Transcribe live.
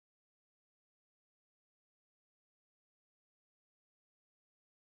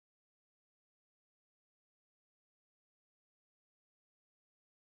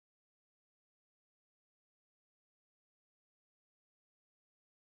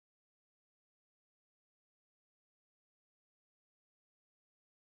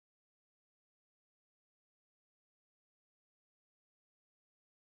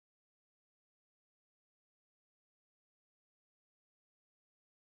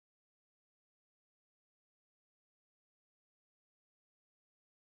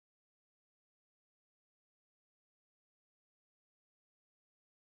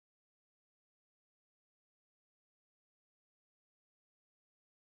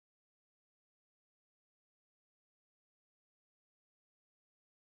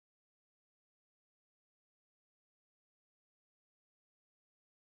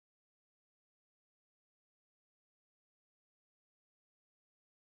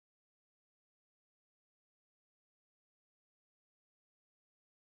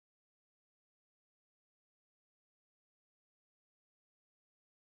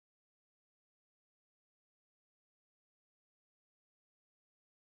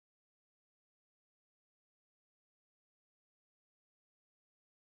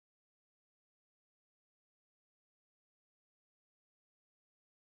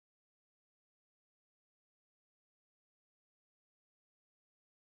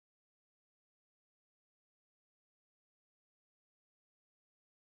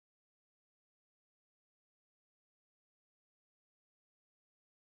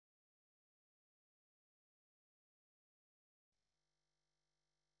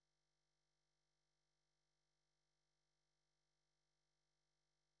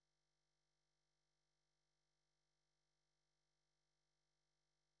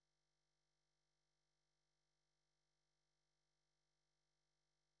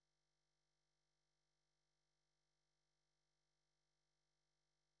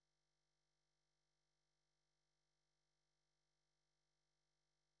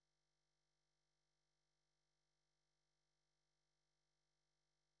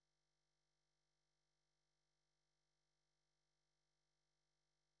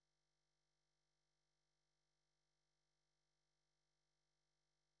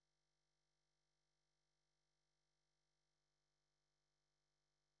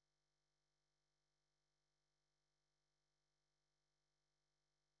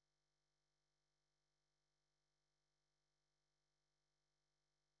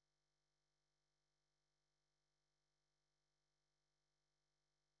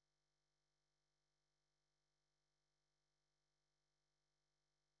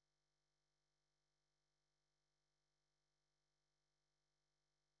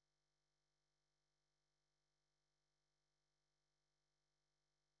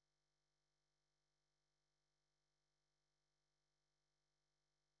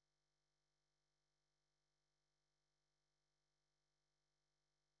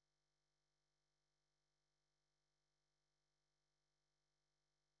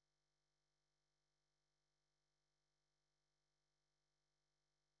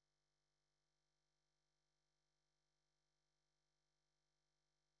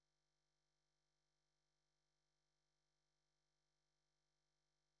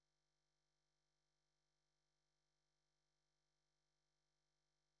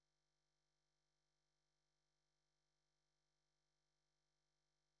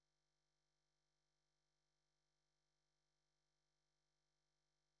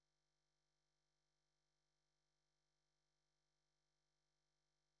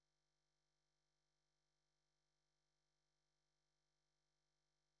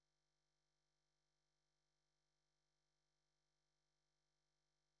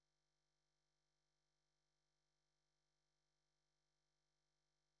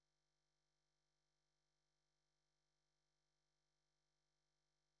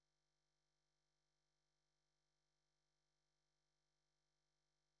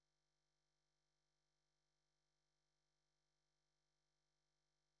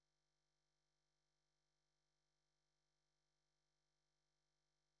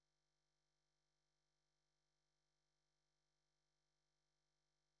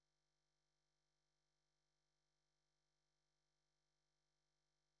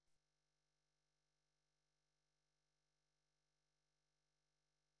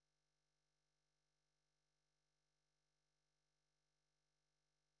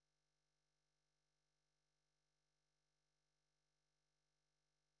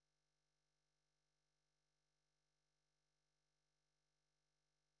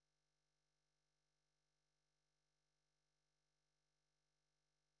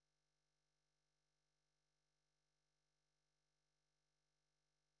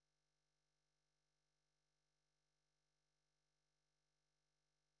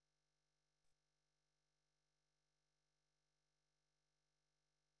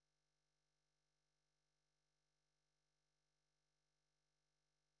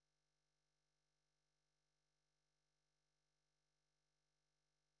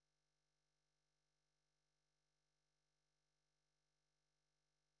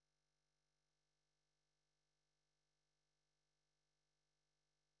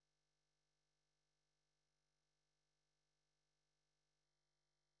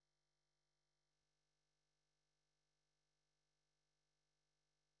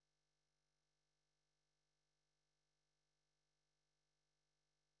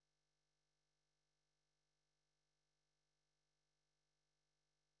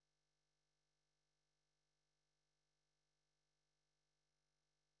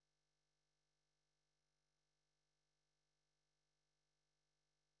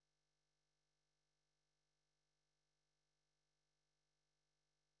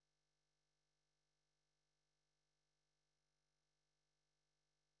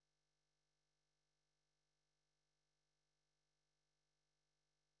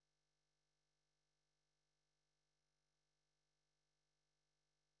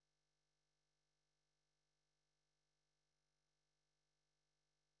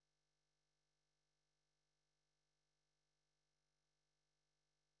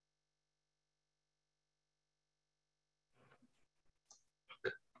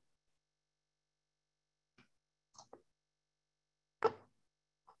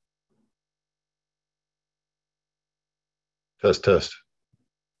Test, test.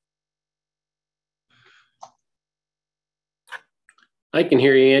 I can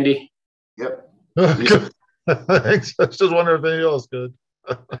hear you, Andy. Yep. Thanks. I was just wondering if anything else could.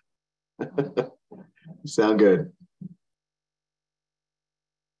 Sound good.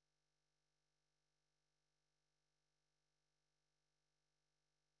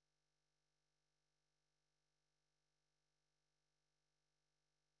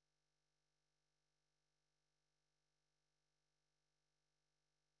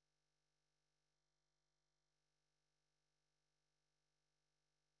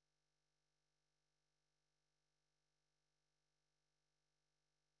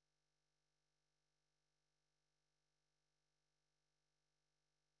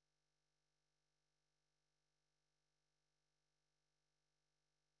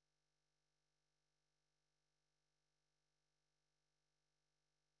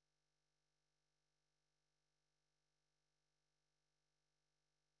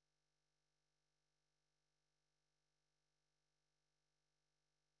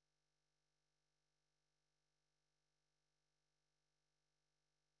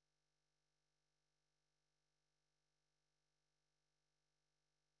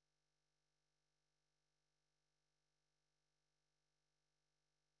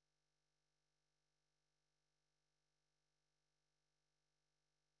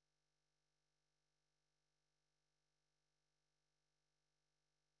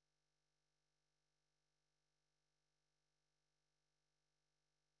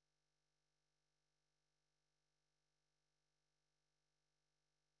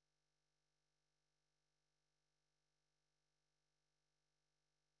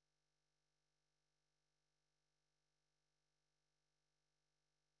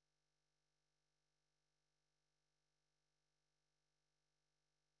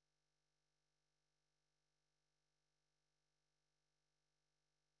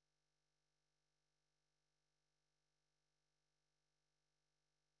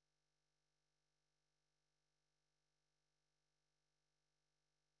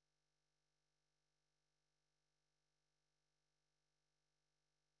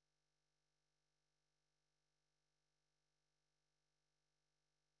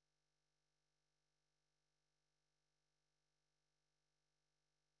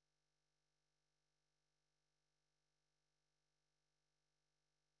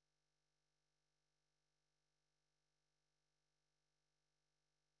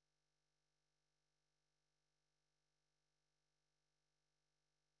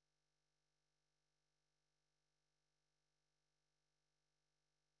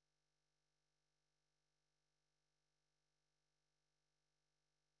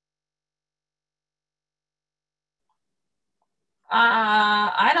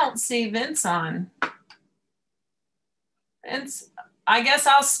 I don't see Vince on. Vince, I guess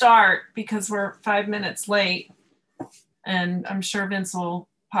I'll start because we're 5 minutes late, and I'm sure Vince will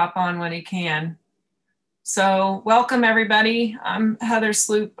pop on when he can. So welcome everybody. I'm Heather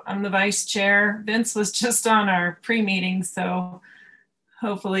Sloop. I'm the vice chair. Vince was just on our pre-meeting, so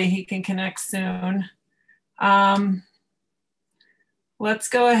hopefully he can connect soon. Let's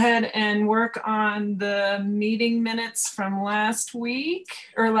go ahead and work on the meeting minutes from last week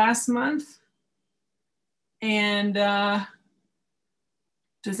or last month. And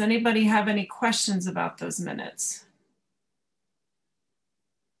does anybody have any questions about those minutes?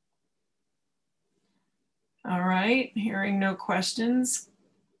 All right, hearing no questions.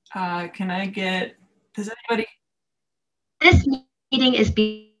 Can I get, does anybody? This meeting is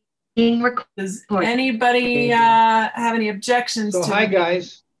being recorded. Does anybody have any objections to hi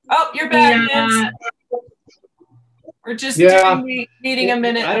guys. Oh, you're back, Vince. We're just needing a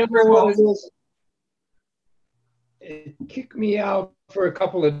minute. I don't know what it is. It kicked me out for a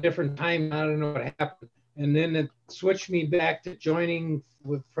couple of different times. I don't know what happened. And then it switched me back to joining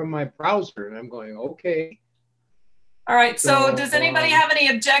from my browser. And I'm going, okay. All right. So does anybody have any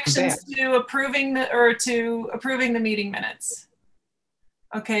objections to approving the meeting minutes?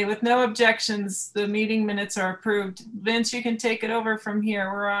 Okay, with no objections, the meeting minutes are approved. Vince, you can take it over from here.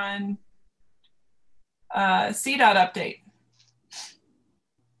 We're on CDOT update.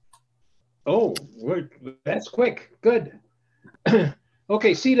 Oh, that's quick. Good. Okay,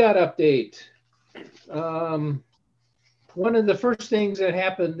 CDOT update. One of the first things that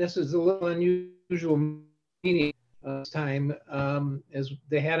happened, this is a little unusual meeting this time, is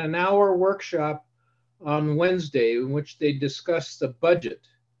they had an hour workshop on Wednesday in which they discussed the budget.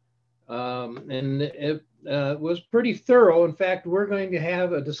 And it was pretty thorough. In fact, we're going to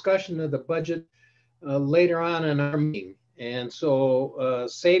have a discussion of the budget later on in our meeting. And so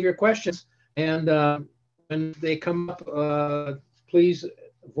save your questions. And when they come up, please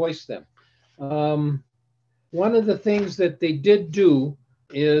voice them. One of the things that they did do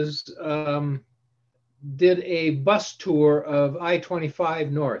is did a bus tour of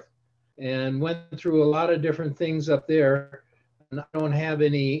I-25 North and went through a lot of different things up there. And I don't have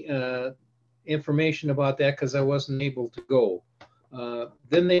any information about that because I wasn't able to go.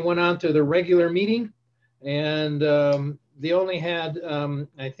 Then they went on to the regular meeting, and they only had,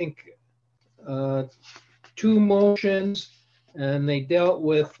 I think, 2 motions, and they dealt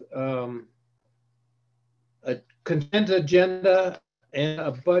with a consent agenda and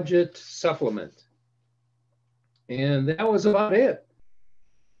a budget supplement. And that was about it.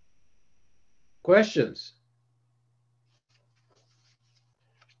 Questions?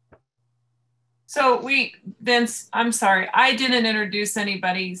 So Vince, I'm sorry, I didn't introduce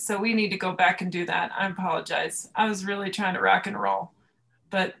anybody, so we need to go back and do that. I apologize. I was really trying to rock and roll,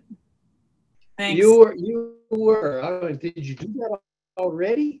 but thanks. You were. Did you do that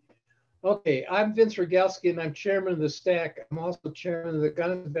already? Okay, I'm Vince Rogalski, and I'm chairman of the STAC. I'm also chairman of the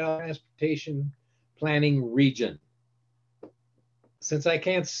Gunnison Valley Transportation Planning Region. Since I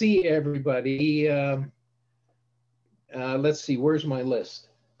can't see everybody, let's see, where's my list?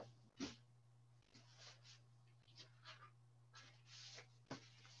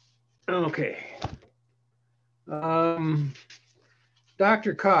 Okay.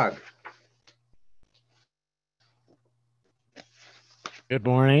 Dr. Cog. Good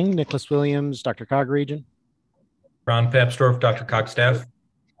morning, Nicholas Williams, Dr. Cog Region. Ron Papsdorf, Dr. Cog staff.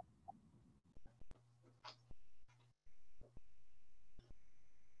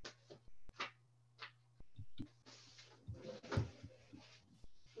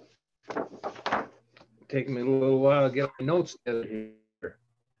 Taking me a little while to get my notes together here.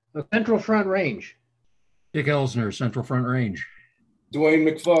 The Central Front Range. Dick Elsner, Central Front Range. Dwayne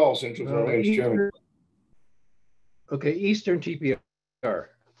McFall, Central Front Range Chairman. Okay, Eastern TPR.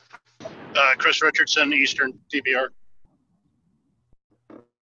 Chris Richardson, Eastern TBR.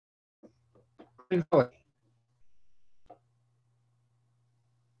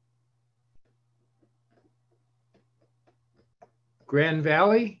 Grand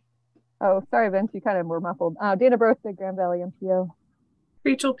Valley. Oh, sorry, Vince, you kind of were muffled. Dana Brosted, Grand Valley MPO.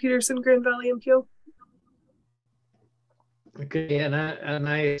 Rachel Peterson, Grand Valley MPO. Okay, and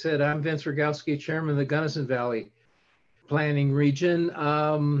I said I'm Vince Rogalski, chairman of the Gunnison Valley Planning Region.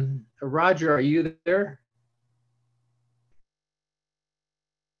 Roger, are you there?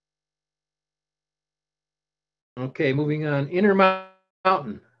 Okay, moving on.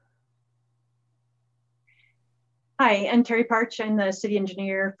 Intermountain. Hi, I'm Terry Parch. I'm the city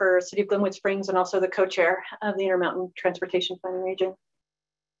engineer for City of Glenwood Springs and also the co-chair of the Intermountain Transportation Planning Region.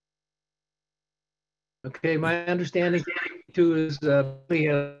 Okay, my understanding too is he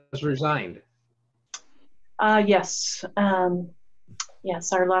has resigned. Yes,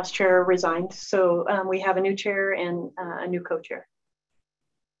 yes, our last chair resigned. So we have a new chair and a new co-chair.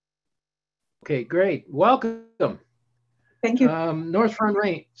 Okay, great. Welcome. Thank you. North Front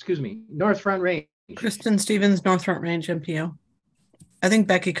Range, excuse me, North Front Range. Kristen Stevens, North Front Range MPO. I think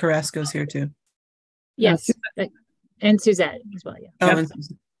Becky Carrasco's here too. Yes, and Suzette as well. Yeah. Oh, Yep.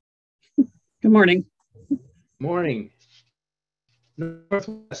 and Good morning. Morning.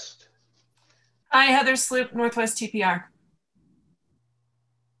 Northwest. Hi, Heather Sloop, Northwest TPR.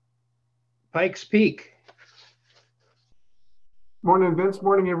 Pikes Peak. Morning, Vince.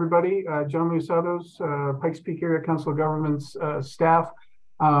 Morning, everybody. John Lusados, Pikes Peak Area Council of Governments staff.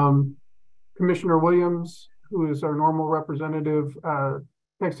 Commissioner Williams, who is our normal representative,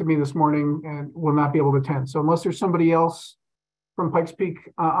 texted me this morning and will not be able to attend. So unless there's somebody else from Pikes Peak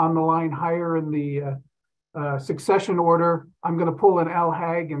on the line higher in the succession order, I'm going to pull an Al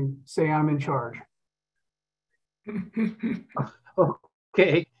Hag and say I'm in charge.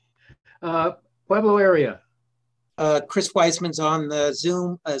 Okay. Pueblo area. Chris Weisman's on the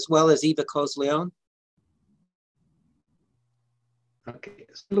Zoom, as well as Eva Cosleon. Okay.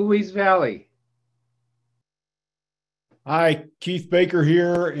 Louise Valley. Hi, Keith Baker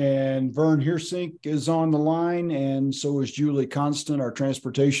here, and Vern Heersink is on the line, and so is Julie Constant, our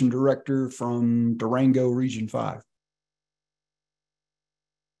transportation director from Durango Region 5.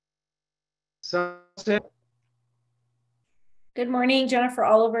 Sunset. Good morning, Jennifer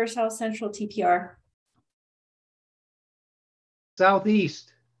Oliver, South Central TPR.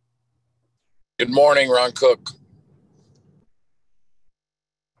 Southeast. Good morning, Ron Cook.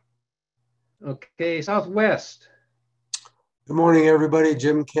 Okay, Southwest. Good morning, everybody.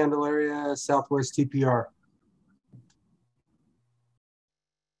 Jim Candelaria, Southwest TPR.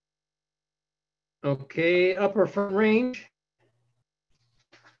 Okay, Upper Front Range.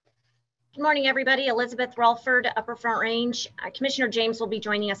 Good morning, everybody. Elizabeth Relford, Upper Front Range. Commissioner James will be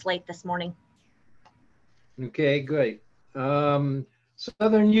joining us late this morning. Okay, good.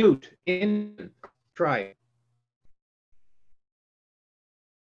 Southern Ute Indian Tribe.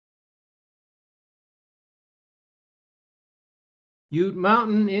 Ute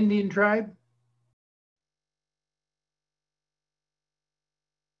Mountain Indian Tribe.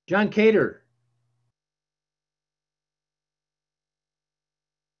 John Cater.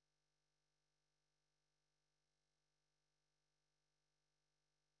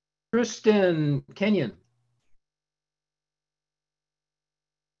 Kristen Kenyon.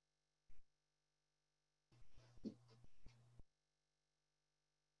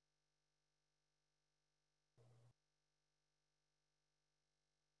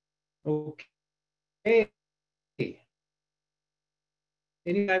 Okay. Any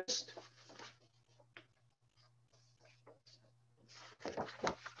next?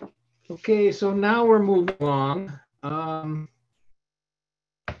 Okay, so now we're moving along.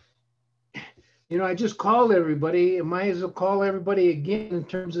 I just called everybody. I might as well call everybody again in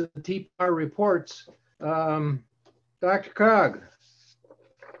terms of the TPR reports. Dr. Cog.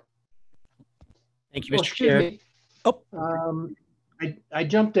 Thank you, Mr. Chair. I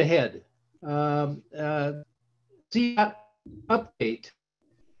jumped ahead. CDOT update.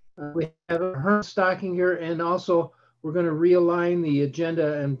 We have a HERM stocking here, and also we're going to realign the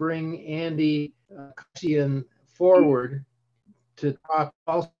agenda and bring Andy Kusian forward to talk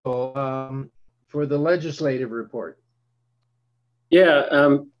also for the legislative report.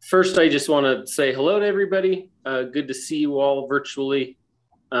 Yeah, first I just want to say hello to everybody. Good to see you all virtually.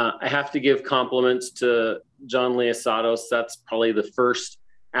 I have to give compliments to John Leosados. That's probably the first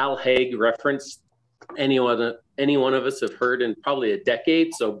Al Haig reference any one of us have heard in probably a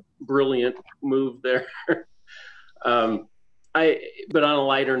decade. So brilliant move there. But on a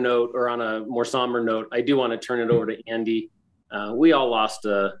lighter note, or on a more somber note, I do want to turn it over to Andy. We all lost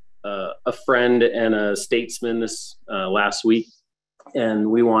a friend and a statesman this last week, and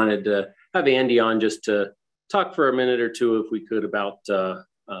we wanted to have Andy on just to talk for a minute or two, if we could, about Hugh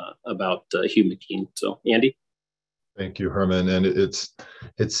McKean. So, Andy. Thank you, Herman. And it's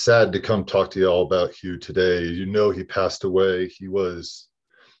sad to come talk to you all about Hugh today. He passed away. He was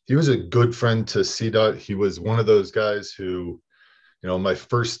a good friend to CDOT. He was one of those guys who, my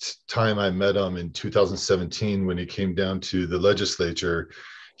first time I met him in 2017 when he came down to the legislature,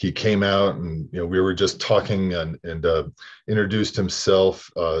 he came out and we were just talking and introduced himself.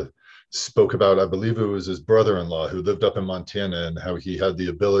 Spoke about, I believe it was his brother-in-law who lived up in Montana, and how he had the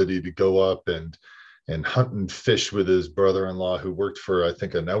ability to go up and hunt and fish with his brother-in-law, who worked for, I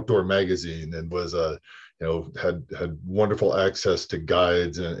think, an outdoor magazine, and was had wonderful access to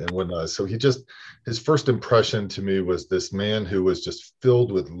guides and whatnot. So his first impression to me was this man who was just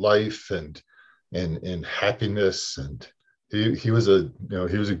filled with life and happiness, and he was a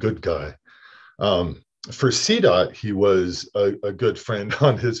good guy. For CDOT, he was a good friend.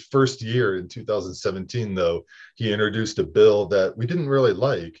 On his first year in 2017, though, he introduced a bill that we didn't really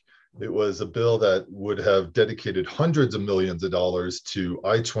like. It was a bill that would have dedicated hundreds of millions of dollars to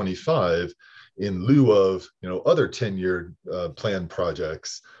I-25 in lieu of other 10-year plan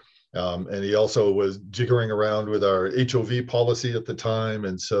projects. And he also was jiggering around with our HOV policy at the time.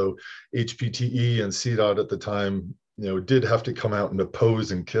 And so HPTE and CDOT at the time did have to come out and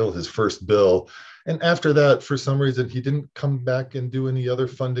oppose and kill his first bill. And after that, for some reason, he didn't come back and do any other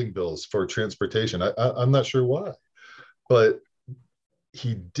funding bills for transportation. I'm not sure why, but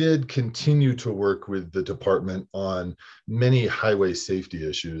he did continue to work with the department on many highway safety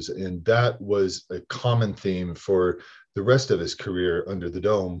issues. And that was a common theme for the rest of his career under the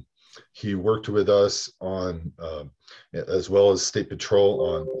dome. He worked with us on, as well as State Patrol,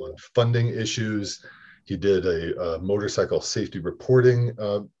 on funding issues. He did a motorcycle safety reporting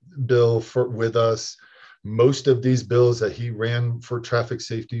bill with us. Most of these bills that he ran for traffic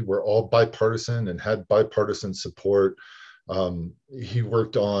safety were all bipartisan and had bipartisan support. He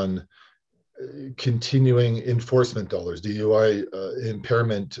worked on continuing enforcement dollars, DUI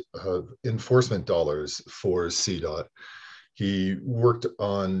impairment enforcement dollars for CDOT. He worked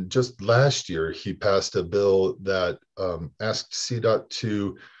on, just last year, he passed a bill that asked CDOT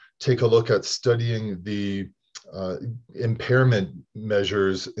to take a look at studying the impairment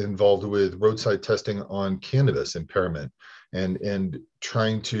measures involved with roadside testing on cannabis impairment, and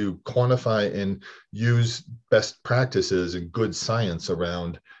trying to quantify and use best practices and good science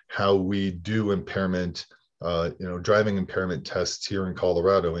around how we do impairment, driving impairment tests here in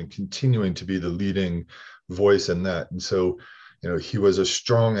Colorado, and continuing to be the leading voice in that. And so, he was a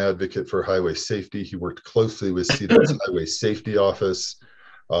strong advocate for highway safety. He worked closely with CDOT's highway safety office.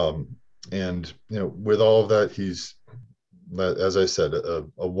 And with all of that, he's, as I said,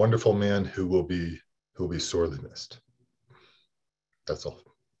 a wonderful man who will be sorely missed. That's all.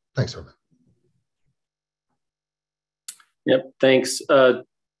 Thanks, Herman. Yep, thanks.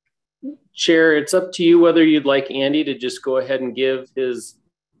 Chair, it's up to you whether you'd like Andy to just go ahead and give his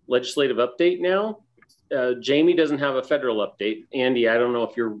legislative update now. Jamie doesn't have a federal update. Andy, I don't know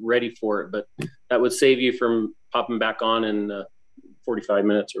if you're ready for it, but that would save you from popping back on in 45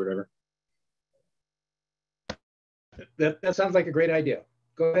 minutes or whatever. That sounds like a great idea.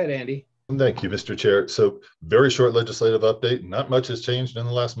 Go ahead, Andy. Thank you, Mr. Chair. So very short legislative update. Not much has changed in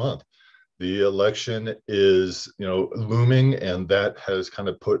the last month. The election is, looming, and that has kind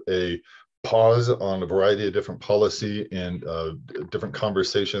of put a pause on a variety of different policy and different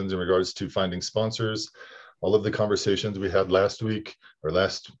conversations in regards to finding sponsors. All of the conversations we had last week or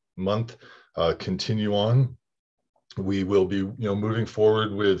last month continue on. We will be, moving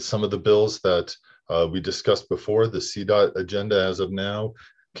forward with some of the bills that we discussed before. The CDOT agenda as of now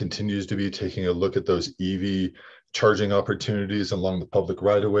continues to be taking a look at those EV charging opportunities along the public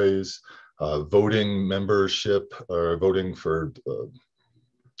right-of-ways, voting membership or voting for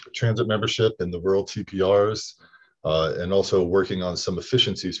transit membership in the rural TPRs, and also working on some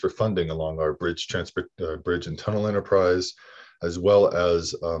efficiencies for funding along our bridge and tunnel enterprise, as well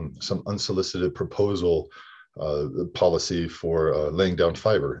as some unsolicited proposal policy for laying down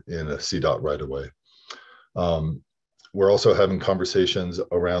fiber in a CDOT right-of-way. We're also having conversations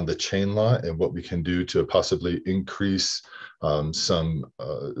around the chain law and what we can do to possibly increase some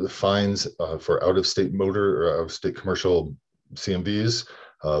fines for out-of-state motor or out-of-state commercial CMVs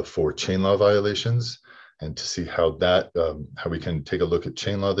for chain law violations, and to see how we can take a look at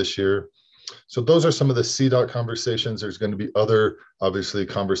chain law this year. So those are some of the CDOT conversations. There's going to be other, obviously,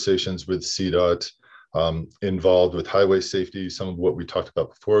 conversations with CDOT involved with highway safety, some of what we talked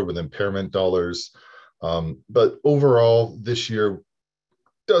about before with impairment dollars. But overall, this year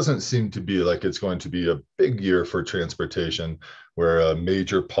doesn't seem to be like it's going to be a big year for transportation, where a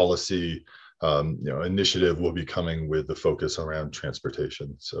major policy initiative will be coming with the focus around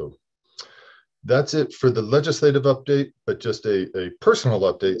transportation. So that's it for the legislative update, but just a personal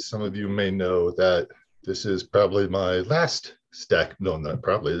update. Some of you may know that this is probably my last STAC, no, not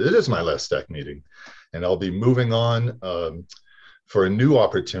probably, it is my last STAC meeting. And I'll be moving on for a new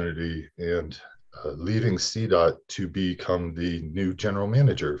opportunity and leaving CDOT to become the new general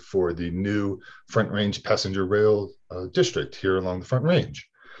manager for the new Front Range Passenger Rail District here along the Front Range.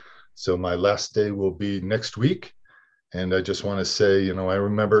 So my last day will be next week. And I just want to say, I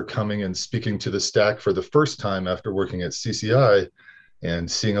remember coming and speaking to the STAC for the first time after working at CCI and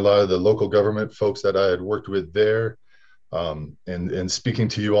seeing a lot of the local government folks that I had worked with there, and speaking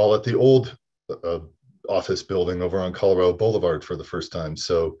to you all at the old office building over on Colorado Boulevard for the first time.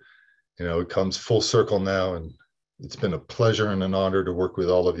 So, it comes full circle now, and it's been a pleasure and an honor to work with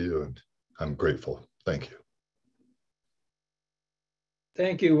all of you, and I'm grateful. Thank you.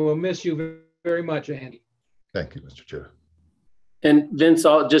 Thank you. We'll miss you very much, Andy. Thank you, Mr. Chair. And Vince,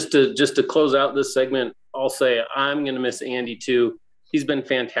 just to close out this segment, I'll say I'm going to miss Andy too. He's been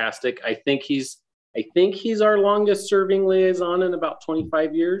fantastic. I think he's our longest serving liaison in about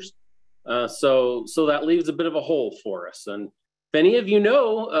 25 years. So that leaves a bit of a hole for us. And if any of you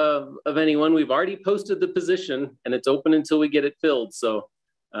know of anyone, we've already posted the position and it's open until we get it filled. So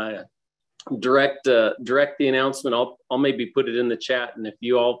direct the announcement. I'll maybe put it in the chat. And if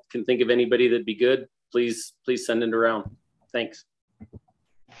you all can think of anybody that'd be good, please send it around. Thanks.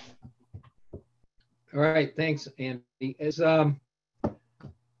 All right, thanks, Andy. Is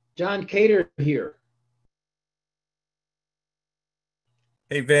John Cater here?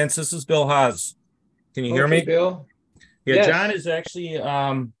 Hey, Vince, this is Bill Haas. Can you hear me? Bill? Yeah, Yes. John is actually,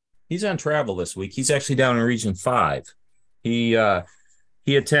 he's on travel this week. He's actually down in Region 5. He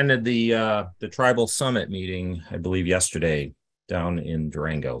attended the Tribal Summit meeting, I believe, yesterday down in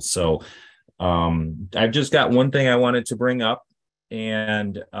Durango. So I've just got one thing I wanted to bring up.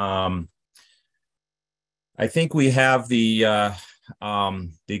 And I think we have the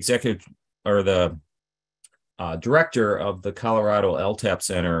executive or the director of the Colorado LTAP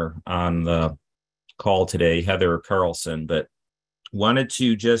Center on the call today, Heather Carlson, but wanted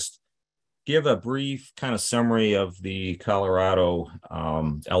to just give a brief kind of summary of the Colorado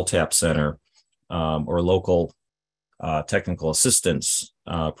LTAP Center or local technical assistance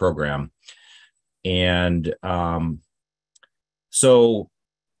program. And so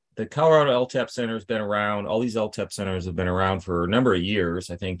the Colorado LTAP Center has been around, all these LTAP centers have been around for a number of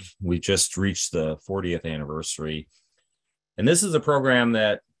years. I think we just reached the 40th anniversary. And this is a program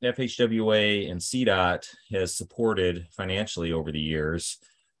that FHWA and CDOT has supported financially over the years.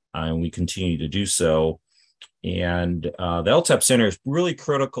 and we continue to do so. And the LTAP Center is really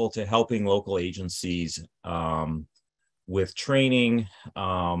critical to helping local agencies with training,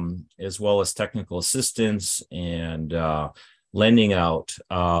 as well as technical assistance and lending out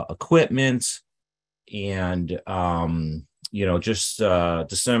equipment and, just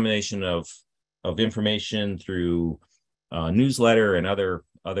dissemination of information through newsletter and other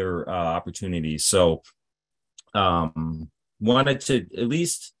opportunities. So wanted to at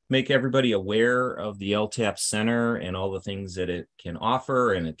least make everybody aware of the LTAP Center and all the things that it can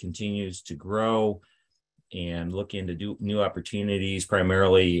offer, and it continues to grow and look into new opportunities,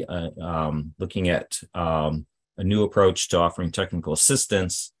 primarily looking at a new approach to offering technical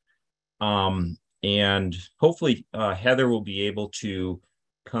assistance. And hopefully Heather will be able to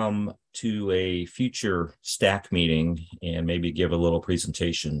come to a future STAC meeting and maybe give a little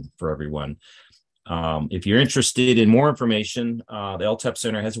presentation for everyone. If you're interested in more information, the LTAP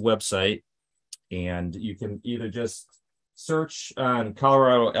Center has a website, and you can either just search on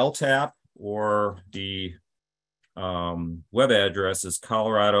Colorado LTAP, or the web address is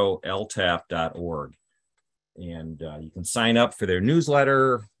coloradoltap.org. And you can sign up for their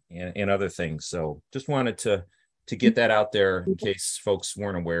newsletter and other things. So just wanted to get that out there in case folks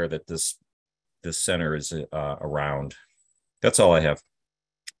weren't aware that this center is around. That's all I have.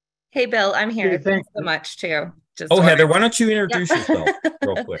 Hey, Bill, I'm here. Hey, Thanks so much, too. Heather, why don't you introduce yourself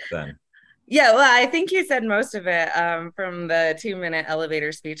real quick then? Yeah, well, I think you said most of it from the 2-minute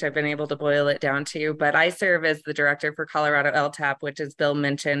elevator speech. I've been able to boil it down to, but I serve as the director for Colorado LTAP, which, as Bill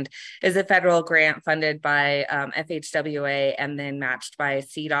mentioned, is a federal grant funded by FHWA and then matched by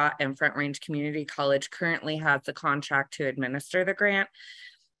CDOT, and Front Range Community College currently has the contract to administer the grant.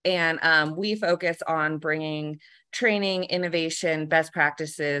 And we focus on bringing training, innovation, best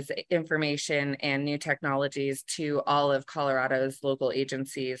practices, information, and new technologies to all of Colorado's local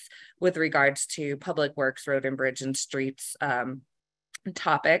agencies with regards to public works, road and bridge and streets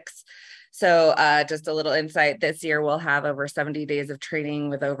topics. So just a little insight, this year we'll have over 70 days of training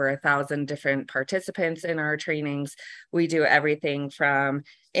with over 1,000 different participants in our trainings. We do everything from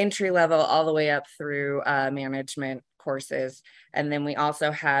entry level all the way up through management courses. And then we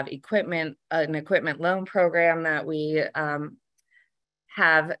also have an equipment loan program that we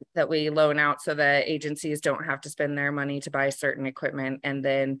loan out so that agencies don't have to spend their money to buy certain equipment. And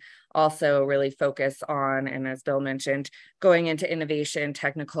then also really focus on, and as Bill mentioned, going into innovation,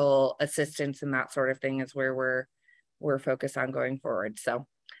 technical assistance, and that sort of thing is where we're focused on going forward. So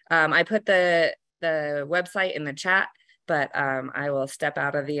I put the website in the chat, but I will step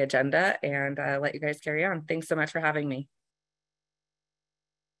out of the agenda and let you guys carry on. Thanks so much for having me.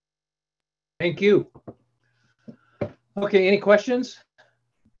 Thank you. Okay, any questions?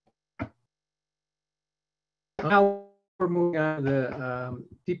 Now we're moving on to the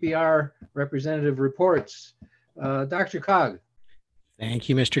TPR representative reports. Dr.Cog. Thank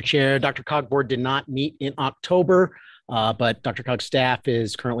you, Mr. Chair. Dr.Cog board did not meet in October, but Dr.Cog staff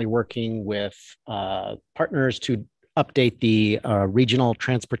is currently working with partners to update the regional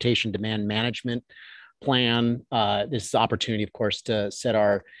transportation demand management plan. This is the opportunity, of course, to set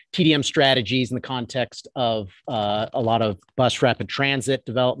our TDM strategies in the context of a lot of bus rapid transit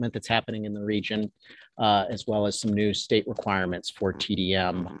development that's happening in the region, as well as some new state requirements for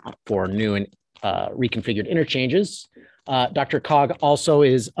TDM for new and reconfigured interchanges. Dr.Cog also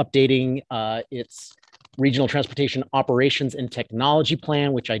is updating its Regional Transportation Operations and Technology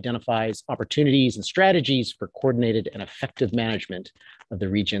Plan, which identifies opportunities and strategies for coordinated and effective management of the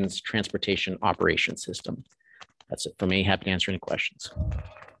region's transportation operation system. That's it for me. Happy to answer any questions.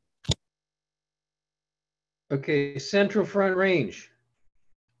 Okay, Central Front Range.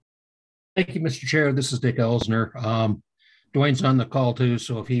 Thank you, Mr. Chair. This is Dick Elsner. Dwayne's on the call too,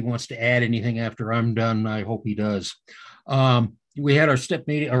 so if he wants to add anything after I'm done, I hope he does. We had our STEP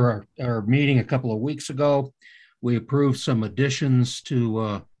meeting, or our meeting a couple of weeks ago. We approved some additions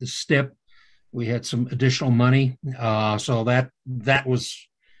to the STEP. We had some additional money, so that was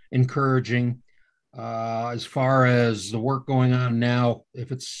encouraging. As far as the work going on now,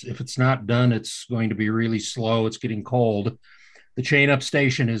 if it's not done, it's going to be really slow. It's getting cold. The chain up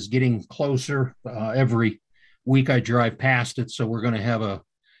station is getting closer. Every week I drive past it, so we're going to have a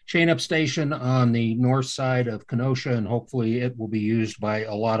chain up station on the north side of Kenosha, and hopefully it will be used by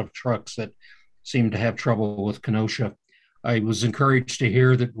a lot of trucks that seem to have trouble with Kenosha. I was encouraged to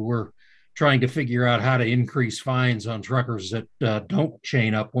hear that we're trying to figure out how to increase fines on truckers that don't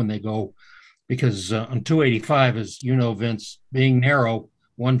chain up when they go, because on 285, as you know, Vince, being narrow,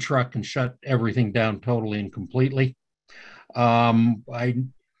 one truck can shut everything down totally and completely. I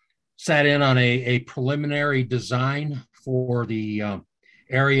sat in on a preliminary design for the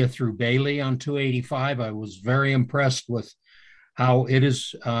area through Bailey on 285. I was very impressed with how it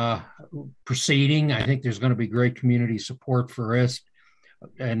is proceeding. I think there's going to be great community support for it.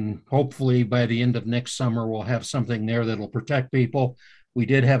 And hopefully by the end of next summer, we'll have something there that'll protect people. We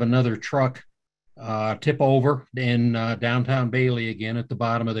did have another truck tip over in downtown Bailey again at the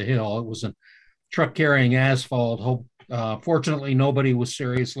bottom of the hill. It was a truck carrying asphalt. Fortunately, nobody was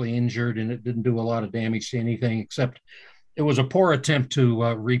seriously injured, and it didn't do a lot of damage to anything, except it was a poor attempt to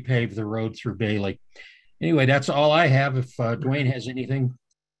repave the road through Bailey. Anyway, that's all I have. If Dwayne has anything.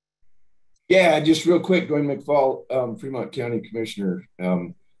 Yeah, just real quick, Dwayne McFall, Fremont County Commissioner.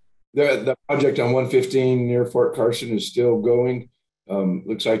 The project on 115 near Fort Carson is still going.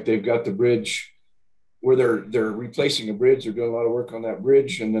 Looks like they've got the bridge where they're replacing a bridge. They're doing a lot of work on that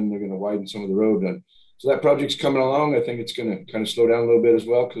bridge, and then they're going to widen some of the road. And so that project's coming along. I think it's going to kind of slow down a little bit as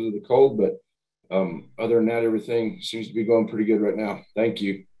well because of the cold, but other than that, everything seems to be going pretty good right now. Thank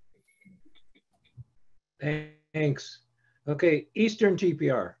you. Thanks. Okay, Eastern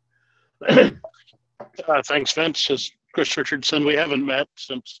TPR. Thanks, Vince. As Chris Richardson, we haven't met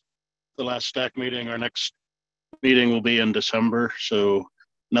since the last STAC meeting. Our next meeting will be in December, so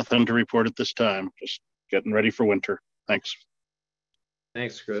nothing to report at this time. Just getting ready for winter. Thanks.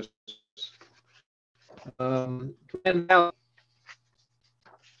 Thanks, Chris. All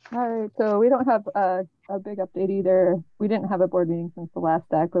right, so we don't have a big update either. We didn't have a board meeting since the last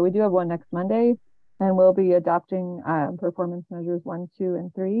STAC, but we do have one next Monday, and we'll be adopting performance measures 1, 2,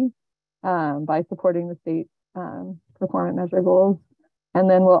 and 3 by supporting the state performance measure goals. And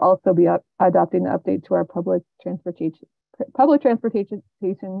then we'll also be adopting the update to our public transportation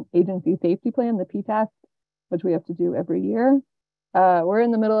agency safety plan, the PTAS, which we have to do every year. We're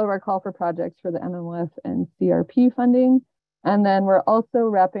in the middle of our call for projects for the MMLF and CRP funding. And then we're also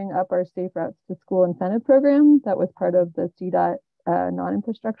wrapping up our Safe Routes to School incentive program that was part of the CDOT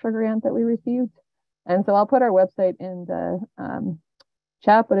non-infrastructure grant that we received. And so I'll put our website in the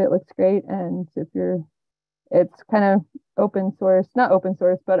chat, but it looks great. And if it's kind of open source, not open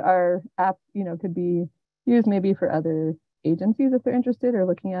source, but our app, could be used maybe for other agencies if they're interested or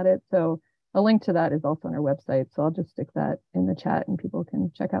looking at it. So a link to that is also on our website. So I'll just stick that in the chat and people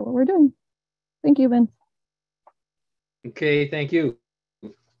can check out what we're doing. Thank you, Vince. Okay, thank you.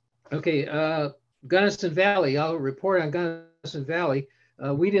 Okay, Gunnison Valley, I'll report on Gunnison Valley.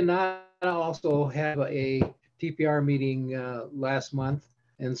 We did not also have a TPR meeting last month,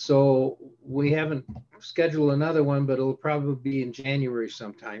 and so we haven't scheduled another one, but it'll probably be in January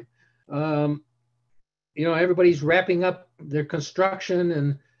sometime. Everybody's wrapping up their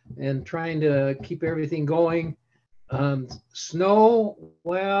construction and trying to keep everything going. Snow,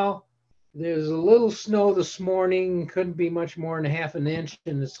 well, there's a little snow this morning, couldn't be much more than half an inch,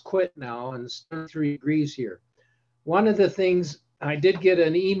 and it's quit now, and it's 33 degrees here. One of the things, I did get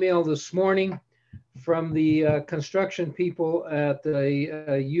an email this morning from the construction people at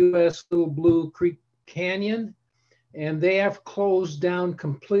the US Little Blue Creek Canyon, and they have closed down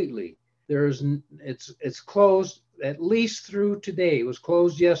completely. It's closed at least through today. It was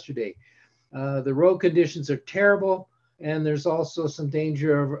closed yesterday. The road conditions are terrible, and there's also some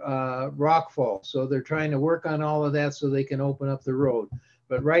danger of rockfall. So they're trying to work on all of that so they can open up the road.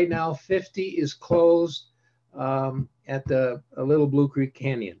 But right now, 50 is closed at the Little Blue Creek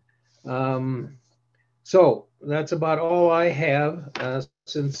Canyon. So that's about all I have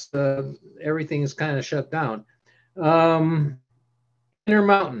since everything is kind of shut down.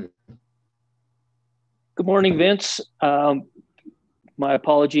 Intermountain. Good morning, Vince. My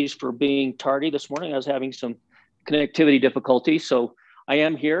apologies for being tardy this morning. I was having some connectivity difficulties, so I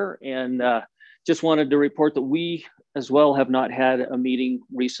am here and just wanted to report that we as well have not had a meeting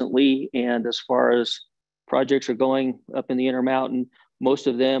recently. And as far as projects are going up in the Intermountain, most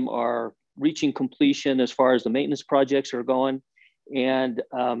of them are reaching completion as far as the maintenance projects are going. And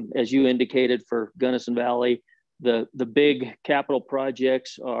as you indicated for Gunnison Valley, the big capital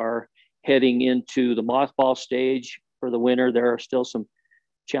projects are heading into the mothball stage for the winter. There are still some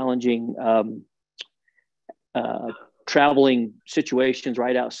challenging traveling situations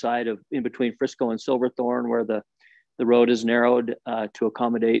right outside of in between Frisco and Silverthorne, where the road is narrowed to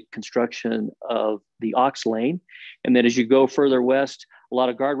accommodate construction of the Ox Lane. And then as you go further west, a lot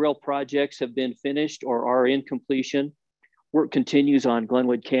of guardrail projects have been finished or are in completion. Work continues on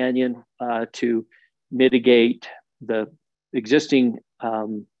Glenwood Canyon to mitigate the existing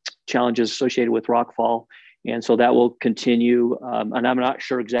challenges associated with rockfall. And so that will continue. And I'm not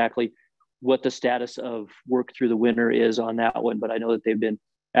sure exactly what the status of work through the winter is on that one, but I know that they've been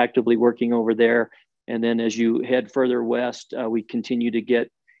actively working over there. And then as you head further west, we continue to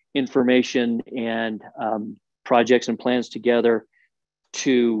get information and projects and plans together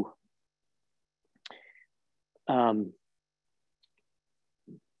to finalize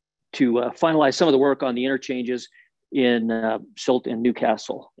some of the work on the interchanges in Silt and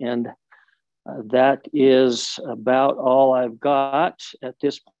Newcastle. And that is about all I've got at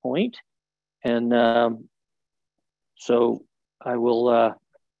this point. And so I will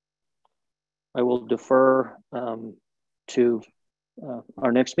defer to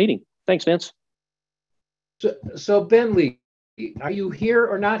our next meeting. Thanks, Vince. So Bentley, are you here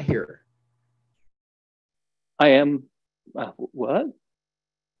or not here? I am. What?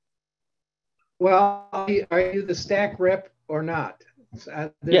 Well, are you the STAC rep or not?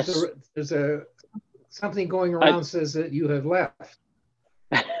 Yes. There's something going around says that you have left.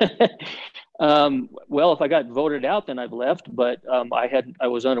 Well, if I got voted out, then I've left, but I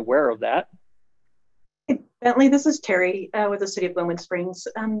was unaware of that. Bentley, this is Terry with the City of Glenwood Springs.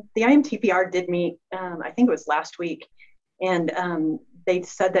 The IMTPR did meet, I think it was last week, and they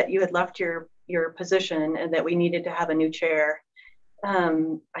said that you had left your position and that we needed to have a new chair.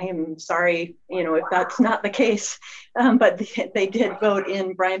 I am sorry, if that's not the case, but they did vote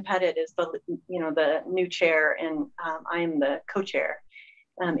in Brian Pettit as the new chair, and I am the co-chair.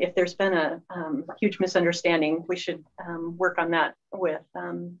 If there's been a huge misunderstanding, we should work on that with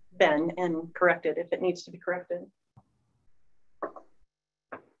Ben and correct it if it needs to be corrected.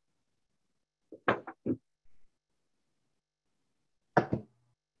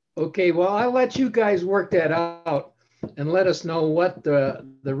 Okay, well, I'll let you guys work that out and let us know what the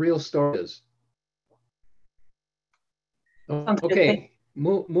real story is. Okay,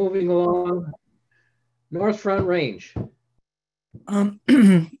 moving along. North Front Range.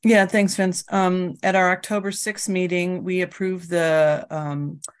 Yeah, thanks, Vince. At our October 6th meeting, we approved the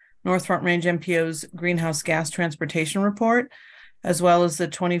North Front Range MPO's greenhouse gas transportation report, as well as the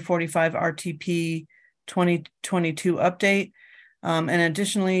 2045 RTP 2022 update. And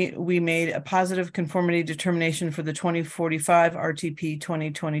additionally, we made a positive conformity determination for the 2045 RTP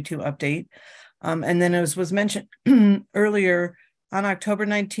 2022 update. And then, as was mentioned earlier, on October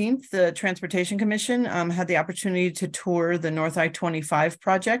 19th, the Transportation Commission had the opportunity to tour the North I-25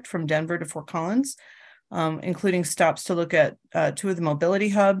 project from Denver to Fort Collins, including stops to look at 2 of the mobility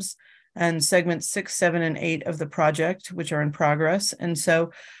hubs and segments 6, 7, and 8 of the project, which are in progress. And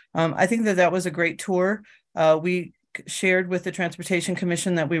so I think that was a great tour. We shared with the Transportation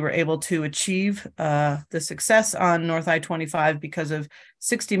Commission that we were able to achieve the success on North I-25 because of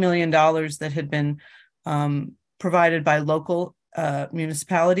 $60 million that had been provided by local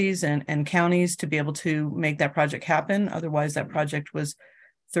municipalities and counties to be able to make that project happen. Otherwise, that project was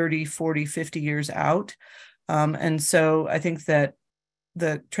 30, 40, 50 years out. And so I think that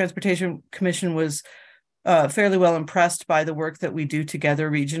the Transportation Commission was fairly well impressed by the work that we do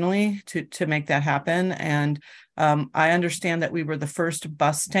together regionally to make that happen. And I understand that we were the first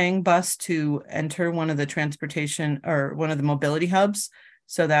Bustang bus to enter one of the transportation or one of the mobility hubs.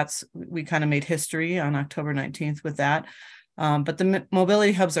 So we kind of made history on October 19th with that. But the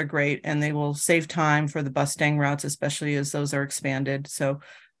mobility hubs are great, and they will save time for the Bustang routes, especially as those are expanded. So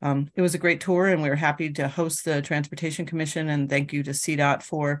it was a great tour, and we were happy to host the Transportation Commission, and thank you to CDOT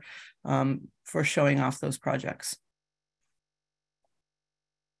for showing off those projects.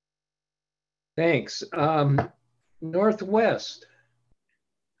 Thanks. Northwest.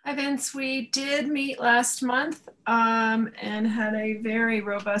 Hi, Vince. We did meet last month and had a very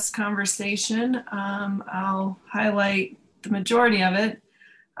robust conversation. I'll highlight the majority of it.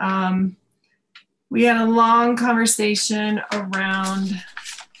 We had a long conversation around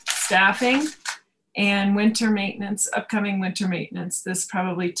staffing and winter maintenance, upcoming winter maintenance. This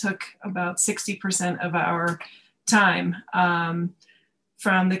probably took about 60% of our time.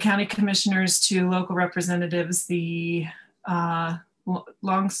 From the county commissioners to local representatives, the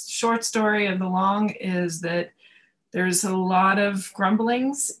short story of the long is that there's a lot of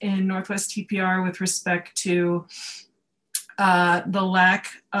grumblings in Northwest TPR with respect to the lack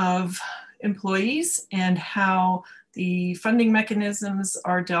of employees and how the funding mechanisms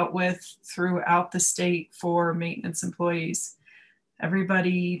are dealt with throughout the state for maintenance employees.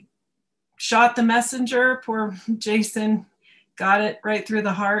 Everybody shot the messenger. Poor Jason got it right through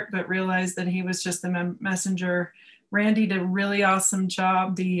the heart, but realized that he was just the messenger. Randy did a really awesome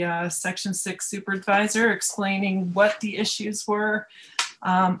job, the Section 6 supervisor, explaining what the issues were.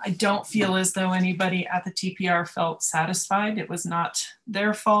 I don't feel as though anybody at the TPR felt satisfied. It was not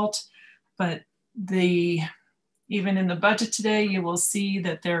their fault, but even in the budget today, you will see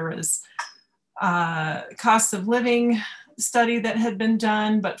that there is a cost of living study that had been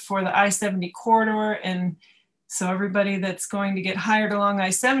done, but for the I-70 corridor. And so everybody that's going to get hired along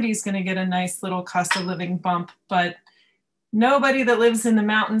I-70 is going to get a nice little cost of living bump, but nobody that lives in the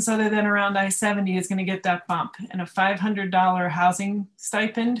mountains other than around I-70 is going to get that bump. And a $500 housing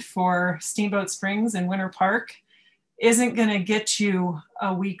stipend for Steamboat Springs and Winter Park isn't going to get you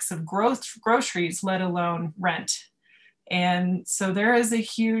a week's of groceries, let alone rent. And so there is a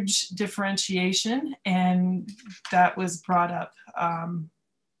huge differentiation, and that was brought up,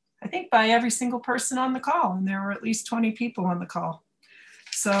 I think, by every single person on the call, and there were at least 20 people on the call.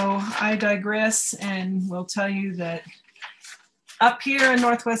 So I digress and will tell you that up here in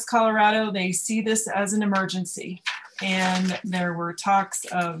Northwest Colorado, they see this as an emergency. And there were talks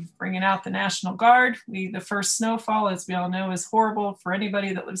of bringing out the National Guard. The first snowfall, as we all know, is horrible for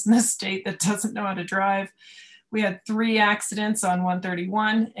anybody that lives in this state that doesn't know how to drive. We had 3 accidents on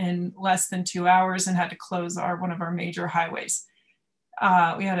 131 in less than 2 hours and had to close one of our major highways.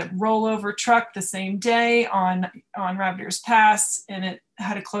 We had a rollover truck the same day on Rabbit Ears Pass, and it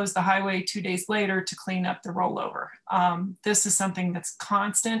had to close the highway 2 days later to clean up the rollover. This is something that's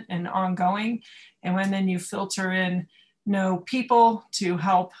constant and ongoing. And when then you filter in no people to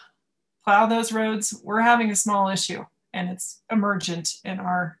help plow those roads, we're having a small issue, and it's emergent in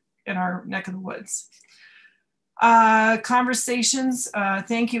our neck of the woods. Conversations.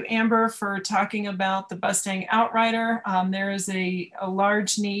 Thank you, Amber, for talking about the Mustang Outrider. There is a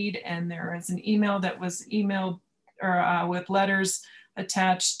large need, and there is an email that was emailed or with letters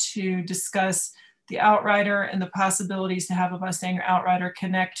attached to discuss the Outrider and the possibilities to have a Mustang Outrider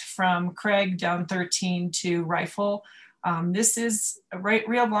connect from Craig down 13 to Rifle. This is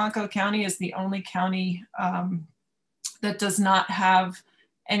Rio Blanco County is the only county that does not have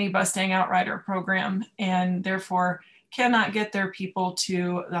any Mustang Outrider program, and therefore cannot get their people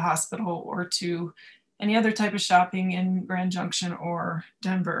to the hospital or to any other type of shopping in Grand Junction or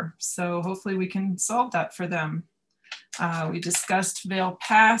Denver. So hopefully we can solve that for them. We discussed Vail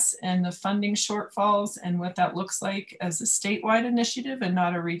Pass and the funding shortfalls and what that looks like as a statewide initiative and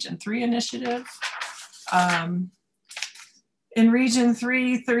not a Region 3 initiative. In Region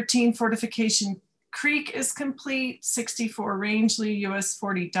 3, 13 Fortification Creek is complete, 64 Rangeley US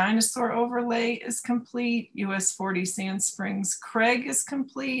 40 Dinosaur Overlay is complete, US 40 Sand Springs Craig is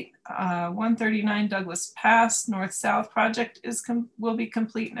complete, 139 Douglas Pass North-South project will be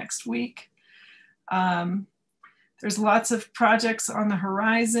complete next week. There's lots of projects on the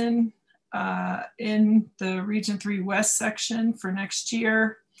horizon in the Region 3 West section for next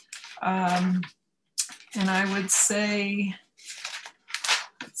year. And I would say,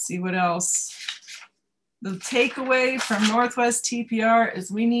 let's see what else. The takeaway from Northwest TPR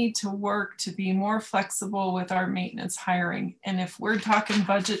is we need to work to be more flexible with our maintenance hiring. And if we're talking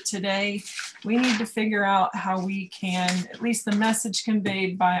budget today, we need to figure out how we can, at least the message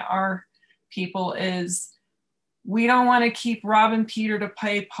conveyed by our people is, we don't want to keep robbing Peter to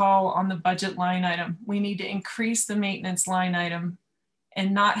pay Paul on the budget line item. We need to increase the maintenance line item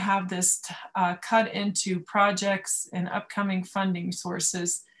and not have this cut into projects and upcoming funding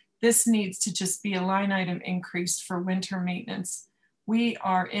sources. This needs to just be a line item increase for winter maintenance. We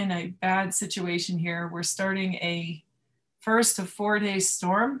are in a bad situation here. We're starting a first of 4-day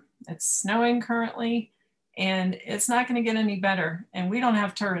storm. It's snowing currently, and it's not going to get any better. And we don't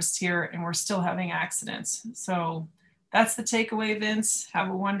have tourists here, and we're still having accidents. So that's the takeaway, Vince.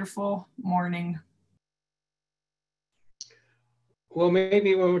 Have a wonderful morning. Well,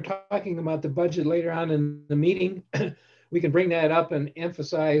 maybe when we're talking about the budget later on in the meeting, we can bring that up and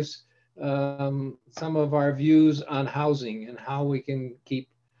emphasize some of our views on housing and how we can keep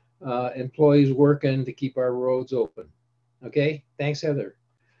employees working to keep our roads open. Okay, thanks, Heather.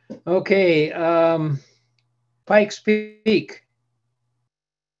 Okay, Pikes Peak.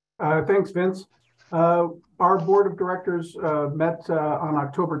 Thanks, Vince. Our board of directors met on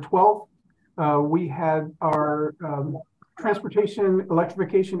October 12th. We had our transportation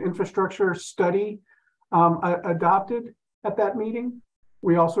electrification infrastructure study adopted at that meeting.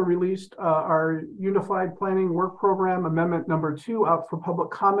 We also released our Unified Planning Work Program Amendment number 2 out for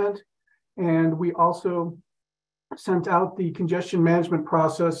public comment. And we also sent out the congestion management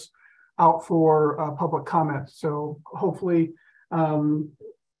process out for public comment. So hopefully the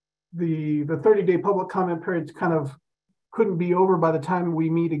 30-day public comment period kind of couldn't be over by the time we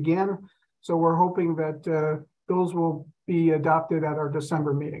meet again. So we're hoping that those will be adopted at our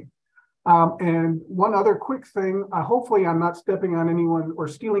December meeting. And one other quick thing, hopefully I'm not stepping on anyone or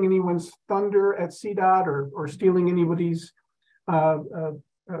stealing anyone's thunder at CDOT or stealing anybody's,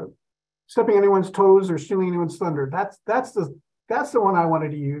 stepping anyone's toes or stealing anyone's thunder. That's the one I wanted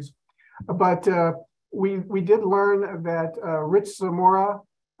to use. But we did learn that Rich Zamora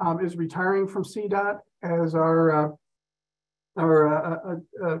is retiring from CDOT as our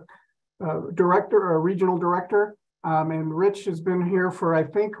director or regional director. And Rich has been here for, I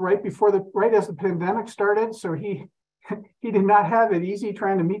think, right as the pandemic started. So he did not have it easy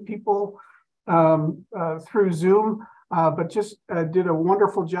trying to meet people through Zoom, but just did a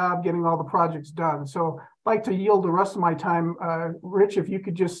wonderful job getting all the projects done. So I'd like to yield the rest of my time. Rich, if you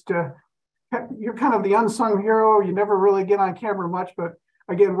could just, you're kind of the unsung hero. You never really get on camera much, but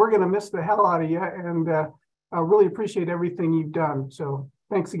again, we're going to miss the hell out of you, and I really appreciate everything you've done. So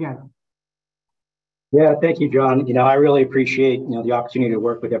thanks again. Yeah, thank you, John. I really appreciate, the opportunity to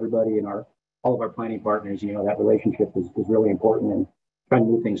work with everybody and all of our planning partners. That relationship is really important and trying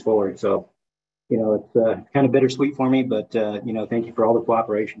to move things forward. So, it's kind of bittersweet for me, but, thank you for all the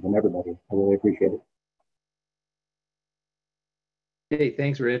cooperation from everybody. I really appreciate it. Hey,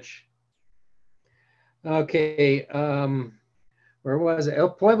 thanks, Rich. Okay, where was it?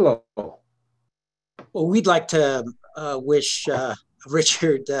 El Pueblo. Well, we'd like to wish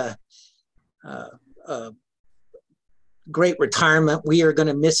Richard great retirement. We are going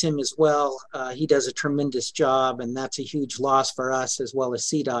to miss him as well. He does a tremendous job, and that's a huge loss for us as well as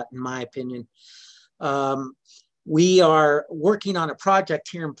CDOT, in my opinion. We are working on a project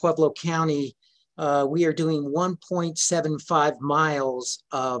here in Pueblo County. We are doing 1.75 miles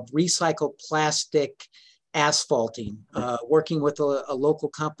of recycled plastic asphalting, working with a local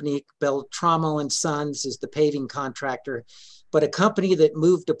company. Beltramo and Sons is the paving contractor, but a company that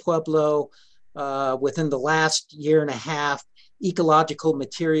moved to Pueblo within the last year and a half, Ecological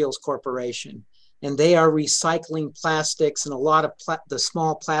Materials Corporation. And they are recycling plastics and a lot of the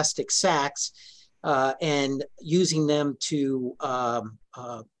small plastic sacks and using them to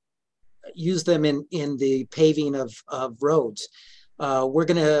use them in the paving of roads. We're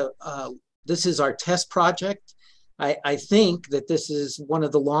gonna, this is our test project. I think that this is one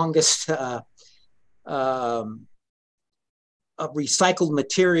of the longest recycled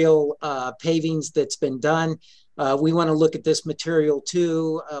material pavings that's been done. We want to look at this material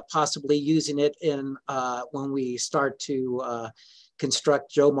too, possibly using it in when we start to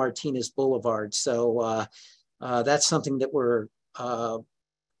construct Joe Martinez Boulevard. So that's something that we're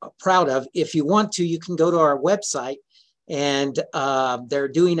proud of. If you want to, you can go to our website, and they're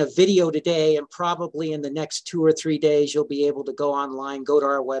doing a video today, and probably in the next 2 or 3 days, you'll be able to go online, go to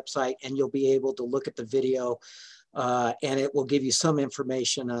our website, and you'll be able to look at the video. And it will give you some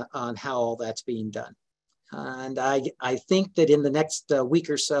information on how all that's being done. And I think that in the next week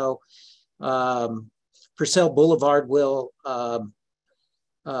or so, Purcell Boulevard will,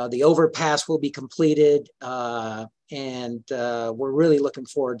 the overpass will be completed. And we're really looking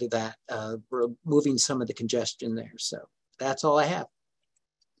forward to that, removing some of the congestion there. So that's all I have.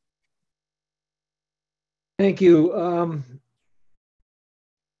 Thank you.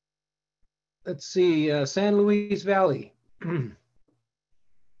 Let's see, San Luis Valley.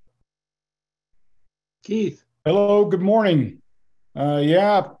 Keith. Hello, good morning.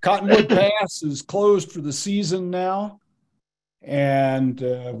 Yeah, Cottonwood Pass is closed for the season now, and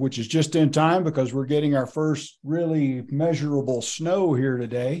which is just in time because we're getting our first really measurable snow here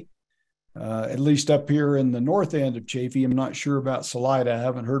today, at least up here in the north end of Chaffee. I'm not sure about Salida. I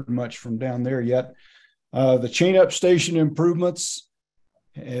haven't heard much from down there yet. The chain up station improvements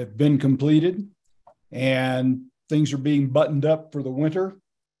have been completed, and things are being buttoned up for the winter.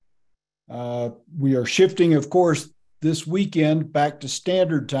 We are shifting, of course, this weekend back to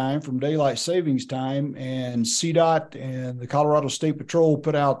standard time from daylight savings time, and CDOT and the Colorado State Patrol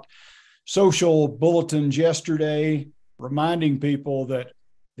put out social bulletins yesterday reminding people that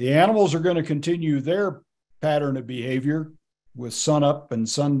the animals are going to continue their pattern of behavior with sunup and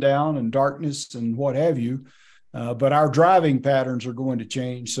sundown and darkness and what have you. But our driving patterns are going to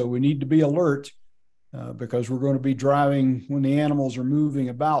change. So we need to be alert because we're going to be driving when the animals are moving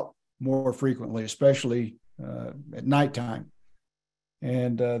about more frequently, especially at nighttime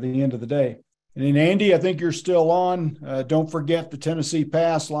and the end of the day. And then Andy, I think you're still on. Don't forget the Tennessee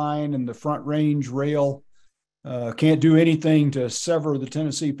Pass line and the Front Range rail. Can't do anything to sever the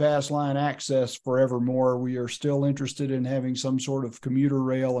Tennessee Pass line access forevermore. We are still interested in having some sort of commuter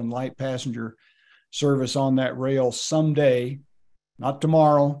rail and light passenger service on that rail someday, not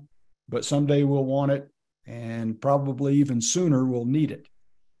tomorrow, but someday we'll want it, and probably even sooner we'll need it.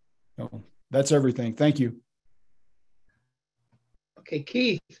 So that's everything. Thank you. Okay,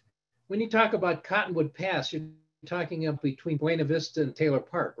 Keith, when you talk about Cottonwood Pass, you're talking of between Buena Vista and Taylor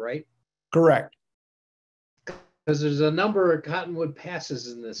Park, right? Correct. Because there's a number of Cottonwood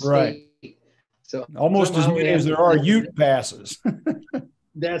Passes in this state. Right. So almost as many as there are Ute passes.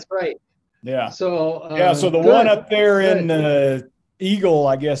 That's right. Yeah. So so the one up there in Eagle,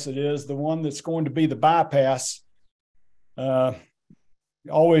 I guess it is, the one that's going to be the bypass.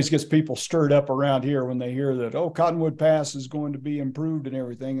 always gets people stirred up around here when they hear that, oh, Cottonwood Pass is going to be improved and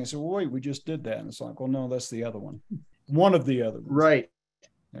everything. I said, well, wait, we just did that. And it's like, well, no, that's the other one. One of the other ones. Right.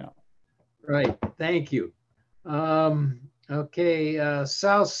 Yeah. Right. Thank you. Okay.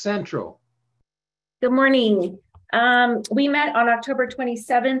 South Central. Good morning. We met on October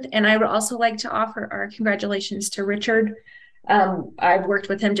 27th, and I would also like to offer our congratulations to Richard. I've worked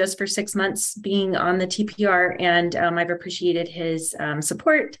with him just for 6 months being on the TPR, and I've appreciated his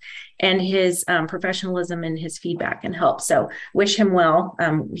support and his professionalism and his feedback and help. So wish him well.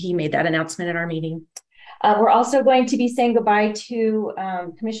 He made that announcement at our meeting. We're also going to be saying goodbye to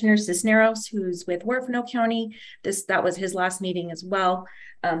Commissioner Cisneros, who's with Huerfano County. That was his last meeting as well.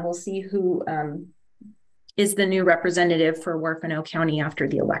 We'll see who is the new representative for Huerfano County after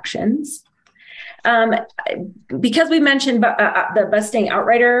the elections. Because we mentioned the Bustang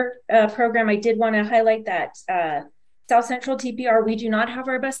Outrider program, I did want to highlight that South Central TPR, we do not have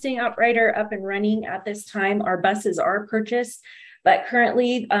our Bustang Outrider up and running at this time. Our buses are purchased, but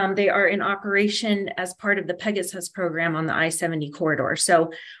currently they are in operation as part of the Pegasus program on the I-70 corridor.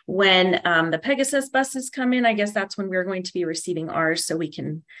 So when the Pegasus buses come in, I guess that's when we're going to be receiving ours so we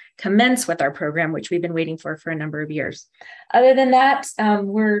can commence with our program, which we've been waiting for a number of years. Other than that,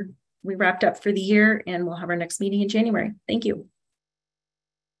 we wrapped up for the year, and we'll have our next meeting in January. Thank you.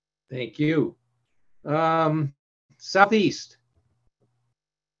 Thank you. Southeast.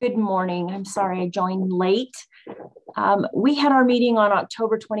 Good morning. I'm sorry I joined late. We had our meeting on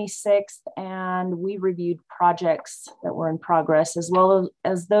October 26th, and we reviewed projects that were in progress, as well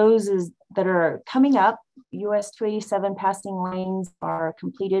as those that are coming up. US 287 passing lanes are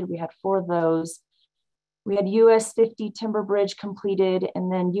completed. We had 4 of those. We had US 50 Timber Bridge completed,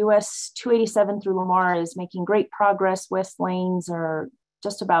 and then US 287 through Lamar is making great progress. West lanes are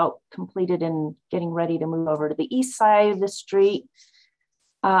just about completed and getting ready to move over to the east side of the street.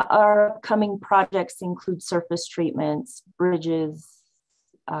 Our upcoming projects include surface treatments, bridges,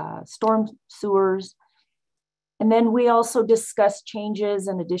 storm sewers. And then we also discussed changes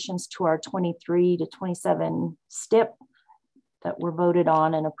and additions to our 23 to 27 STIP that were voted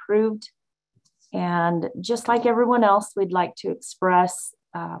on and approved. And just like everyone else, we'd like to express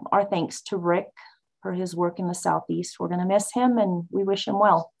our thanks to Rick for his work in the Southeast. We're going to miss him, and we wish him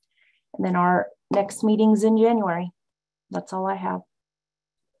well. And then our next meeting's in January. That's all I have.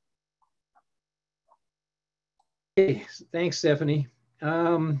 Okay, thanks, Stephanie.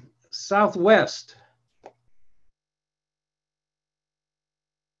 Southwest.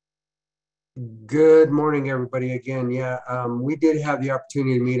 Good morning, everybody. Again, we did have the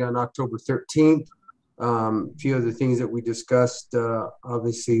opportunity to meet on October 13th. A few of the things that we discussed,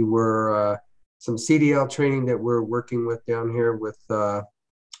 obviously, were some CDL training that we're working with down here with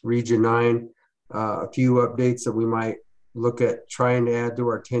Region 9. A few updates that we might look at trying to add to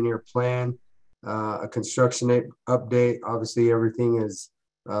our 10-year plan. A construction update. Obviously, everything is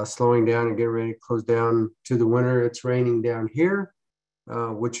slowing down and getting ready to close down to the winter. It's raining down here,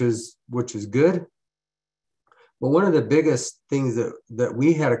 which is good. But one of the biggest things that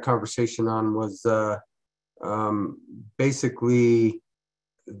we had a conversation on was basically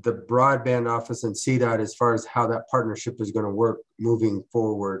the broadband office and CDOT as far as how that partnership is going to work moving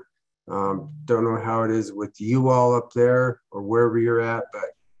forward. Don't know how it is with you all up there or wherever you're at, but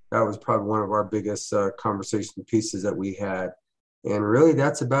that was probably one of our biggest conversation pieces that we had. And really,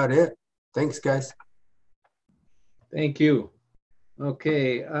 that's about it. Thanks, guys. Thank you.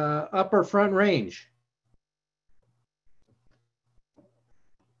 Okay, Upper Front Range.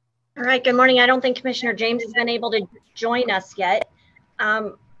 All right, good morning. I don't think Commissioner James has been able to join us yet,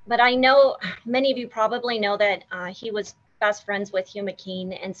 but I know many of you probably know that he was best friends with Hugh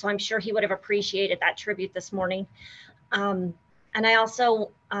McKean, and so I'm sure he would have appreciated that tribute this morning. And I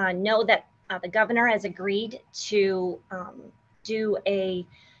also know that the governor has agreed to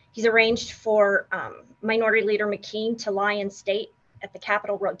he's arranged for Minority Leader McKean to lie in state at the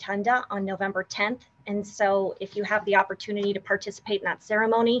Capitol Rotunda on November 10th. And so if you have the opportunity to participate in that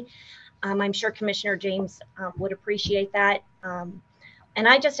ceremony, I'm sure Commissioner James would appreciate that. And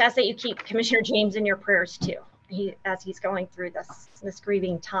I just ask that you keep Commissioner James in your prayers too, as he's going through this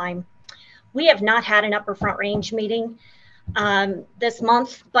grieving time. We have not had an Upper Front Range meeting this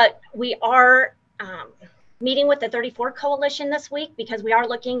month, but we are meeting with the 34 Coalition this week because we are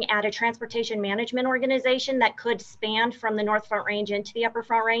looking at a transportation management organization that could span from the North Front Range into the Upper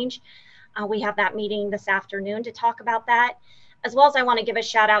Front Range. We have that meeting this afternoon to talk about that. As well as I want to give a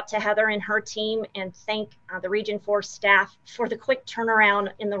shout out to Heather and her team and thank the Region 4 staff for the quick turnaround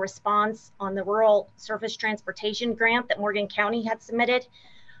in the response on the Rural Surface Transportation Grant that Morgan County had submitted.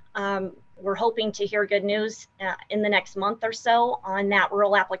 We're hoping to hear good news in the next month or so on that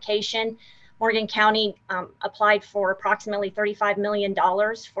rural application. Morgan County applied for approximately $35 million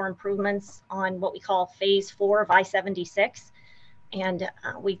for improvements on what we call phase 4 of I-76. And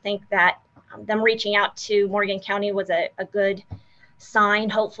we think that them reaching out to Morgan County was a good sign,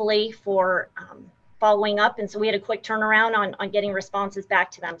 hopefully, for following up. And so we had a quick turnaround on getting responses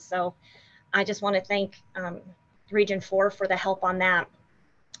back to them. So I just want to thank Region 4 for the help on that.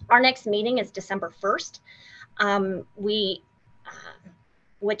 Our next meeting is December 1st.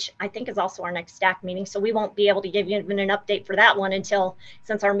 Which I think is also our next STAC meeting. So we won't be able to give you even an update for that one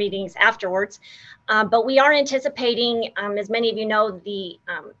since our meetings afterwards. But we are anticipating, as many of you know, the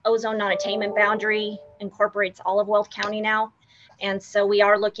ozone non-attainment boundary incorporates all of Weld County now. And so we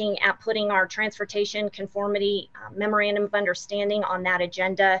are looking at putting our transportation conformity memorandum of understanding on that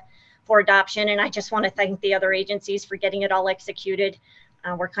agenda for adoption. And I just want to thank the other agencies for getting it all executed.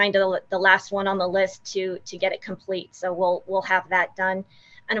 We're kind of the last one on the list to get it complete. So we'll have that done.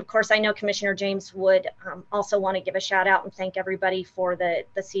 And of course, I know Commissioner James would also want to give a shout out and thank everybody for the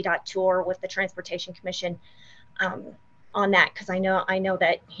CDOT tour with the Transportation Commission on that, because I know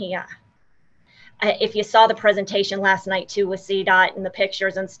that he, if you saw the presentation last night too with CDOT and the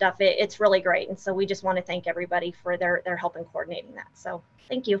pictures and stuff, it's really great. And so we just want to thank everybody for their help in coordinating that. So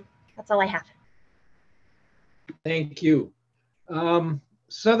thank you. That's all I have. Thank you.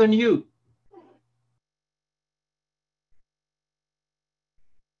 Southern Ute.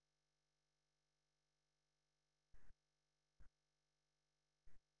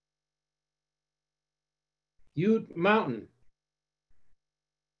 Ute Mountain.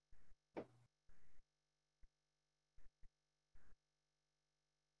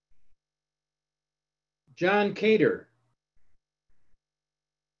 John Cater.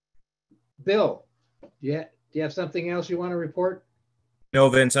 Bill, do you have something else you want to report? No,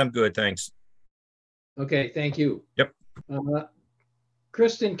 Vince, I'm good. Thanks. Okay, thank you. Yep.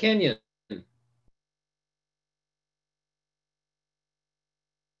 Kristen Kenyon.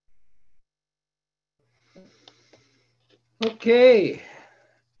 Okay.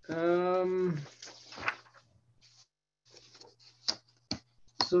 So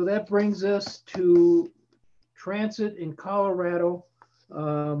that brings us to transit in Colorado.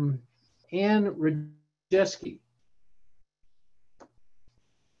 Ann Rajeski.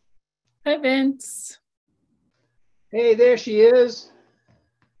 Hi, Vince. Hey, there she is.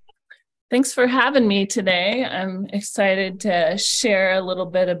 Thanks for having me today. I'm excited to share a little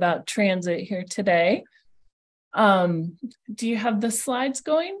bit about transit here today. Do you have the slides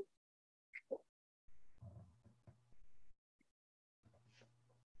going?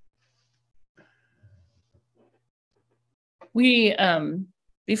 We,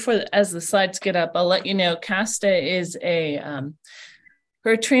 as the slides get up, I'll let you know, CASTA is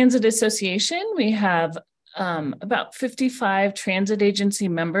we're a transit association. We have about 55 transit agency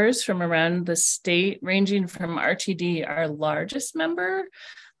members from around the state, ranging from RTD, our largest member.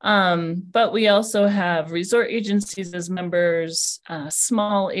 But we also have resort agencies as members,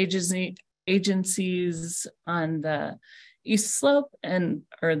 small agencies on the East Slope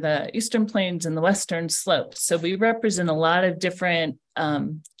or the Eastern Plains and the Western Slope. So we represent a lot of different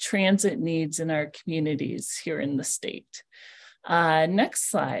transit needs in our communities here in the state. Next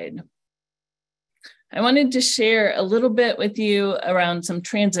slide. I wanted to share a little bit with you around some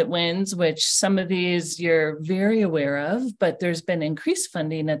transit wins, which some of these you're very aware of, but there's been increased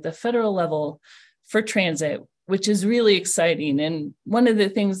funding at the federal level for transit, which is really exciting. And one of the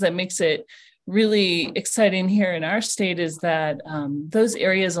things that makes it really exciting here in our state is that those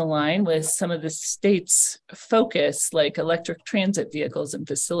areas align with some of the state's focus, like electric transit vehicles and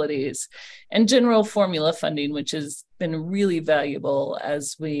facilities, and general formula funding, which has been really valuable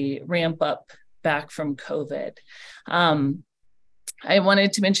as we ramp up back from COVID. I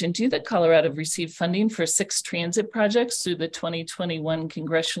wanted to mention too that Colorado received funding for 6 transit projects through the 2021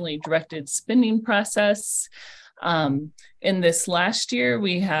 congressionally directed spending process. In this last year,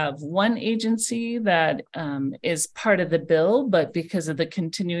 we have one agency that is part of the bill, but because of the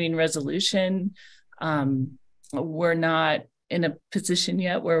continuing resolution, we're not in a position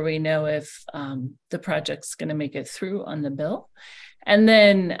yet where we know if the project's going to make it through on the bill. And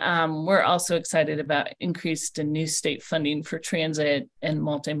then we're also excited about increased and new state funding for transit and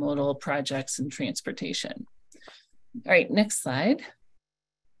multimodal projects and transportation. All right, next slide.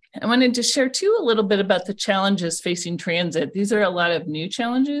 I wanted to share too a little bit about the challenges facing transit. These are a lot of new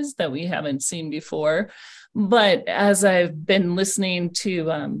challenges that we haven't seen before. But as I've been listening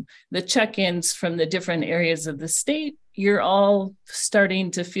to the check-ins from the different areas of the state, you're all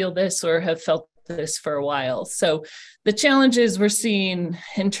starting to feel this or have felt this for a while. So the challenges we're seeing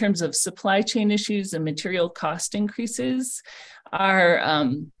in terms of supply chain issues and material cost increases are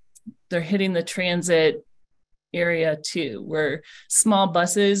they're hitting the transit area too, where small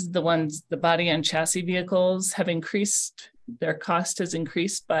buses, the body on chassis vehicles, have increased. Their cost has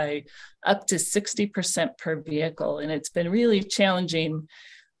increased by up to 60% per vehicle. And it's been really challenging.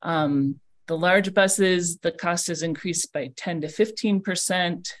 The large buses, the cost has increased by 10 to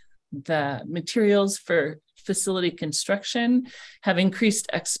 15%. The materials for facility construction have increased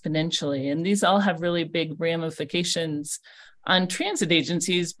exponentially. And these all have really big ramifications on transit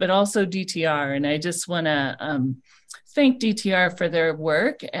agencies, but also DTR. And I just want to thank DTR for their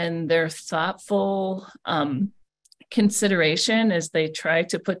work and their thoughtful consideration as they try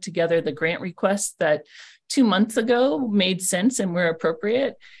to put together the grant requests that 2 months ago made sense and were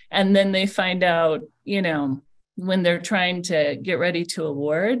appropriate. And then they find out, when they're trying to get ready to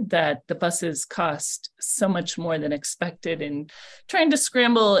award, that the buses cost so much more than expected, and trying to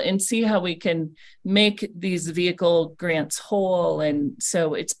scramble and see how we can make these vehicle grants whole. And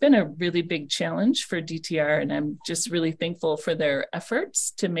so it's been a really big challenge for DTR, and I'm just really thankful for their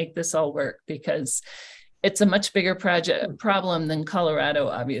efforts to make this all work, because it's a much bigger problem than Colorado,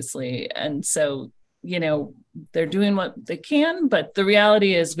 obviously. And so, they're doing what they can, but the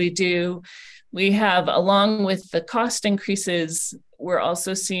reality is we have, along with the cost increases, we're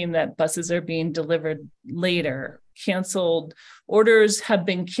also seeing that buses are being delivered later. Canceled orders have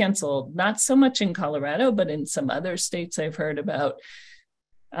been canceled, not so much in Colorado, but in some other states I've heard about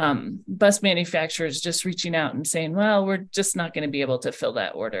bus manufacturers just reaching out and saying, well, we're just not going to be able to fill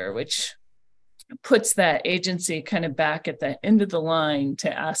that order, which puts that agency kind of back at the end of the line to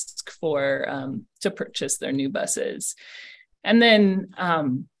ask for, to purchase their new buses. And then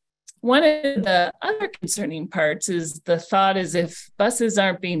one of the other concerning parts is the thought is, if buses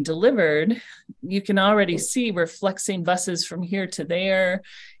aren't being delivered, you can already see we're flexing buses from here to there.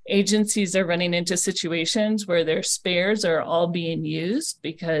 Agencies are running into situations where their spares are all being used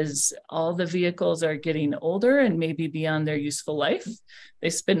because all the vehicles are getting older and maybe beyond their useful life. They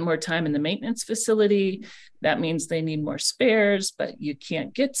spend more time in the maintenance facility. That means they need more spares, but you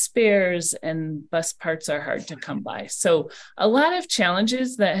can't get spares, and bus parts are hard to come by. So a lot of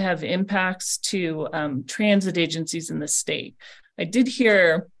challenges that have impacts to transit agencies in the state. I did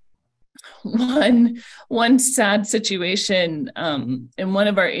hear one sad situation in one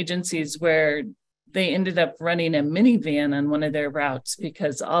of our agencies where they ended up running a minivan on one of their routes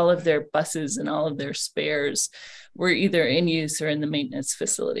because all of their buses and all of their spares were either in use or in the maintenance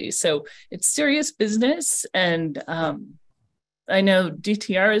facility. So it's serious business. And I know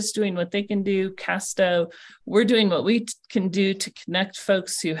DTR is doing what they can do. CASTA, we're doing what we can do to connect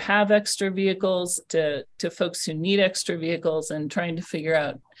folks who have extra vehicles to folks who need extra vehicles, and trying to figure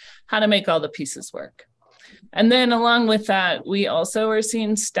out how to make all the pieces work. And then along with that, we also are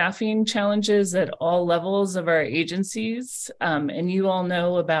seeing staffing challenges at all levels of our agencies. And you all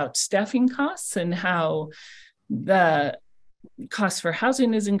know about staffing costs and how the cost for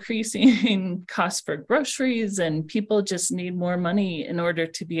housing is increasing, cost for groceries, and people just need more money in order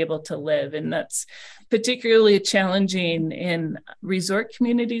to be able to live. And that's particularly challenging in resort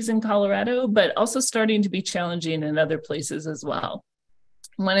communities in Colorado, but also starting to be challenging in other places as well.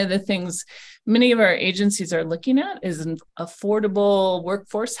 One of the things many of our agencies are looking at is an affordable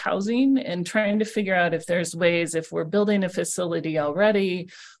workforce housing, and trying to figure out if there's ways, if we're building a facility already,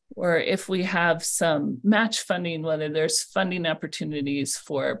 or if we have some match funding, whether there's funding opportunities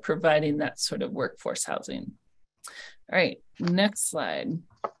for providing that sort of workforce housing. All right, next slide.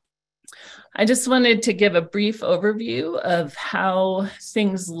 I just wanted to give a brief overview of how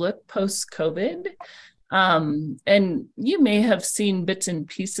things look post-COVID. And you may have seen bits and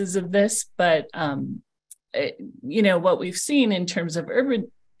pieces of this, but what we've seen in terms of urban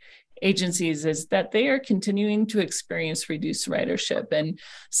agencies is that they are continuing to experience reduced ridership. And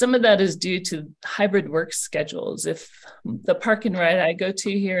some of that is due to hybrid work schedules. If the park and ride I go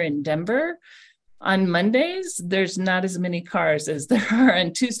to here in Denver, on Mondays, there's not as many cars as there are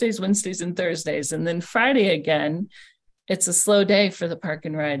on Tuesdays, Wednesdays, and Thursdays. And then Friday again, it's a slow day for the park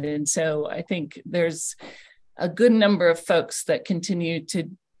and ride. And so I think there's a good number of folks that continue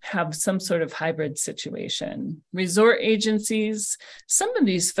to have some sort of hybrid situation. Resort agencies, some of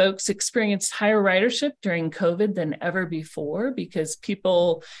these folks experienced higher ridership during COVID than ever before because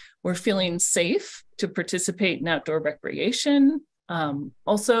people were feeling safe to participate in outdoor recreation.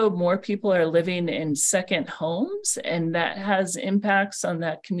 Also, more people are living in second homes, and that has impacts on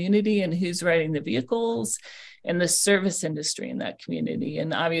that community and who's riding the vehicles and the service industry in that community.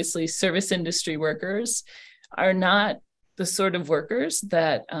 And obviously, service industry workers are not the sort of workers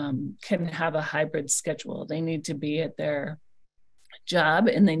that can have a hybrid schedule. They need to be at their job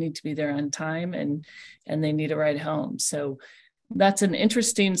and they need to be there on time, and they need a ride home. So that's an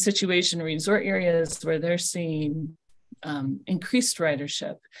interesting situation in resort areas where they're seeing increased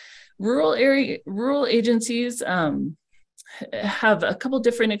ridership. Rural agencies have a couple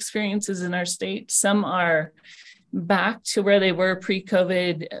different experiences in our state. Some are back to where they were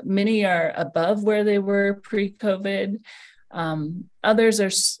pre-COVID. Many are above where they were pre-COVID.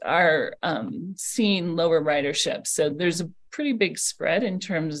 Others are seeing lower ridership. So there's a pretty big spread in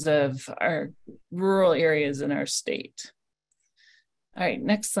terms of our rural areas in our state. All right,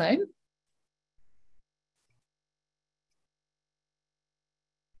 next slide.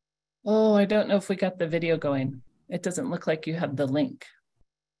 Oh, I don't know if we got the video going. It doesn't look like you have the link.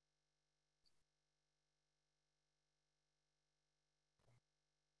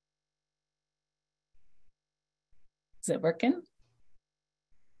 Is it working?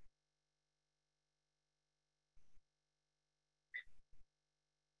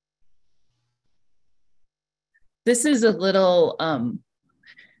 This is a little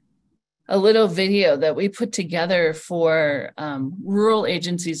video that we put together for rural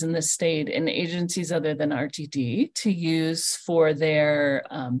agencies in the state and agencies other than RTD to use for their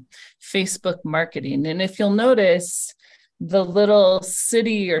Facebook marketing. And if you'll notice, the little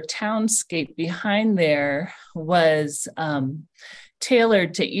city or townscape behind there was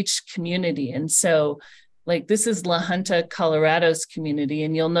tailored to each community. And so, like, this is La Junta, Colorado's community,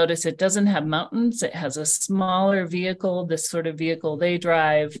 and you'll notice it doesn't have mountains. It has a smaller vehicle, this sort of vehicle they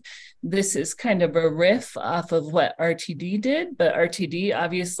drive. This is kind of a riff off of what RTD did, but RTD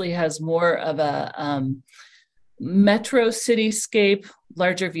obviously has more of a metro cityscape,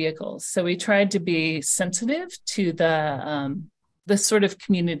 larger vehicles. So we tried to be sensitive to the sort of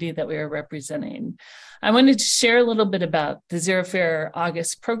community that we are representing. I wanted to share a little bit about the Zero Fare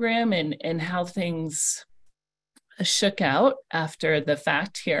August program and how things shook out after the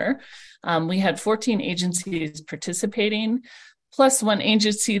fact here. We had 14 agencies participating, plus one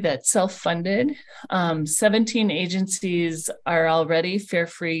agency that self-funded. 17 agencies are already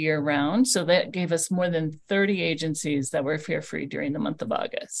fare-free year-round, so that gave us more than 30 agencies that were fare-free during the month of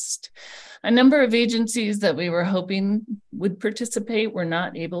August. A number of agencies that we were hoping would participate were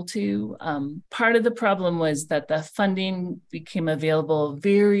not able to. Part of the problem was that the funding became available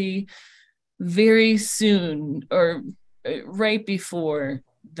very, very soon, or right before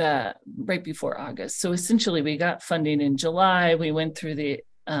August. So essentially we got funding in July. We went through the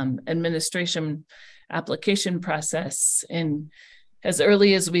administration application process in as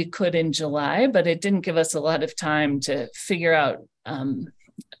early as we could in July, but it didn't give us a lot of time to figure out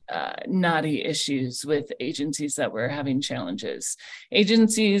knotty issues with agencies that were having challenges.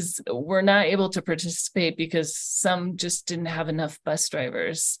 Agencies were not able to participate because some just didn't have enough bus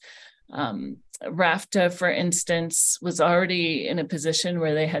drivers. RAFTA, for instance, was already in a position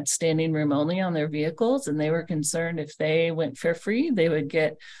where they had standing room only on their vehicles, and they were concerned if they went fare free, they would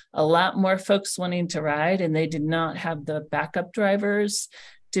get a lot more folks wanting to ride, and they did not have the backup drivers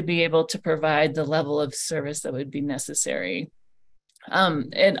to be able to provide the level of service that would be necessary.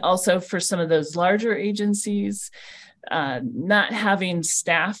 And also for some of those larger agencies, not having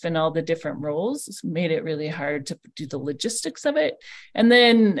staff in all the different roles made it really hard to do the logistics of it. And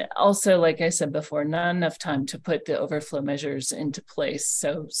then also, like I said before, not enough time to put the overflow measures into place.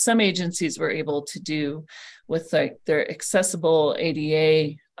 So some agencies were able to do with like their accessible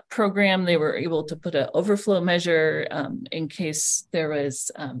ADA program, they were able to put an overflow measure in case there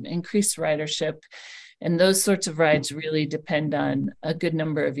was increased ridership. And those sorts of rides really depend on a good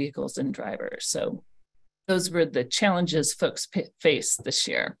number of vehicles and drivers. So those were the challenges folks faced this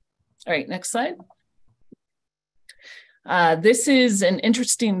year. All right, next slide. This is an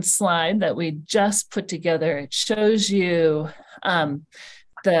interesting slide that we just put together. It shows you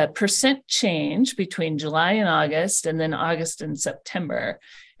the percent change between July and August, and then August and September.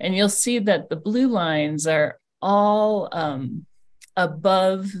 And you'll see that the blue lines are all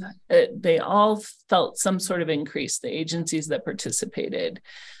above, they all felt some sort of increase, the agencies that participated.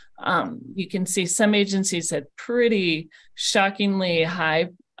 You can see some agencies had pretty shockingly high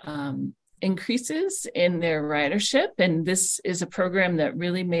increases in their ridership, and this is a program that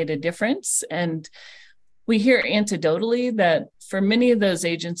really made a difference. And we hear anecdotally that for many of those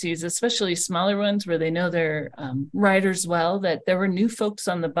agencies, especially smaller ones where they know their riders well, that there were new folks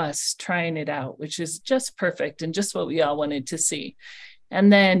on the bus trying it out, which is just perfect and just what we all wanted to see.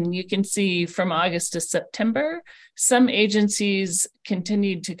 And then you can see from August to September, some agencies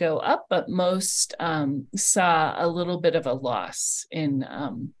continued to go up, but most saw a little bit of a loss in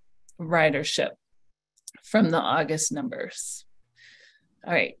ridership. from the August numbers.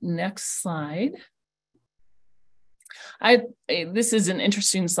 All right, next slide. This is an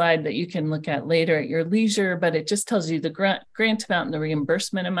interesting slide that you can look at later at your leisure, but it just tells you the grant amount and the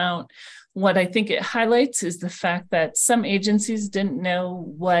reimbursement amount. What I think it highlights is the fact that some agencies didn't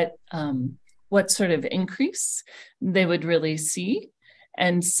know what sort of increase they would really see,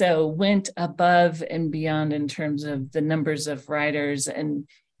 and so went above and beyond in terms of the numbers of riders. And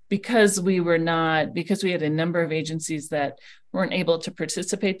because we had a number of agencies that weren't able to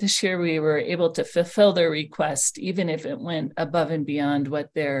participate this year, we were able to fulfill their request, even if it went above and beyond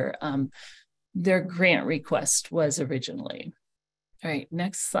what their grant request was originally. All right,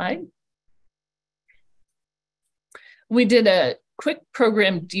 next slide. We did a quick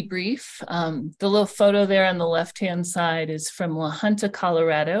program debrief. The little photo there on the left-hand side is from La Junta,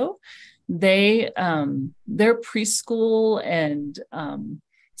 Colorado. Their preschool and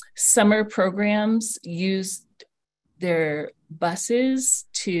summer programs used their buses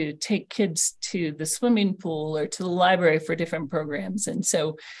to take kids to the swimming pool or to the library for different programs. And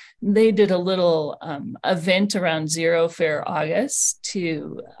so they did a little event around Zero Fare August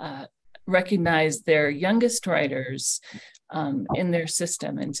to recognize their youngest riders in their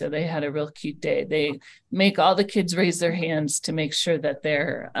system. And so they had a real cute day. They make all the kids raise their hands to make sure that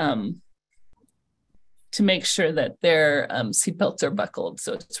their seatbelts are buckled.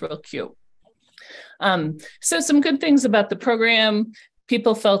 So it's real cute. So some good things about the program.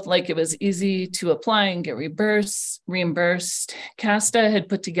 People felt like it was easy to apply and get reimbursed. CASTA had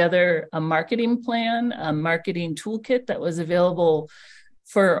put together a marketing plan, a marketing toolkit that was available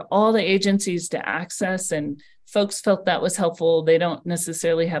for all the agencies to access, and folks felt that was helpful. They don't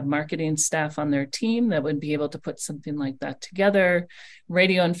necessarily have marketing staff on their team that would be able to put something like that together.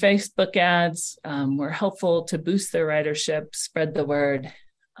 Radio and Facebook ads were helpful to boost their ridership, spread the word.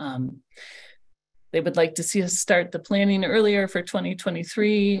 They would like to see us start the planning earlier for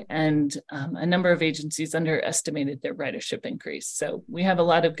 2023, and a number of agencies underestimated their ridership increase. So we have a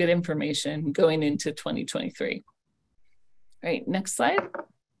lot of good information going into 2023. All right, next slide.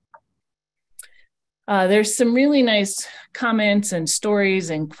 There's some really nice comments and stories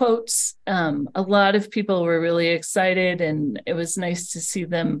and quotes. A lot of people were really excited, and it was nice to see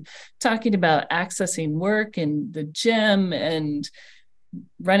them talking about accessing work and the gym and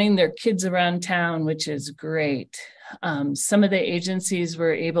running their kids around town, which is great. Some of the agencies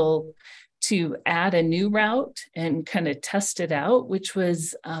were able to add a new route and kind of test it out, which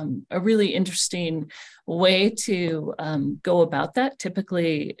was a really interesting way to go about that.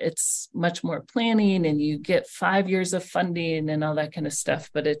 Typically, it's much more planning and you get 5 years of funding and all that kind of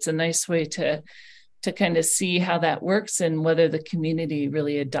stuff, but it's a nice way to kind of see how that works and whether the community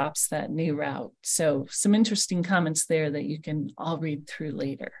really adopts that new route. So some interesting comments there that you can all read through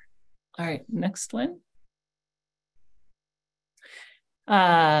later. All right, next one.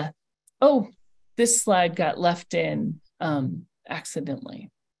 Oh, this slide got left in accidentally.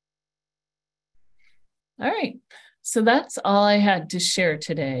 All right, so that's all I had to share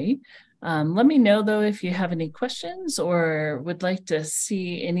today. Let me know though if you have any questions or would like to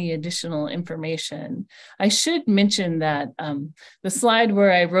see any additional information. I should mention that the slide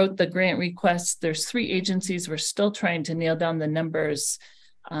where I wrote the grant request, there's 3 agencies. We're still trying to nail down the numbers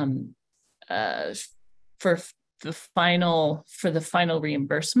for the final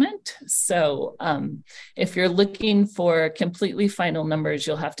reimbursement. So if you're looking for completely final numbers,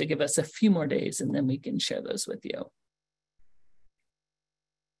 you'll have to give us a few more days and then we can share those with you.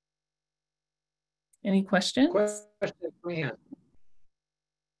 Any questions?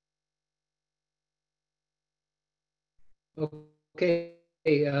 Okay,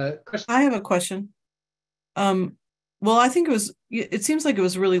 I have a question. Well, I think it seems like it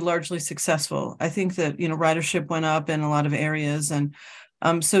was really largely successful. I think that, ridership went up in a lot of areas. And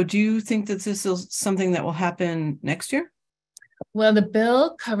so do you think that this is something that will happen next year? Well, the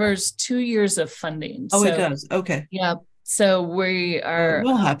bill covers 2 years of funding. Oh, it does. Okay. Yeah. So we are. It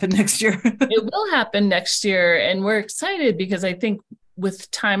will happen next year. It will happen next year. And we're excited because I think with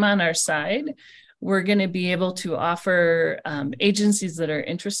time on our side, we're going to be able to offer agencies that are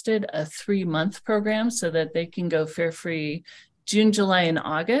interested a 3-month program so that they can go fare-free June, July, and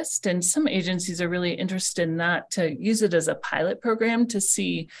August. And some agencies are really interested in that to use it as a pilot program to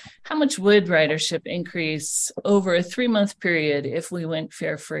see how much would ridership increase over a 3-month period if we went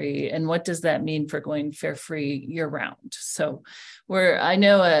fare-free, and what does that mean for going fare-free year-round. So I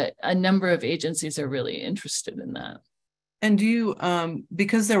know a number of agencies are really interested in that. And do you,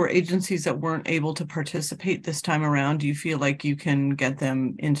 because there were agencies that weren't able to participate this time around, do you feel like you can get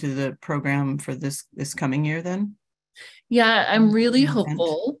them into the program for this coming year then? Yeah, I'm really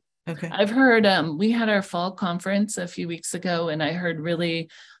hopeful. Okay. I've heard, we had our fall conference a few weeks ago, and I heard really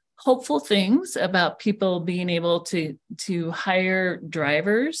hopeful things about people being able to hire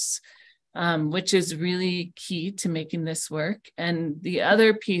drivers, which is really key to making this work. And the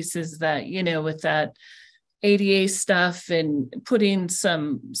other piece is that, you know, with that ADA stuff and putting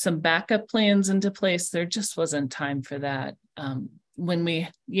some backup plans into place, there just wasn't time for that when we,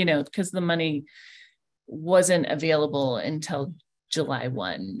 you know, because the money wasn't available until July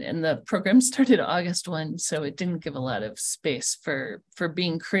 1, and the program started August 1, so it didn't give a lot of space for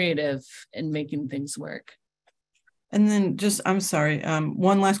being creative and making things work. And then just, I'm sorry,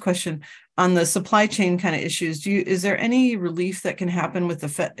 one last question on the supply chain kind of issues. Is there any relief that can happen with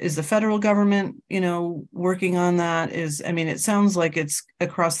is the federal government, you know, working on that? I mean, it sounds like it's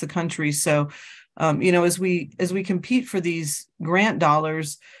across the country. So, you know, as we compete for these grant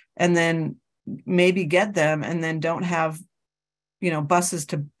dollars and then maybe get them and then don't have, you know, buses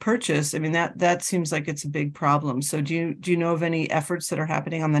to purchase, I mean, that seems like it's a big problem. So do you know of any efforts that are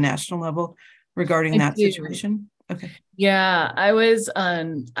happening on the national level regarding that situation? Okay. Yeah, I was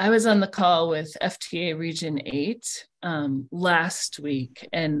on the call with FTA Region 8 last week,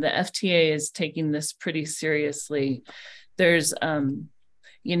 and the FTA is taking this pretty seriously. There's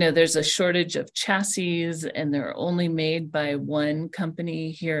you know, there's a shortage of chassis, and they're only made by one company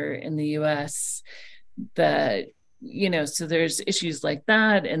here in the US. That, you know, so there's issues like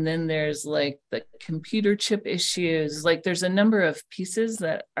that. And then there's like the computer chip issues. Like there's a number of pieces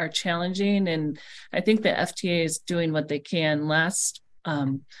that are challenging. And I think the FTA is doing what they can.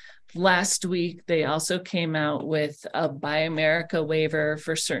 Last week, they also came out with a Buy America waiver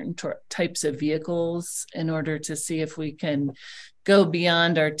for certain types of vehicles in order to see if we can go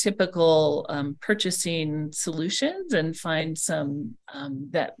beyond our typical purchasing solutions and find some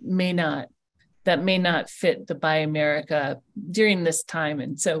that may not fit the Buy America during this time.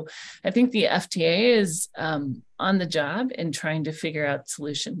 And so I think the FTA is on the job and trying to figure out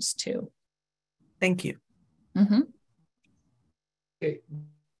solutions too. Thank you. Mm-hmm. Okay,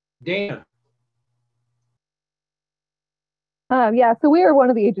 Dana. Yeah, so we are one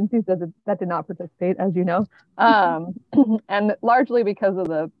of the agencies that did not participate, as you know, and largely because of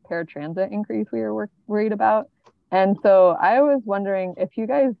the paratransit increase we were worried about. And so I was wondering if you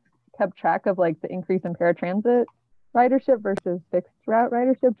guys kept track of like the increase in paratransit ridership versus fixed route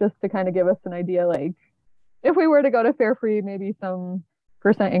ridership, just to kind of give us an idea, like if we were to go to fare free, maybe some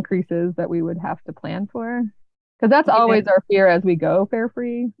percent increases that we would have to plan for, because that's always our fear as we go fare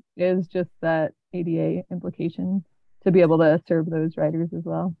free, is just that ADA implication to be able to serve those riders as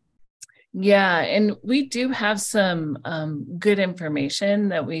well. Yeah, and we do have some good information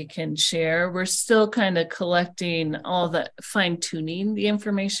that we can share. We're still kind of collecting all the fine-tuning the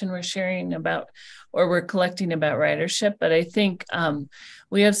information we're sharing about, or we're collecting about ridership. But I think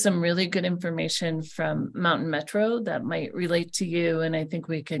we have some really good information from Mountain Metro that might relate to you. And I think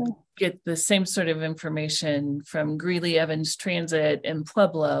we could get the same sort of information from Greeley Evans Transit and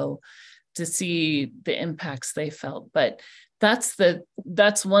Pueblo to see the impacts they felt. But that's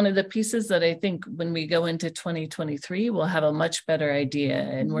one of the pieces that I think when we go into 2023, we'll have a much better idea.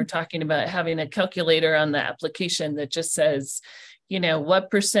 And we're talking about having a calculator on the application that just says, you know,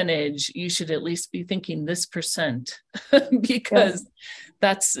 what percentage you should at least be thinking this percent, because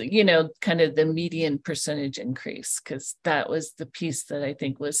that's, you know, kind of the median percentage increase, because that was the piece that I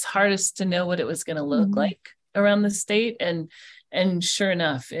think was hardest to know what it was going to look like around the state. And sure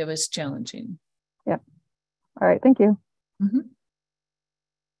enough, it was challenging. Yeah. All right. Thank you. Mm-hmm.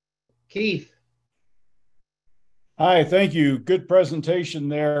 Keith. Hi, thank you. Good presentation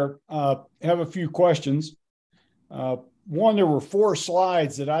there. Have a few questions. One, there were 4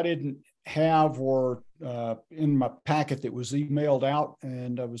 slides that I didn't have or in my packet that was emailed out,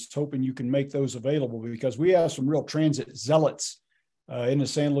 and I was hoping you can make those available because we have some real transit zealots in the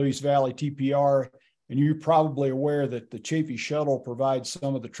San Luis Valley TPR. And you're probably aware that the Chaffee Shuttle provides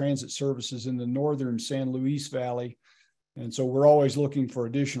some of the transit services in the northern San Luis Valley. And so we're always looking for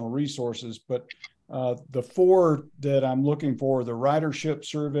additional resources. But the 4 that I'm looking for, the ridership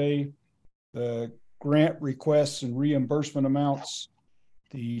survey, the grant requests and reimbursement amounts,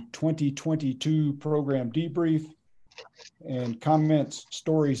 the 2022 program debrief, and comments,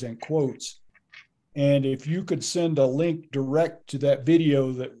 stories, and quotes. And if you could send a link direct to that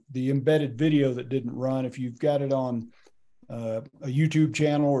video, that the embedded video that didn't run, if you've got it on a YouTube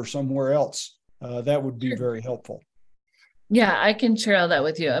channel or somewhere else, that would be very helpful. Yeah, I can share all that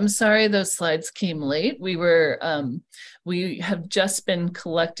with you. I'm sorry those slides came late. We have just been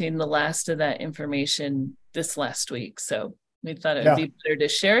collecting the last of that information this last week. So we thought it would be better to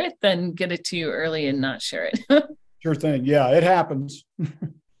share it than get it to you early and not share it. Sure thing. Yeah, it happens.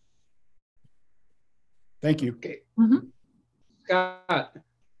 Thank you. Okay. Mm-hmm. Scott.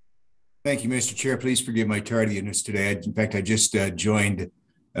 Thank you, Mr. Chair. Please forgive my tardiness today. In fact, I just joined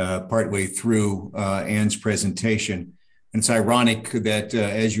partway through Ann's presentation. And it's ironic that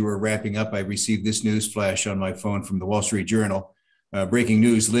as you were wrapping up, I received this news flash on my phone from the Wall Street Journal. Breaking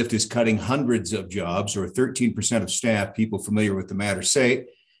news, Lyft is cutting hundreds of jobs, or 13% of staff. People familiar with the matter say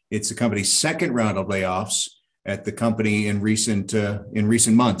it's the company's second round of layoffs at the company in recent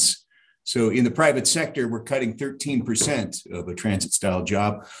months. So in the private sector, we're cutting 13% of a transit style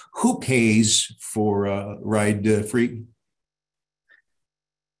job. Who pays for ride free?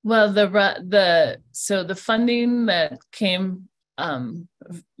 Well, the funding that came,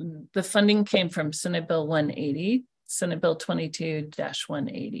 the funding came from Senate Bill 180, Senate Bill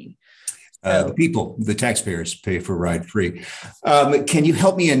 22-180. The people, the taxpayers, pay for ride free. Can you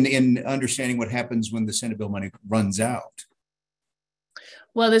help me in understanding what happens when the Senate bill money runs out?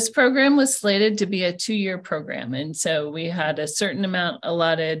 Well, this program was slated to be a 2-year program. And so we had a certain amount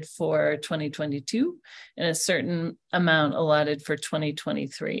allotted for 2022 and a certain amount allotted for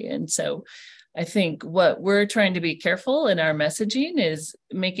 2023. And so I think what we're trying to be careful in our messaging is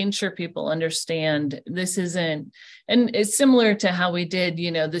making sure people understand this isn't, and it's similar to how we did,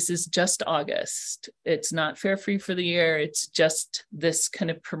 this is just August. It's not fare free for the year. It's just this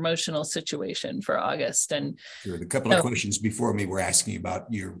kind of promotional situation for August. And sure, the couple of questions before me were asking about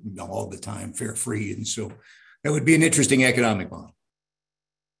your all the time fare free. And so that would be an interesting economic model.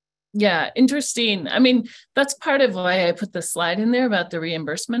 Yeah, interesting. I mean, that's part of why I put the slide in there about the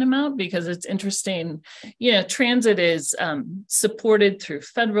reimbursement amount, because it's interesting. Transit is supported through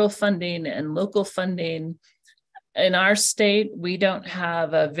federal funding and local funding. In our state, we don't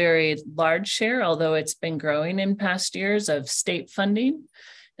have a very large share, although it's been growing in past years, of state funding.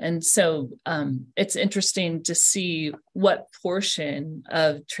 And so it's interesting to see what portion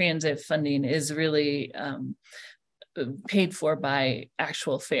of transit funding is really paid for by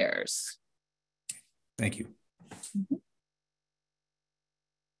actual fares. Thank you.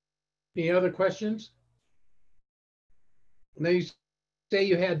 Any other questions? Now you say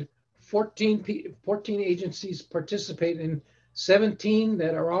you had 14 agencies participate in 17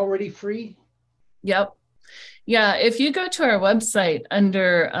 that are already free? Yep. Yeah, if you go to our website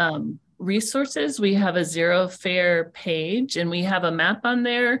under resources, we have a zero fare page, and we have a map on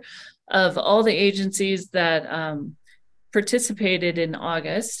there of all the agencies that participated in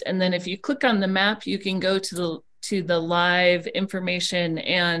August. And then if you click on the map, you can go to the live information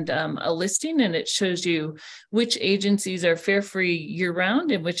and a listing, and it shows you which agencies are fare free year round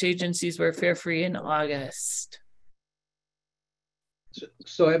and which agencies were fare free in August.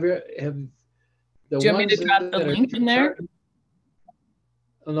 So have the Do you want me to drop the link in there?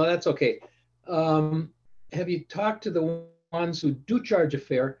 Oh, no, that's okay. Have you talked to the ones who do charge a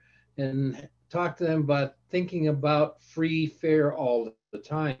fare and talk to them about thinking about free fare all the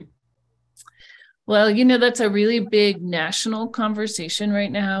time? Well, that's a really big national conversation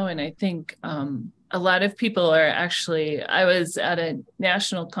right now. And I think a lot of people are actually, I was at a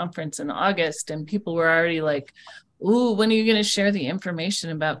national conference in August, and people were already like, ooh, when are you going to share the information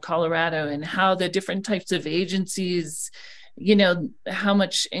about Colorado and how the different types of agencies, how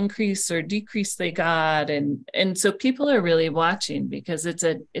much increase or decrease they got. And so people are really watching, because it's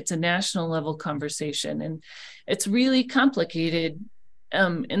a national level conversation, and it's really complicated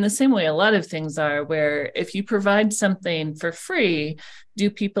in the same way a lot of things are, where if you provide something for free, do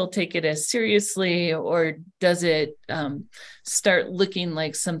people take it as seriously, or does it start looking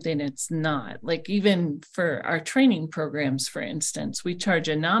like something it's not? Like even for our training programs, for instance, we charge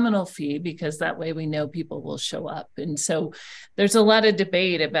a nominal fee because that way we know people will show up. And so there's a lot of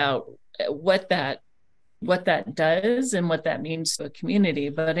debate about what that does and what that means to a community.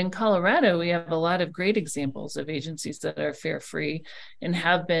 But in Colorado, we have a lot of great examples of agencies that are fare free and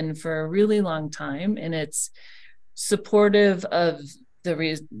have been for a really long time. And it's supportive of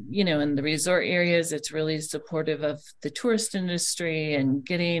in the resort areas, it's really supportive of the tourist industry and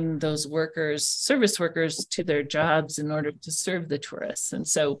getting those service workers to their jobs in order to serve the tourists. And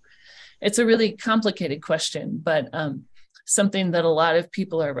so it's a really complicated question, but something that a lot of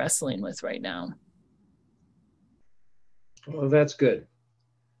people are wrestling with right now. Well, that's good.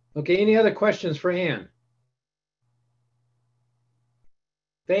 Okay, any other questions for Ann?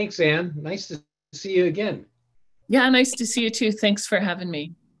 Thanks, Ann. Nice to see you again. Yeah, nice to see you too. Thanks for having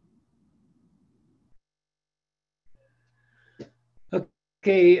me.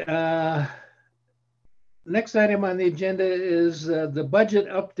 Okay, next item on the agenda is the budget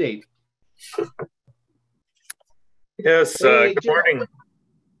update. Yes, good morning.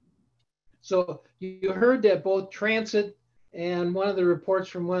 So you heard that both transit and one of the reports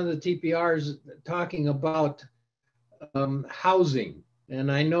from one of the TPRs talking about housing.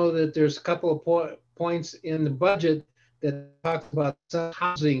 And I know that there's a couple of points in the budget that talk about some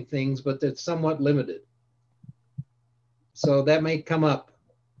housing things, but that's somewhat limited. So that may come up.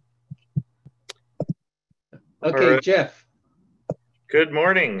 Okay, right. Jeff. Good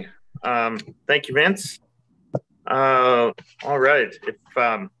morning. Thank you, Vince. All right. If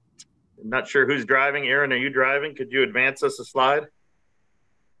I'm not sure who's driving. Aaron, are you driving? Could you advance us a slide?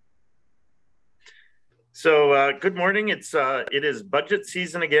 So good morning. It is budget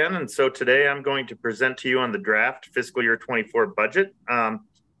season again, and so today I'm going to present to you on the draft fiscal year 24 budget. Got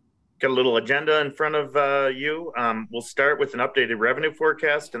a little agenda in front of you. We'll start with an updated revenue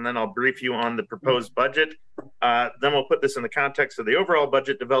forecast, and then I'll brief you on the proposed budget. Then we'll put this in the context of the overall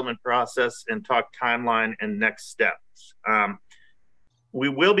budget development process and talk timeline and next steps. We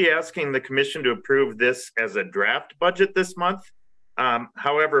will be asking the commission to approve this as a draft budget this month.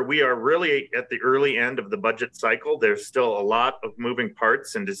 However, we are really at the early end of the budget cycle. There's still a lot of moving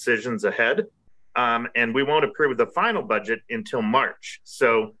parts and decisions ahead, and we won't approve the final budget until March.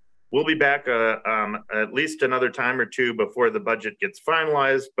 So we'll be back at least another time or two before the budget gets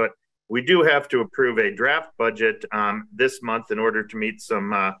finalized, but we do have to approve a draft budget this month in order to meet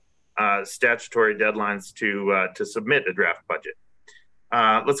some statutory deadlines to submit a draft budget.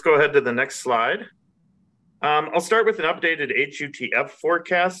 Let's go ahead to the next slide. I'll start with an updated HUTF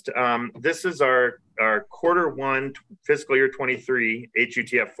forecast. This is our Q1 fiscal year 23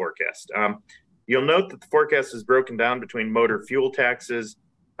 HUTF forecast. You'll note that the forecast is broken down between motor fuel taxes,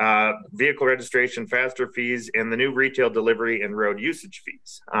 vehicle registration faster fees, and the new retail delivery and road usage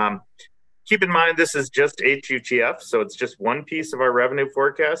fees. Keep in mind, this is just HUTF, so it's just one piece of our revenue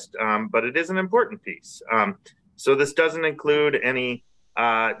forecast, but it is an important piece. So this doesn't include any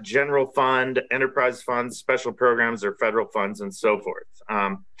general fund, enterprise funds, special programs, or federal funds, and so forth.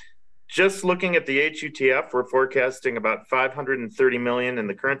 Just looking at the HUTF, we're forecasting about $530 million in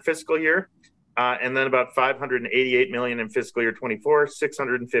the current fiscal year, and then about $588 million in fiscal year 24,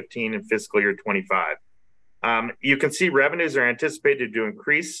 $615 in fiscal year 25. You can see revenues are anticipated to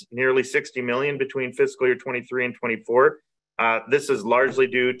increase nearly $60 million between fiscal year 23 and 24. This is largely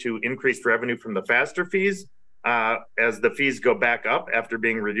due to increased revenue from the faster fees, as the fees go back up after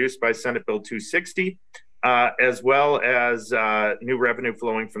being reduced by Senate Bill 260, as well as new revenue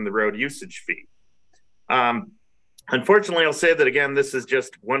flowing from the road usage fee. Unfortunately, I'll say that again, this is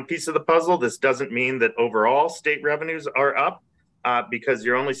just one piece of the puzzle. This doesn't mean that overall state revenues are up, because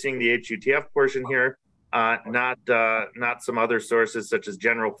you're only seeing the HUTF portion here, not some other sources such as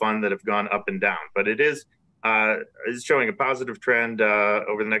general fund that have gone up and down. But it is showing a positive trend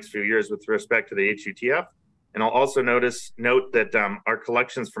over the next few years with respect to the HUTF. And I'll also note that our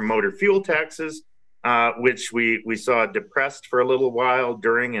collections from motor fuel taxes, which we saw depressed for a little while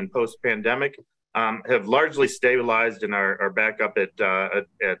during and post-pandemic, have largely stabilized and are back up at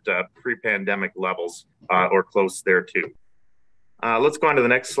pre-pandemic levels or close there too. Let's go on to the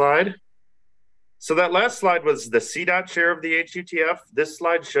next slide. So that last slide was the CDOT share of the HUTF. This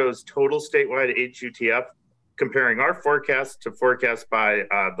slide shows total statewide HUTF, comparing our forecast to forecast by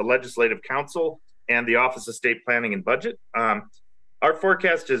the Legislative Council and the Office of State Planning and Budget. Our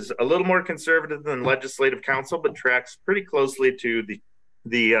forecast is a little more conservative than Legislative Council, but tracks pretty closely to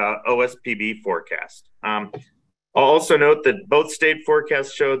the OSPB forecast. I'll also note that both state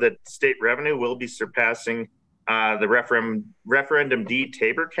forecasts show that state revenue will be surpassing the referendum D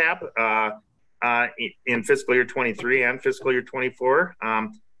Tabor cap in fiscal year 23 and fiscal year 24.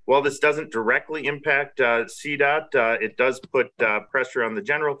 While this doesn't directly impact CDOT, it does put pressure on the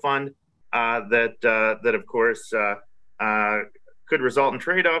general fund that of course could result in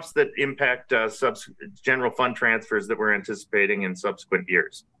trade-offs that impact general fund transfers that we're anticipating in subsequent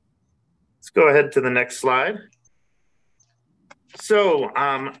years. Let's go ahead to the next slide. So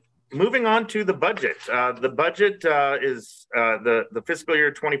moving on to the budget. The budget is the fiscal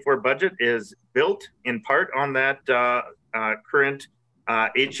year 24 budget is built in part on that current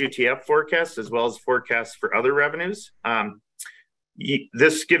HUTF forecast, as well as forecasts for other revenues.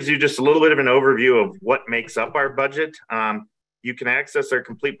 This gives you just a little bit of an overview of what makes up our budget. You can access our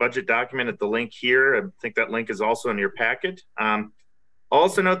complete budget document at the link here. I think that link is also in your packet.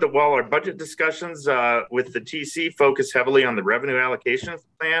 Also note that while our budget discussions with the TC focus heavily on the revenue allocation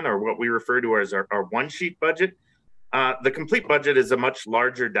plan, or what we refer to as our one-sheet budget, the complete budget is a much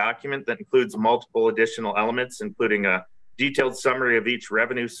larger document that includes multiple additional elements, including a detailed summary of each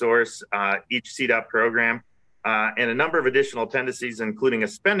revenue source, each CDOT program, and a number of additional appendices, including a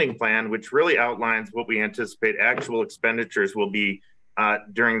spending plan, which really outlines what we anticipate actual expenditures will be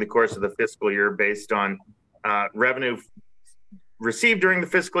during the course of the fiscal year based on revenue received during the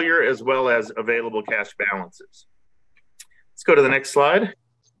fiscal year, as well as available cash balances. Let's go to the next slide.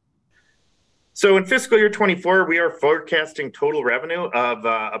 So in fiscal year 24, we are forecasting total revenue of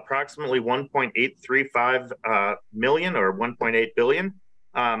approximately 1.835 million or 1.8 billion.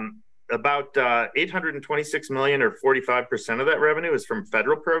 About 826 million or 45% of that revenue is from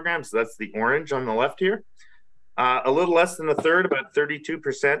federal programs. That's the orange on the left here. A little less than a third, about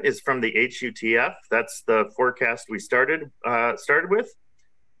 32% is from the HUTF. That's the forecast we started with.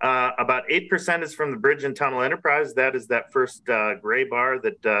 About 8% is from the bridge and tunnel enterprise. That is that first gray bar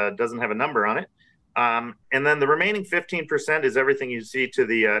that doesn't have a number on it. And then the remaining 15% is everything you see to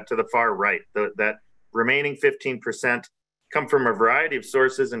the far right. That remaining 15% come from a variety of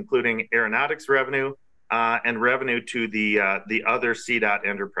sources, including aeronautics revenue and revenue to the other CDOT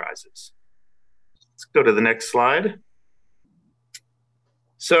enterprises. Let's go to the next slide.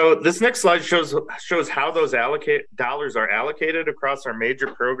 So this next slide shows how those dollars are allocated across our major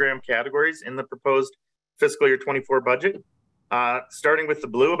program categories in the proposed fiscal year 24 budget. Starting with the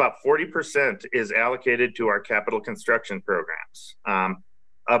blue, about 40% is allocated to our capital construction programs.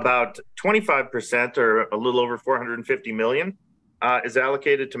 About 25%, or a little over 450 million, is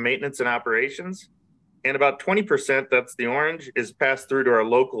allocated to maintenance and operations. And about 20%, that's the orange, is passed through to our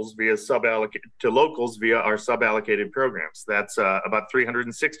locals via our sub-allocated programs. That's about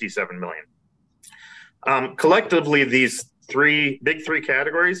 367 million. Collectively, these big three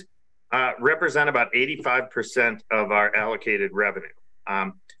categories represent about 85% of our allocated revenue.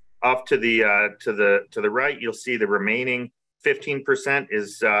 Off to the right, you'll see the remaining 15%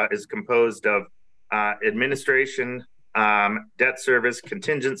 is composed of administration, debt service,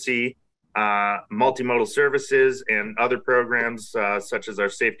 contingency, multimodal services, and other programs such as our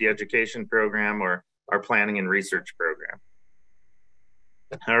safety education program or our planning and research program.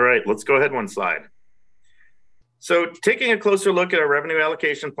 All right, let's go ahead one slide. So taking a closer look at our revenue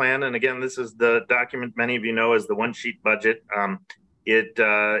allocation plan, and again, this is the document many of you know as the one-sheet budget.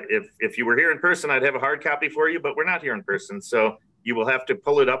 If you were here in person, I'd have a hard copy for you, but we're not here in person, so you will have to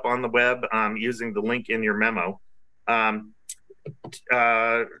pull it up on the web using the link in your memo.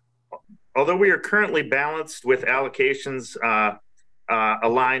 Although we are currently balanced with allocations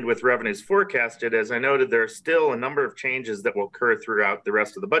aligned with revenues forecasted, as I noted, there are still a number of changes that will occur throughout the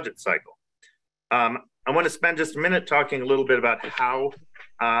rest of the budget cycle. I want to spend just a minute talking a little bit about how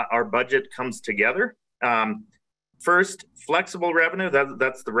our budget comes together. First, flexible revenue,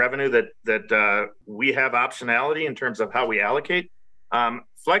 that's the revenue that we have optionality in terms of how we allocate.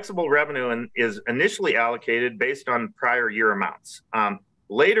 Flexible revenue is initially allocated based on prior year amounts.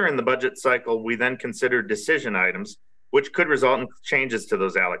 Later in the budget cycle, we then consider decision items, which could result in changes to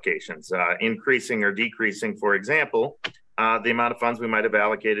those allocations, increasing or decreasing, for example, the amount of funds we might have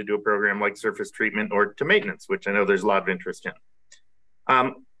allocated to a program like surface treatment or to maintenance, which I know there's a lot of interest in.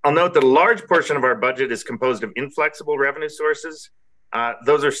 I'll note that a large portion of our budget is composed of inflexible revenue sources.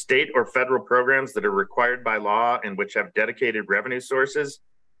 Those are state or federal programs that are required by law and which have dedicated revenue sources.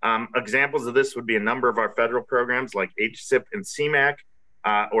 Examples of this would be a number of our federal programs like HSIP and CMAQ,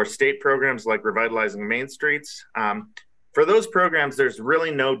 or state programs like Revitalizing Main Streets. For those programs, there's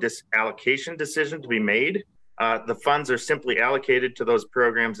really no allocation decision to be made. The funds are simply allocated to those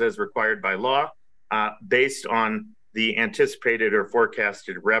programs as required by law based on the anticipated or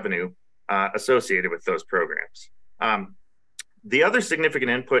forecasted revenue associated with those programs. The other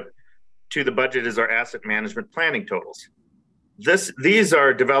significant input to the budget is our asset management planning totals. These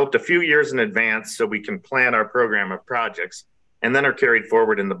are developed a few years in advance so we can plan our program of projects and then are carried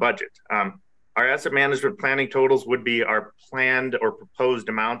forward in the budget. Our asset management planning totals would be our planned or proposed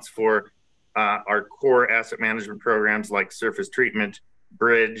amounts for our core asset management programs like surface treatment,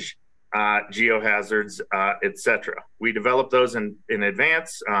 bridge, geohazards, et cetera. We develop those in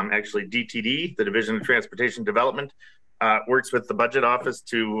advance. Actually, DTD, the Division of Transportation Development, works with the budget office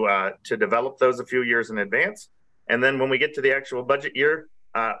to develop those a few years in advance. And then when we get to the actual budget year,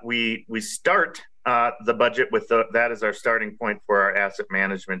 we start the budget with that as our starting point for our asset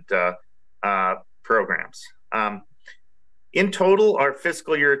management programs. In total, our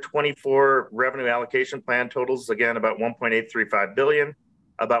fiscal year 24 revenue allocation plan totals, again, about 1.835 billion.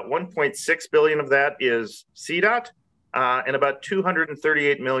 About 1.6 billion of that is CDOT, and about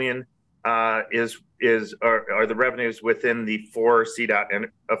 238 million are the revenues within the 4 CDOT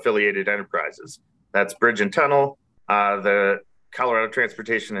affiliated enterprises. That's Bridge and Tunnel, the Colorado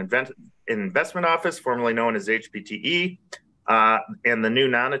Transportation Investment Office, formerly known as HPTE, and the new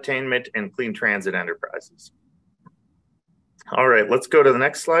non-attainment and clean transit enterprises. All right, let's go to the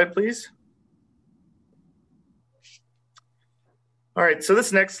next slide, please. All right, so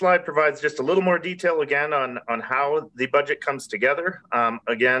this next slide provides just a little more detail again on how the budget comes together.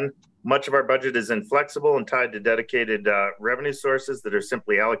 Again, much of our budget is inflexible and tied to dedicated revenue sources that are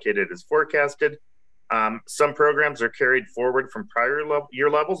simply allocated as forecasted. Some programs are carried forward from prior year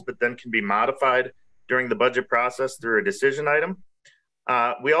levels, but then can be modified during the budget process through a decision item.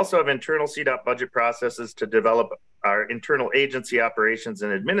 We also have internal CDOT budget processes to develop our internal agency operations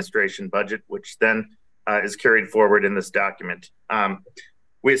and administration budget, which then is carried forward in this document.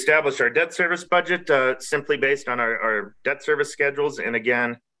 We established our debt service budget simply based on our debt service schedules. And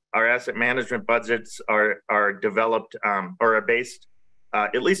again, our asset management budgets are developed or are based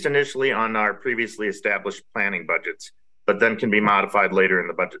at least initially on our previously established planning budgets, but then can be modified later in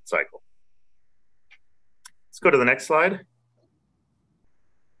the budget cycle. Let's go to the next slide.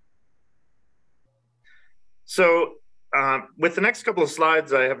 So with the next couple of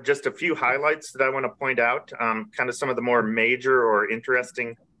slides, I have just a few highlights that I want to point out, kind of some of the more major or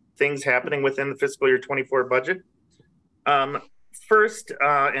interesting things happening within the fiscal year 24 budget. First,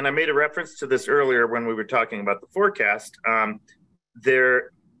 and I made a reference to this earlier when we were talking about the forecast,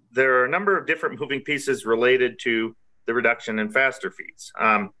 there are a number of different moving pieces related to the reduction in faster fees.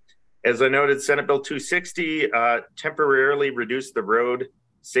 As I noted, Senate Bill 260 temporarily reduced the road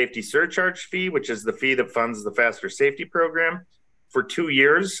safety surcharge fee, which is the fee that funds the faster safety program, for 2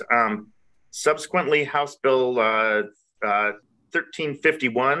 years. Subsequently, House Bill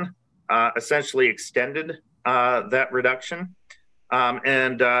 1351 essentially extended that reduction,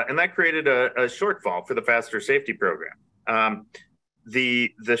 and that created a shortfall for the faster safety program.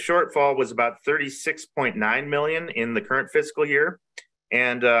 The shortfall was about $36.9 million in the current fiscal year,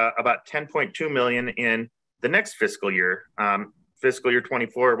 and about $10.2 million in the next fiscal year, fiscal year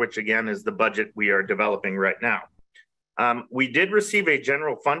 24, which again is the budget we are developing right now. We did receive a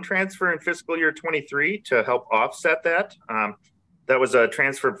general fund transfer in fiscal year 23 to help offset that. That was a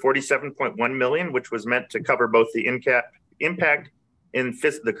transfer of $47.1 million, which was meant to cover both the impact in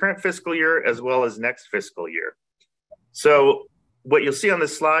the current fiscal year as well as next fiscal year. So what you'll see on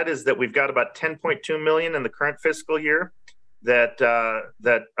this slide is that we've got about $10.2 million in the current fiscal year that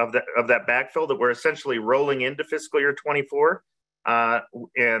of that backfill that we're essentially rolling into fiscal year 24.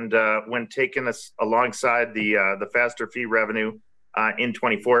 And when taken alongside the faster fee revenue in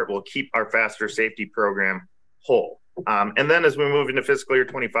 24, it will keep our faster safety program whole. And then as we move into fiscal year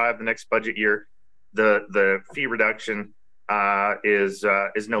 25, the next budget year, the fee reduction is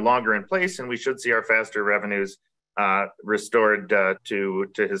no longer in place, and we should see our faster revenues restored to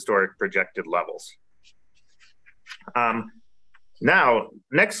historic projected levels. Now,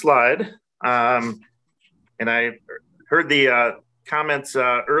 next slide. And I heard the comments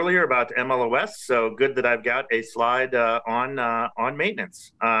earlier about MLOS, so good that I've got a slide on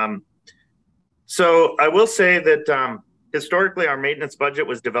maintenance. So I will say that historically our maintenance budget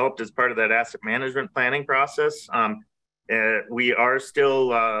was developed as part of that asset management planning process. We are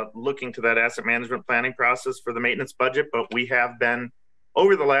still looking to that asset management planning process for the maintenance budget, but we have been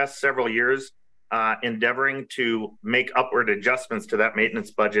over the last several years endeavoring to make upward adjustments to that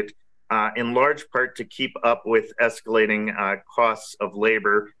maintenance budget, in large part to keep up with escalating costs of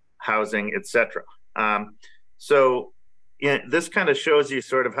labor, housing, et cetera. So this kind of shows you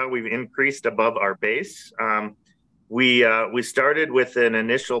sort of how we've increased above our base. We started with an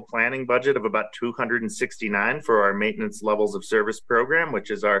initial planning budget of about 269 for our maintenance levels of service program, which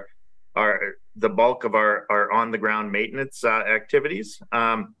is the bulk of our on the ground maintenance activities.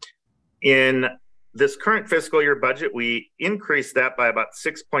 In this current fiscal year budget, we increased that by about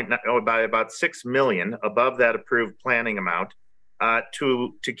 $6 million above that approved planning amount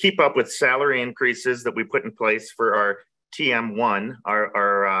to keep up with salary increases that we put in place for our TM1,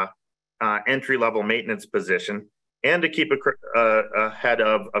 our entry-level maintenance position, and to keep ahead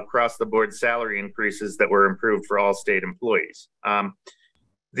of across-the-board salary increases that were improved for all state employees.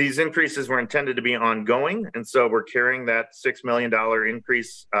 These increases were intended to be ongoing, and so we're carrying that $6 million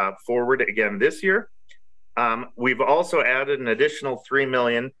increase forward again this year. We've also added an additional $3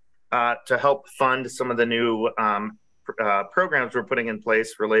 million to help fund some of the new programs we're putting in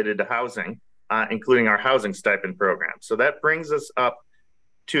place related to housing, including our housing stipend program. So that brings us up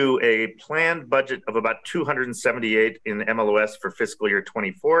to a planned budget of about 278 in MLOS for fiscal year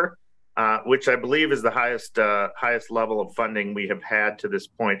 24, which I believe is the highest level of funding we have had to this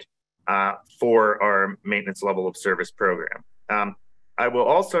point for our maintenance level of service program. I will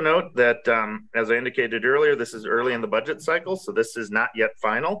also note that, as I indicated earlier, this is early in the budget cycle, so this is not yet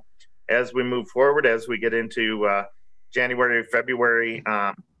final. As we move forward, as we get into January, February,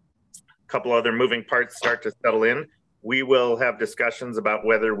 a couple other moving parts start to settle in, we will have discussions about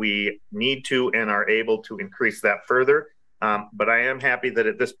whether we need to and are able to increase that further. But I am happy that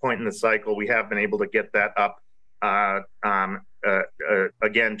at this point in the cycle, we have been able to get that up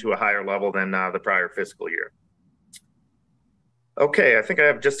again to a higher level than the prior fiscal year. Okay, I think I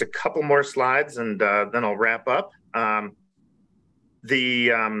have just a couple more slides and then I'll wrap up.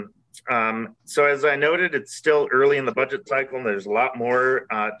 So as I noted, it's still early in the budget cycle and there's a lot more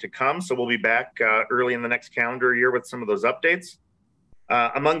to come. So we'll be back early in the next calendar year with some of those updates.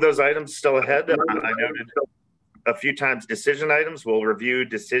 Among those items still ahead, I noted a few times decision items. We'll review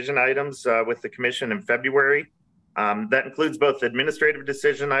decision items with the commission in February. That includes both administrative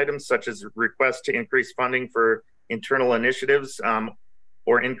decision items, such as requests to increase funding for internal initiatives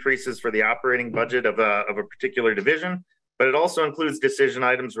or increases for the operating budget of a particular division. But it also includes decision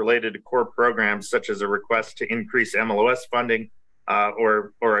items related to core programs, such as a request to increase MLOS funding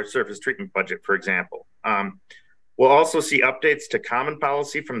or our surface treatment budget, for example. We'll also see updates to common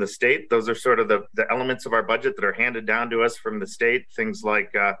policy from the state. Those are sort of the elements of our budget that are handed down to us from the state, things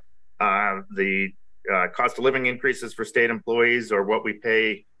like the cost of living increases for state employees or what we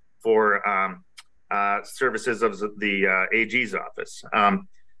pay for services of the AG's office.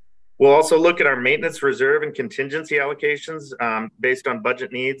 We'll also look at our maintenance reserve and contingency allocations based on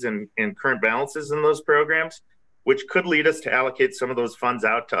budget needs and current balances in those programs, which could lead us to allocate some of those funds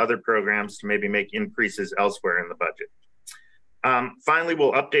out to other programs to maybe make increases elsewhere in the budget. Finally,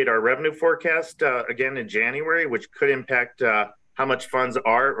 we'll update our revenue forecast again in January, which could impact how much funds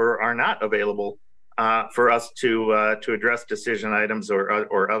are or are not available for us to address decision items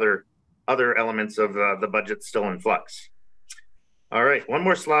or other elements of the budget still in flux. All right, one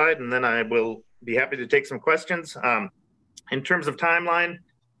more slide, and then I will be happy to take some questions. In terms of timeline,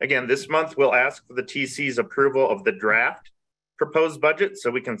 again, this month we'll ask for the TC's approval of the draft proposed budget so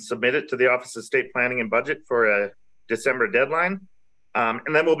we can submit it to the Office of State Planning and Budget for a December deadline.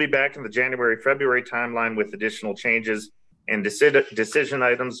 And then we'll be back in the January-February timeline with additional changes and decision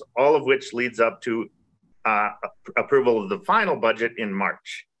items, all of which leads up to approval of the final budget in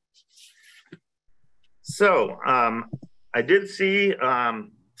March. So I did see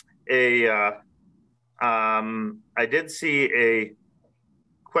a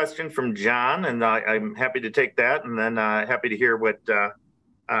question from John, and I'm happy to take that, and then happy to hear what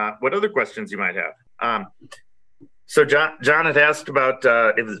other questions you might have. So John had asked about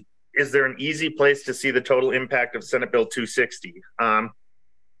is there an easy place to see the total impact of Senate Bill 260?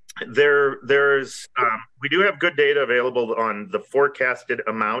 We do have good data available on the forecasted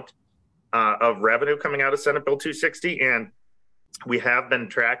amount of revenue coming out of Senate Bill 260, and we have been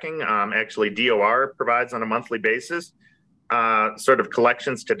tracking. Actually, DOR provides on a monthly basis sort of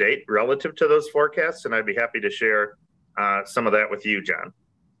collections to date relative to those forecasts, and I'd be happy to share some of that with you, John.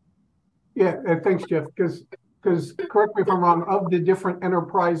 Yeah, thanks, Jeff. Because correct me if I'm wrong. Of the different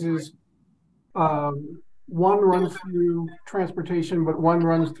enterprises, one runs through transportation, but one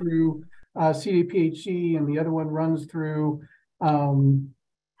runs through CDPHC, and the other one runs through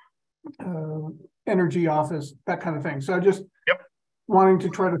energy office, that kind of thing. So I just wanting to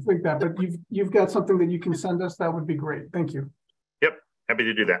try to think that, but you've got something that you can send us. That would be great. Thank you. Yep, happy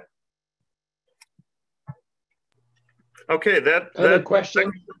to do that. Okay, other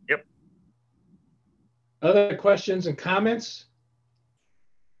question. Yep. Other questions and comments?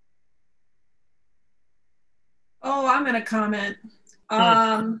 Oh, I'm going to comment.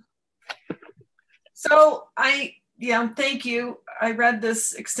 So thank you. I read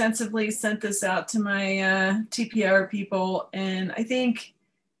this extensively, sent this out to my TPR people, and I think,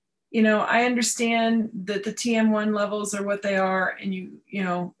 I understand that the TM1 levels are what they are, and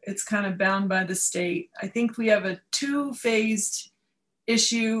it's kind of bound by the state. I think we have a two-phased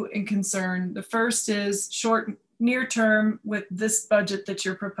issue and concern. The first is near term with this budget that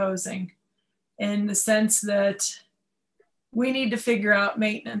you're proposing, in the sense that we need to figure out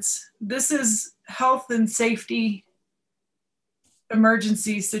maintenance. This is health and safety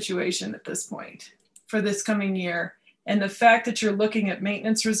emergency situation at this point for this coming year. And the fact that you're looking at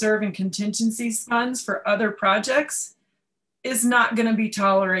maintenance reserve and contingency funds for other projects is not going to be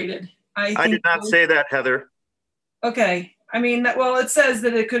tolerated. I did not say that, Heather. Okay. I mean, it says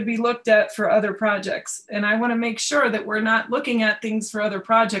that it could be looked at for other projects. And I want to make sure that we're not looking at things for other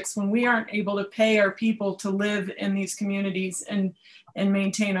projects when we aren't able to pay our people to live in these communities and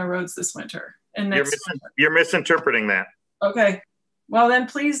maintain our roads this winter. And you're misinterpreting that. Okay. Well, then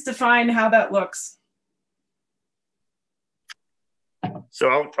please define how that looks.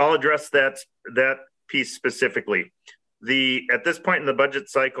 So I'll address that piece specifically. At this point in the budget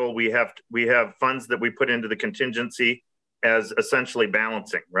cycle, we have funds that we put into the contingency as essentially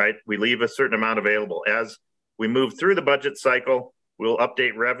balancing, right? We leave a certain amount available. As we move through the budget cycle, We'll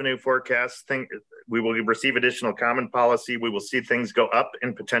update revenue forecasts. We will receive additional common policy. We will see things go up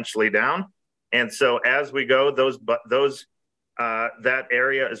and potentially down. And so as we go, that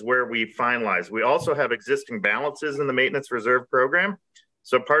area is where we finalize. We also have existing balances in the maintenance reserve program.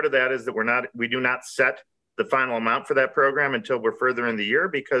 So part of that is that we do not set the final amount for that program until we're further in the year,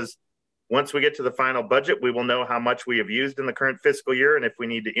 because once we get to the final budget, we will know how much we have used in the current fiscal year and if we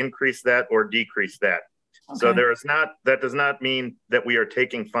need to increase that or decrease that. Okay. So that does not mean that we are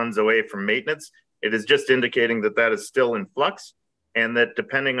taking funds away from maintenance. It is just indicating that is still in flux, and that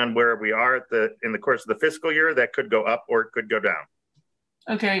depending on where we are in the course of the fiscal year, that could go up or it could go down.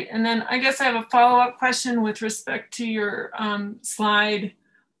 Okay, and then I guess I have a follow-up question with respect to your slide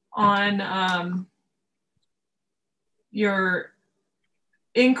on your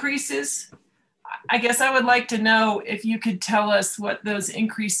increases. I guess I would like to know if you could tell us what those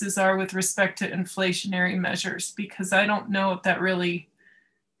increases are with respect to inflationary measures, because I don't know if that really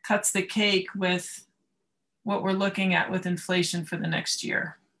cuts the cake with what we're looking at with inflation for the next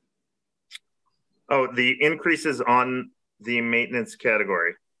year. Oh, the increases on the maintenance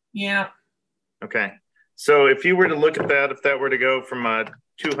category. Yeah. Okay. So if you were to look at that, if that were to go from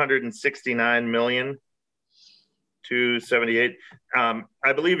 269 million to 78,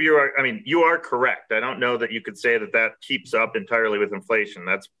 I believe you are correct. I don't know that you could say that keeps up entirely with inflation.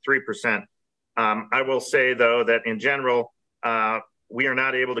 That's 3%. I will say though that in general, we are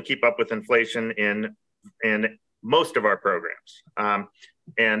not able to keep up with inflation in most of our programs.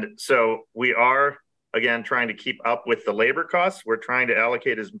 And so we are, again, trying to keep up with the labor costs. We're trying to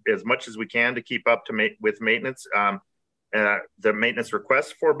allocate as much as we can to keep up with maintenance, the maintenance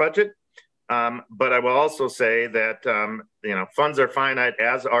requests for budget. But I will also say that, funds are finite,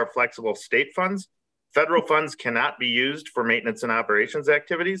 as are flexible state funds. Federal funds cannot be used for maintenance and operations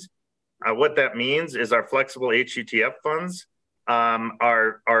activities. What that means is our flexible HUTF funds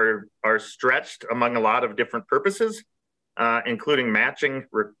are stretched among a lot of different purposes, including matching,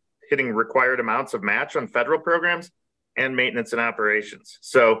 hitting required amounts of match on federal programs, and maintenance and operations.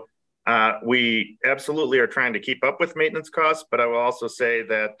 So we absolutely are trying to keep up with maintenance costs, but I will also say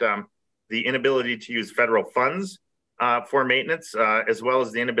that the inability to use federal funds for maintenance, as well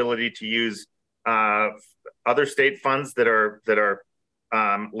as the inability to use other state funds that are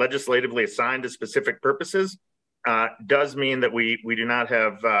legislatively assigned to specific purposes, does mean that we do not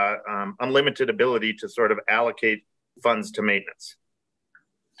have unlimited ability to sort of allocate funds to maintenance.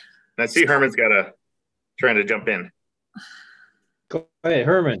 And I see Herman's trying to jump in. Go ahead,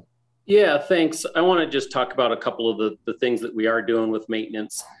 Herman. Yeah, thanks. I want to just talk about a couple of the things that we are doing with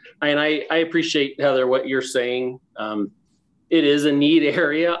maintenance. And I appreciate, Heather, what you're saying. It is a need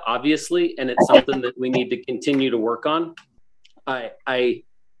area, obviously, and it's something that we need to continue to work on. I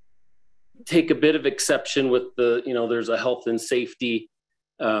take a bit of exception with there's a health and safety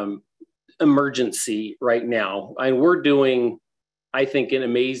emergency right now. And we're doing, I think, an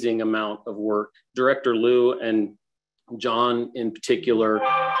amazing amount of work. Director Lou and John in particular,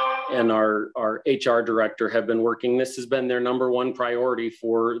 and our HR director have been working. This has been their #1 priority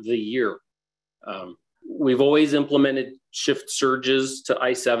for the year. We've always implemented shift surges to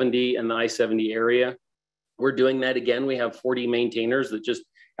I-70 and the I-70 area. We're doing that again. We have 40 maintainers that just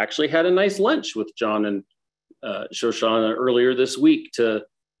actually had a nice lunch with John and Shoshana earlier this week to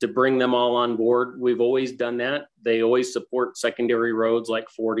bring them all on board. We've always done that. They always support secondary roads like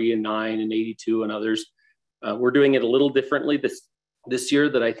 40 and 9 and 82 and others. We're doing it a little differently this year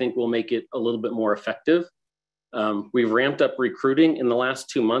that I think will make it a little bit more effective. We've ramped up recruiting in the last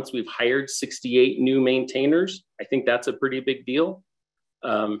 2 months. We've hired 68 new maintainers. I think that's a pretty big deal.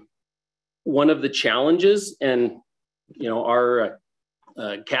 One of the challenges, and our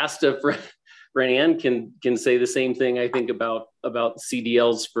CASTA Fran can say the same thing, I think, about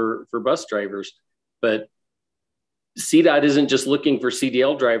CDLs for bus drivers, but CDOT isn't just looking for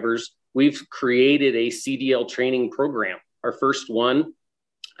CDL drivers. We've created a CDL training program. Our first one,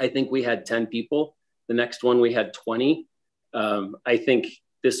 I think we had 10 people. The next one we had 20. I think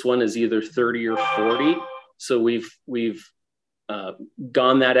this one is either 30 or 40. So we've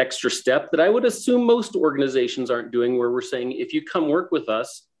gone that extra step that I would assume most organizations aren't doing, where we're saying, if you come work with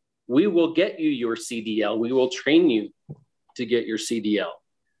us, we will get you your CDL. We will train you to get your CDL.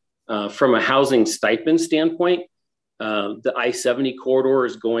 From a housing stipend standpoint, the I-70 corridor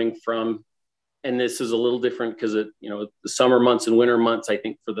is going from, and this is a little different because the summer months and winter months, I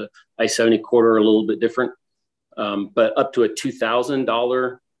think for the I-70 corridor are a little bit different, but up to a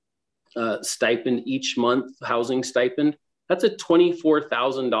 $2,000 stipend each month, housing stipend. That's a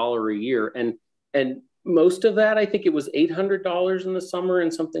 $24,000 a year. And most of that, I think it was $800 in the summer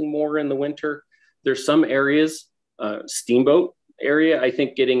and something more in the winter. There's some areas, Steamboat area, I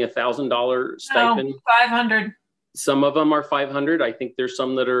think getting $1,000 stipend. No, 500. Some of them are 500. I think there's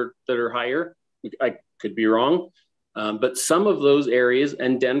some that are higher. I could be wrong. But some of those areas,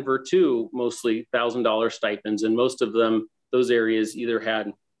 and Denver too, mostly $1,000 stipends, and most of them, those areas either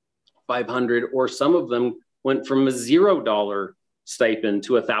had 500 or some of them went from a $0 stipend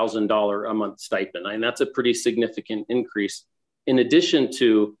to $1,000 a month stipend. And that's a pretty significant increase. In addition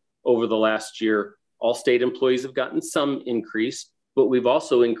to, over the last year, all state employees have gotten some increase, but we've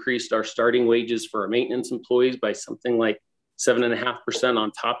also increased our starting wages for our maintenance employees by something like 7.5%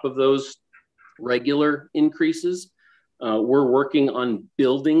 on top of those regular increases. We're working on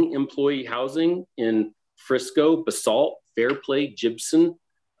building employee housing in Frisco, Basalt, Fairplay, Gibson.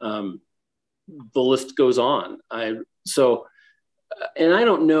 The list goes on. And I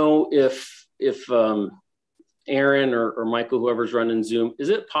don't know if Aaron or Michael, whoever's running Zoom, is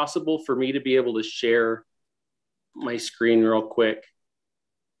it possible for me to be able to share my screen real quick?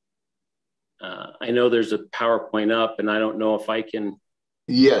 I know there's a PowerPoint up, and I don't know if I can.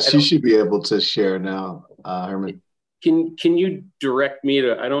 Yes, you should be able to share now, Herman. Can you direct me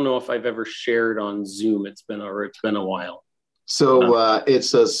to? I don't know if I've ever shared on Zoom. It's been a while. So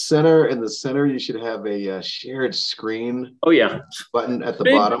it's a center. In the center, you should have a shared screen. Oh yeah, button at the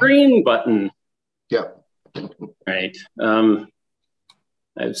big bottom. Green button. Yep. Right. I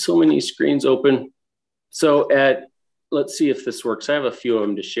have so many screens open. So let's see if this works. I have a few of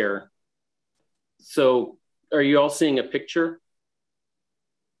them to share. So are you all seeing a picture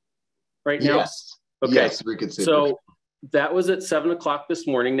right now? Yes. Okay. Yes, we can see. So that was at 7 o'clock this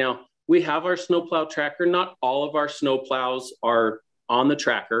morning. Now we have our snowplow tracker. Not all of our snowplows are on the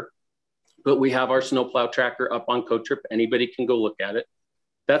tracker, but we have our snowplow tracker up on CoTrip. Anybody can go look at it.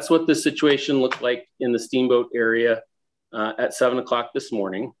 That's what the situation looked like in the Steamboat area at 7 o'clock this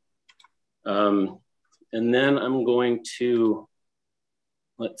morning. And then I'm going to,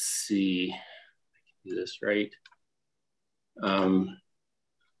 let's see, I can do this right.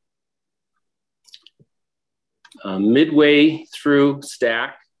 Midway through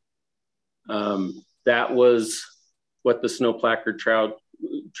STAC, that was what the snow placard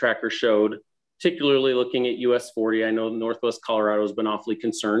tracker showed, particularly looking at US 40. I know Northwest Colorado has been awfully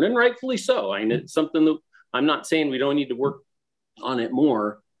concerned, and rightfully so. I mean, it's something that I'm not saying we don't need to work on it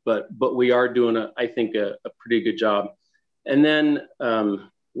more, but we are doing, I think, a pretty good job. And then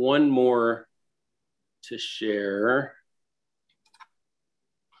one more to share.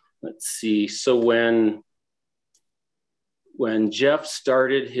 Let's see. So when Jeff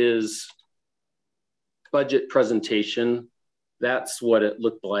started his budget presentation, that's what it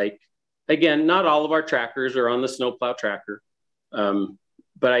looked like. Again, not all of our trackers are on the snowplow tracker,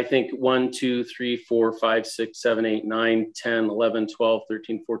 but I think 1, 2, 3, 4, 5, 6, 7, 8, 9, 10, 11, 12,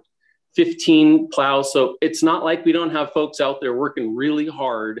 13, 14, 15 plows. So it's not like we don't have folks out there working really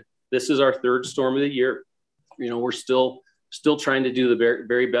hard. This is our third storm of the year. You know, we're still trying to do the very,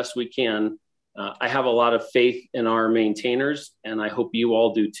 very best we can. I have a lot of faith in our maintainers, and I hope you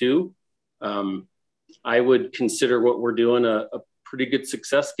all do too. I would consider what we're doing a pretty good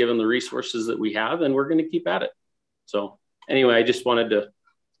success given the resources that we have, and we're going to keep at it. So anyway, I just wanted to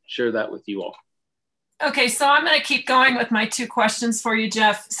share that with you all. Okay, so I'm going to keep going with my two questions for you,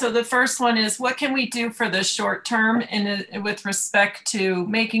 Jeff. So the first one is, what can we do for the short term with respect to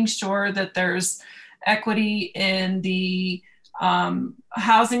making sure that there's equity in the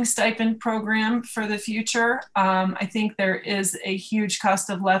housing stipend program for the future? I think there is a huge cost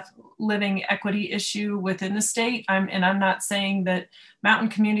of living equity issue within the state. I'm not saying that mountain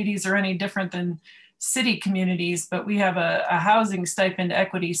communities are any different than city communities, but we have a housing stipend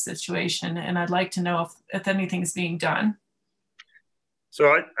equity situation, and I'd like to know if anything's being done. So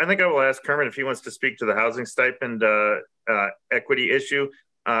I think I will ask Kermit if he wants to speak to the housing stipend equity issue.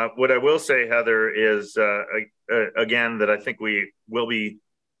 What I will say, Heather, is again, that I think we will be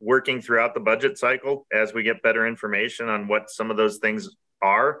working throughout the budget cycle as we get better information on what some of those things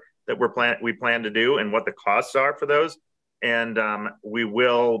are that we plan to do and what the costs are for those. And we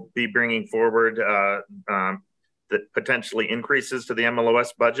will be bringing forward the potentially increases to the MLOS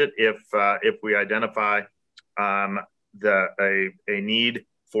budget if we identify a need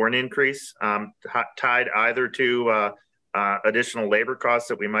for an increase tied either to additional labor costs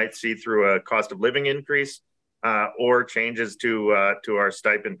that we might see through a cost of living increase or changes to our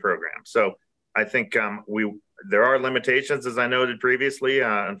stipend program. So I think there are limitations, as I noted previously.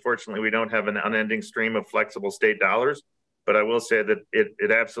 Unfortunately, we don't have an unending stream of flexible state dollars. But I will say that it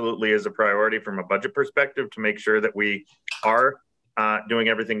absolutely is a priority from a budget perspective to make sure that we are doing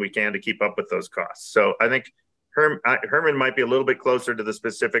everything we can to keep up with those costs. So I think Herman might be a little bit closer to the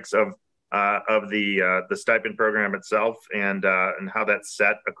specifics of of the stipend program itself and how that's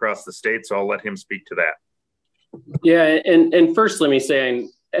set across the state. So I'll let him speak to that. Yeah, and first let me say,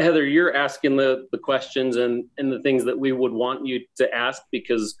 Heather, you're asking the questions and the things that we would want you to ask,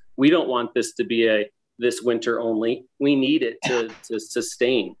 because we don't want this to be this winter only. We need it to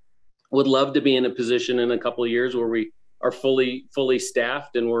sustain. Would love to be in a position in a couple of years where we are fully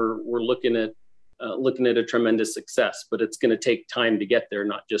staffed and we're looking at a tremendous success, but it's going to take time to get there,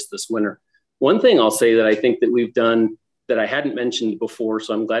 not just this winter. One thing I'll say that I think that we've done that I hadn't mentioned before,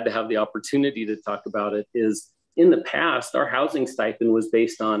 so I'm glad to have the opportunity to talk about it, is in the past, our housing stipend was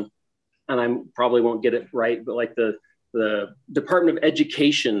based on, and I probably won't get it right, but like the Department of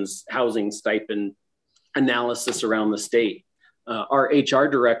Education's housing stipend analysis around the state. Our HR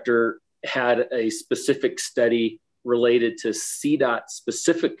director had a specific study related to CDOT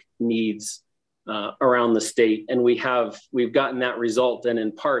specific needs around the state. And we've gotten that result. And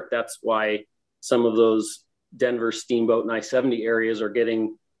in part, that's why some of those Denver, Steamboat, and I-70 areas are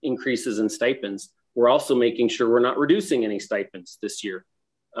getting increases in stipends. We're also making sure we're not reducing any stipends this year.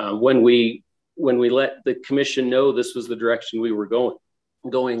 When we let the commission know this was the direction we were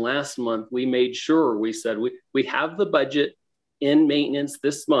going last month, we made sure, we said, we have the budget in maintenance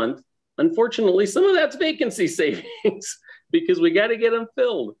this month. Unfortunately, some of that's vacancy savings because we got to get them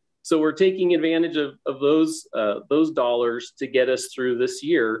filled. So we're taking advantage of those dollars to get us through this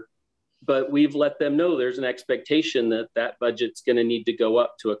year. But we've let them know there's an expectation that budget's going to need to go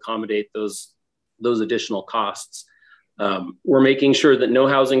up to accommodate those additional costs. We're making sure that no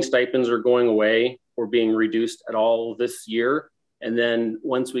housing stipends are going away or being reduced at all this year. And then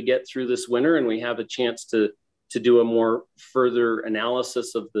once we get through this winter and we have a chance to do a more further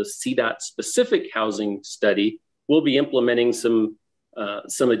analysis of the CDOT specific housing study, we'll be implementing some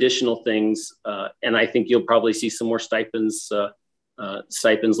additional things. And I think you'll probably see some more stipends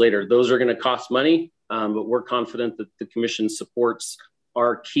later. Those are going to cost money, but we're confident that the commission supports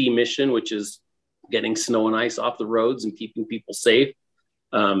our key mission, which is getting snow and ice off the roads and keeping people safe.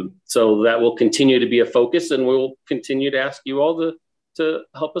 So that will continue to be a focus, and we'll continue to ask you all to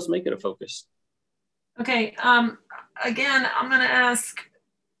help us make it a focus. Okay. Again, I'm going to ask,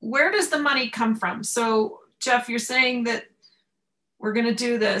 where does the money come from? So Jeff, you're saying that we're going to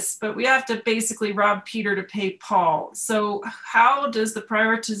do this, but we have to basically rob Peter to pay Paul. So how does the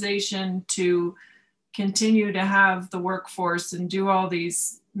prioritization to continue to have the workforce and do all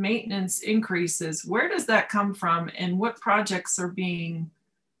these maintenance increases, where does that come from? And what projects are being,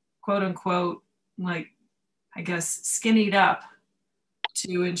 quote unquote, like, I guess, skinnied up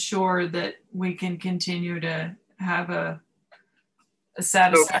to ensure that we can continue to have a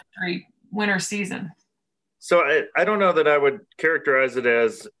satisfactory winter season? So I don't know that I would characterize it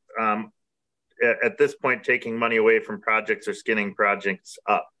as at this point taking money away from projects or skinning projects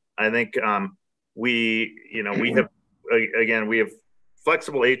up. I think we have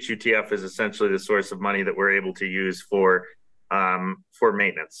flexible HUTF is essentially the source of money that we're able to use for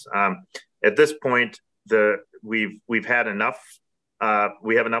maintenance. At this point, we've had enough.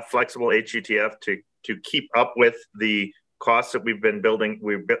 We have enough flexible HUTF to keep up with the costs that we've been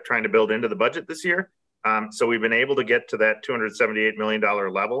trying to build into the budget this year. So we've been able to get to that $278 million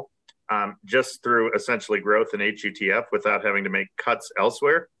level just through essentially growth in HUTF without having to make cuts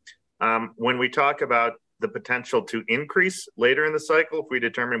elsewhere. When we talk about the potential to increase later in the cycle, if we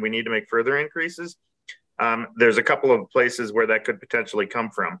determine we need to make further increases, there's a couple of places where that could potentially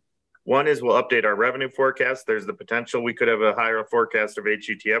come from. One is we'll update our revenue forecast. There's the potential we could have a higher forecast of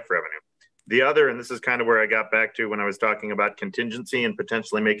HUTF revenue. The other, and this is kind of where I got back to when I was talking about contingency and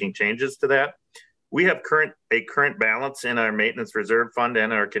potentially making changes to that, we have a current balance in our maintenance reserve fund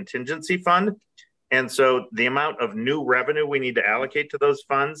and our contingency fund. And so the amount of new revenue we need to allocate to those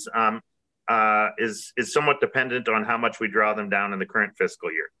funds is somewhat dependent on how much we draw them down in the current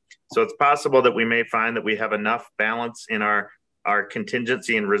fiscal year. So it's possible that we may find that we have enough balance in our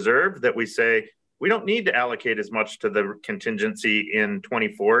contingency and reserve that we say, we don't need to allocate as much to the contingency in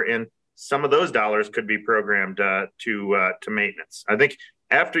 24, and some of those dollars could be programmed to maintenance. I think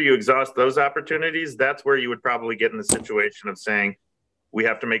after you exhaust those opportunities, that's where you would probably get in the situation of saying, we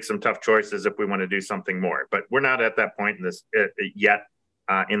have to make some tough choices if we want to do something more. But we're not at that point in this yet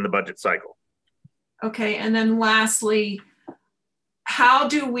in the budget cycle. Okay, and then lastly, how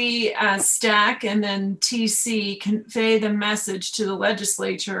do we as STAC and then TC convey the message to the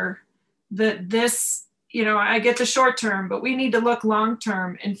legislature that this, I get the short term, but we need to look long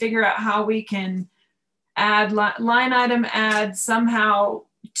term and figure out how we can add line item add somehow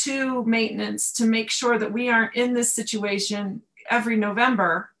to maintenance to make sure that we aren't in this situation every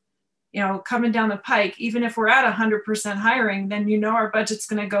November coming down the pike, even if we're at 100% hiring, then our budget's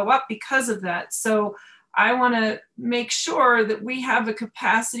going to go up because of that. So I want to make sure that we have a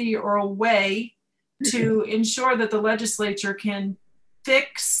capacity or a way to ensure that the legislature can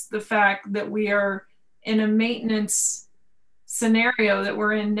fix the fact that we are in a maintenance scenario that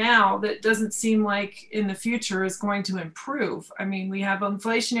we're in now that doesn't seem like in the future is going to improve. I mean, we have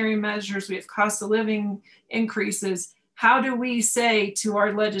inflationary measures, we have cost of living increases. How do we say to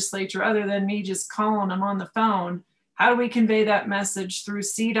our legislature, other than me just calling them on the phone, how do we convey that message through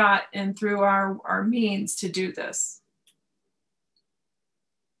CDOT and through our means to do this?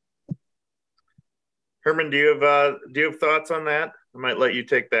 Herman, do you have thoughts on that? I might let you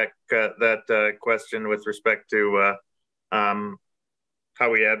take that question with respect to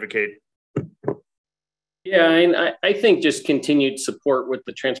how we advocate. Yeah, and I think just continued support with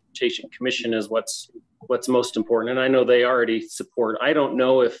the Transportation Commission is what's most important. And I know they already support. I don't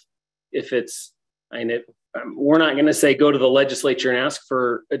know if it's, we're not going to say go to the legislature and ask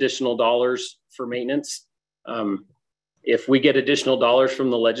for additional dollars for maintenance. If we get additional dollars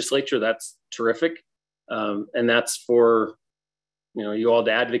from the legislature, that's terrific. And that's for you all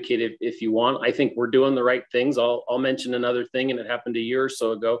to advocate if you want. I think we're doing the right things. I'll mention another thing, and it happened a year or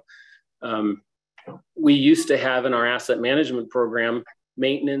so ago. We used to have in our asset management program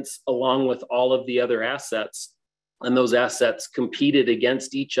maintenance along with all of the other assets, and those assets competed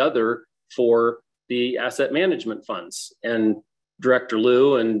against each other for the asset management funds. And Director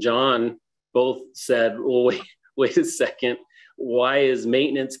Liu and John both said, well, wait a second, why is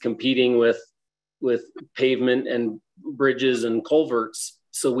maintenance competing with pavement and bridges and culverts?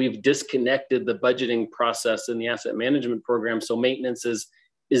 So we've disconnected the budgeting process in the asset management program. So maintenance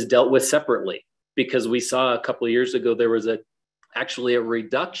is dealt with separately, because we saw a couple of years ago, there was actually a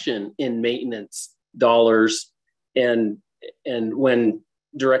reduction in maintenance dollars. And when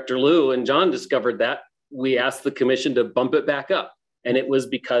Director Liu and John discovered that, we asked the commission to bump it back up. And it was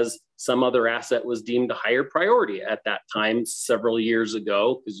because some other asset was deemed a higher priority at that time several years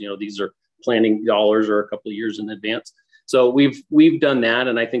ago, because these are planning dollars are a couple of years in advance. So we've done that,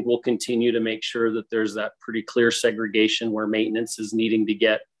 and I think we'll continue to make sure that there's that pretty clear segregation where maintenance is needing to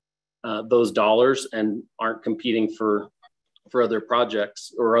get those dollars and aren't competing for other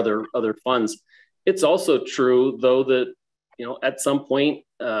projects or other funds. It's also true, though, that at some point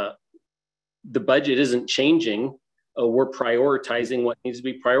the budget isn't changing. We're prioritizing what needs to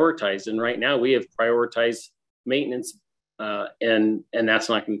be prioritized, and right now we have prioritized maintenance, and that's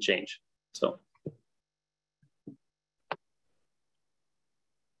not going to change. So.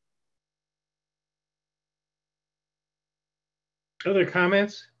 Other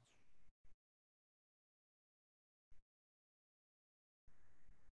comments?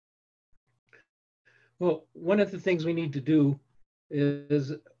 Well, one of the things we need to do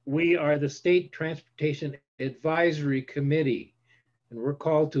is we are the State Transportation Advisory Committee, and we're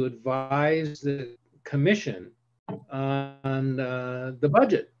called to advise the commission on the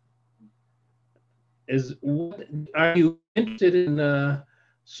budget. Are you interested in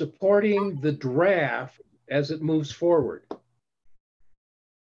supporting the draft as it moves forward?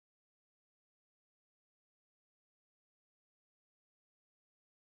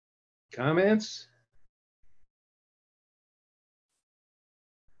 Comments?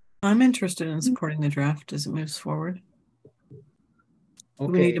 I'm interested in supporting the draft as it moves forward.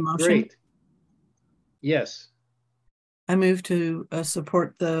 Okay, we need a motion? Great. Yes. I move to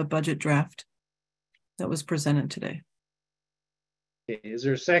support the budget draft that was presented today. Okay, is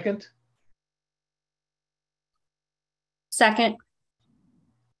there a second? Second.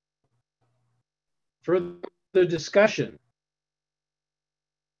 Further discussion?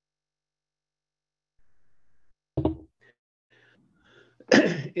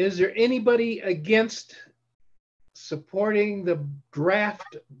 Is there anybody against supporting the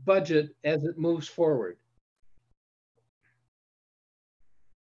draft budget as it moves forward?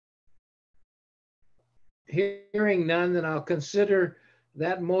 Hearing none, then I'll consider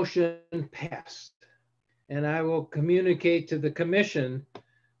that motion passed. And I will communicate to the commission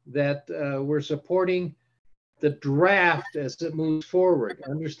that we're supporting the draft as it moves forward,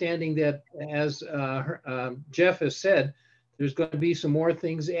 understanding that, as Jeff has said, there's going to be some more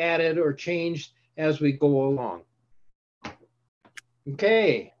things added or changed as we go along.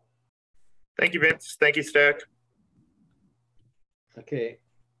 Okay. Thank you, Vince. Thank you, STAC. Okay.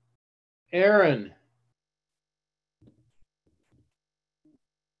 Aaron.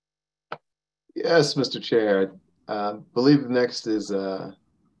 Yes, Mr. Chair. I believe next is the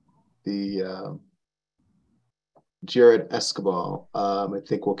Jared Escobar. I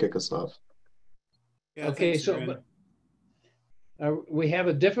think will kick us off. Yeah, okay, so We have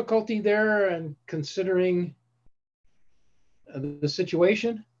a difficulty there and considering the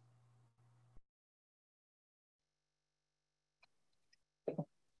situation.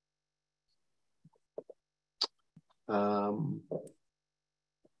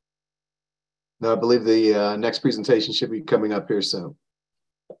 No, I believe the next presentation should be coming up here soon.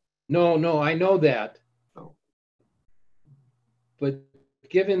 No, I know that. Oh. But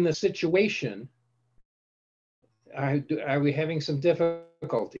given the situation, are we having some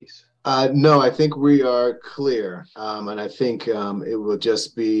difficulties? No, I think we are clear. And I think it will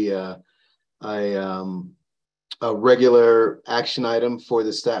just be a regular action item for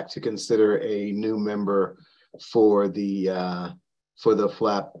the STAC to consider a new member for the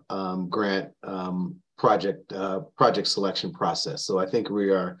FLAP grant project selection process. So I think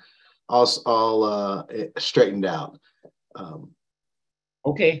we are all straightened out.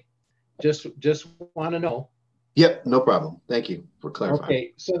 Okay, just want to know. Yep, no problem. Thank you for clarifying.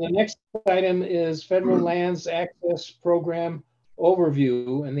 Okay, so the next item is Federal Lands Access Program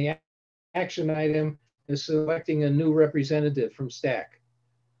overview, and the action item is selecting a new representative from STAC.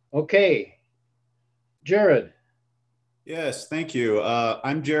 Okay, Jared. Yes, thank you.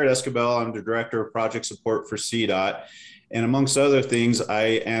 I'm Jared Escabel. I'm the Director of Project Support for CDOT. And amongst other things, I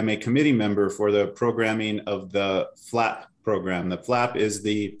am a committee member for the programming of the FLAP program. The FLAP is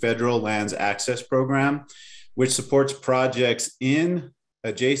the Federal Lands Access Program, which supports projects in,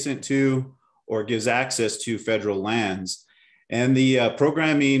 adjacent to, or gives access to federal lands. And the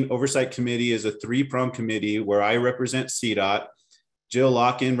Programming Oversight Committee is a three-pronged committee where I represent CDOT. Jill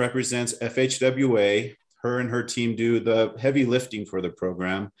Locken represents FHWA. Her and her team do the heavy lifting for the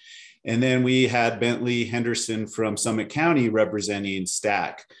program. And then we had Bentley Henderson from Summit County representing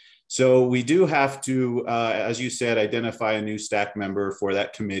STAC. So we do have to, as you said, identify a new STAC member for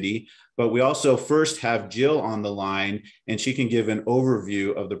that committee, but we also first have Jill on the line and she can give an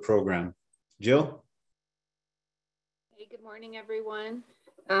overview of the program. Jill? Hey, good morning, everyone.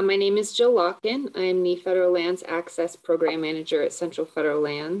 My name is Jill Locken. I'm the Federal Lands Access Program Manager at Central Federal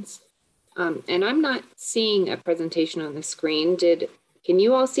Lands. And I'm not seeing a presentation on the screen. Can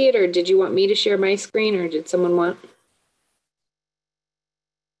you all see it, or did you want me to share my screen, or did someone want?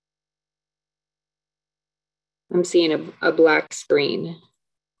 I'm seeing a black screen.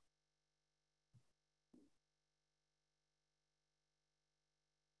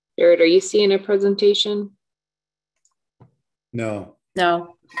 Jared, are you seeing a presentation? No.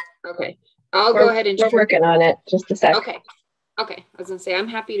 No. Okay. I'll go ahead and we're working on it. Just a sec. Okay. Okay. I was gonna say I'm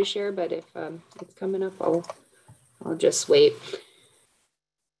happy to share, but if it's coming up, I'll just wait.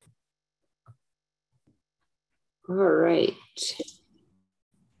 All right.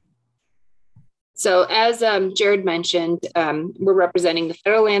 So as Jared mentioned, we're representing the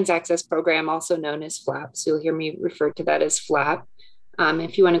Federal Lands Access Program, also known as FLAP. So you'll hear me refer to that as FLAP.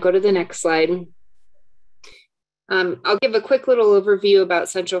 If you want to go to the next slide. I'll give a quick little overview about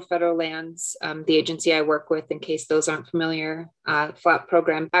Central Federal Lands, the agency I work with in case those aren't familiar, FLAP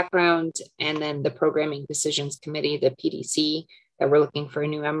program background, and then the Programming Decisions Committee, the PDC, that we're looking for a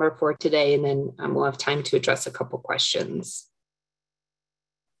new member for today. And then we'll have time to address a couple questions.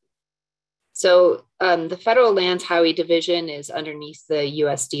 So the Federal Lands Highway Division is underneath the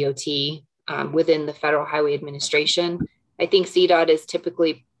US DOT within the Federal Highway Administration. I think CDOT is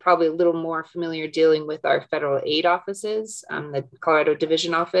typically probably a little more familiar dealing with our federal aid offices, the Colorado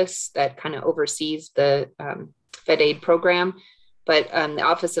Division Office that kind of oversees the Fed Aid program. But the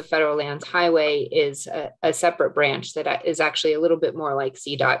Office of Federal Lands Highway is a separate branch that is actually a little bit more like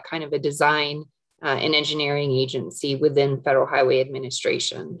CDOT, kind of a design and engineering agency within Federal Highway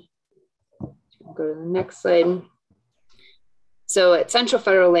Administration. Go to the next slide. So at Central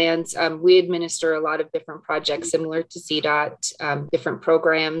Federal Lands, we administer a lot of different projects similar to CDOT, different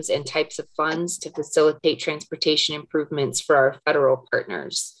programs and types of funds to facilitate transportation improvements for our federal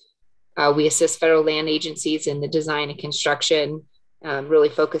partners. We assist federal land agencies in the design and construction, really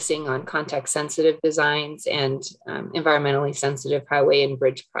focusing on context-sensitive designs and environmentally sensitive highway and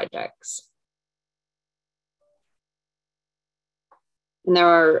bridge projects. And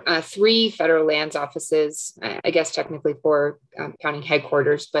there are 3 federal lands offices, I guess technically 4 county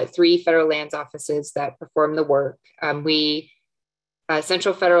headquarters, but 3 federal lands offices that perform the work.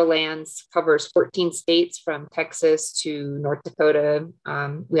 Central Federal Lands covers 14 states from Texas to North Dakota.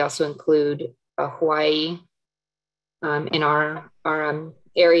 We also include Hawaii in our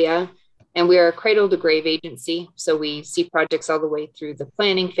area. And we are a cradle to grave agency. So we see projects all the way through the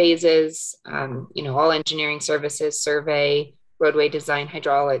planning phases, all engineering services, survey, roadway design,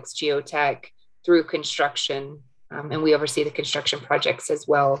 hydraulics, geotech, through construction. And we oversee the construction projects as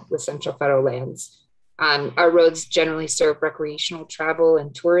well with Central Federal Lands. Our roads generally serve recreational travel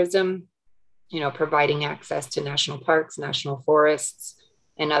and tourism, providing access to national parks, national forests,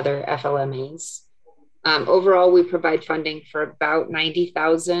 and other FLMAs. Overall, we provide funding for about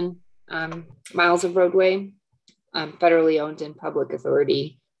 90,000 miles of roadway, federally owned and public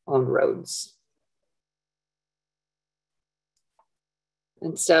authority owned roads.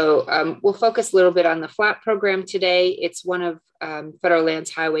 And so we'll focus a little bit on the FLAP program today. It's one of Federal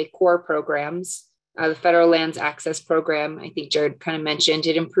Lands Highway core programs. The Federal Lands Access Program, I think Jared kind of mentioned,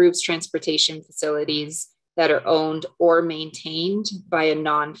 it improves transportation facilities that are owned or maintained by a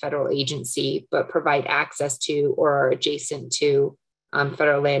non-federal agency, but provide access to or are adjacent to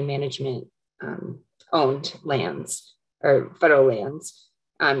federal land management owned lands or federal lands.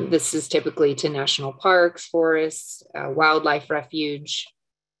 This is typically to national parks, forests, wildlife refuge,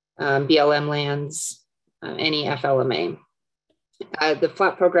 BLM lands, any FLMA. The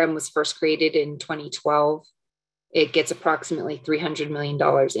FLAP program was first created in 2012. It gets approximately $300 million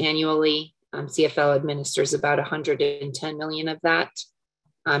annually. CFL administers about 110 million of that.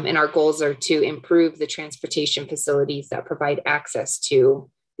 And our goals are to improve the transportation facilities that provide access to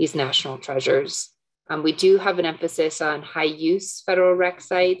these national treasures. We do have an emphasis on high use federal rec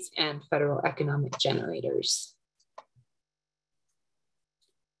sites and federal economic generators.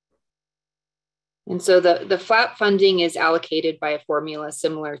 And so the FLAP funding is allocated by a formula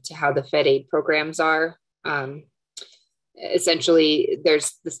similar to how the Fed aid programs are. Essentially,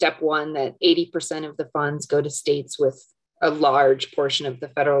 there's the step one that 80% of the funds go to states with a large portion of the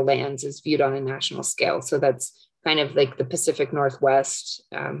federal lands is viewed on a national scale. So that's kind of like the Pacific Northwest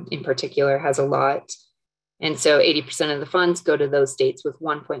in particular has a lot. And so 80% of the funds go to those states with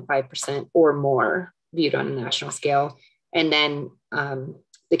 1.5% or more viewed on a national scale. And then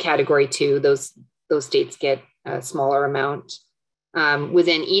the category two, those states get a smaller amount.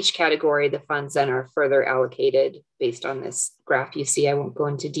 Within each category, the funds then are further allocated based on this graph you see. I won't go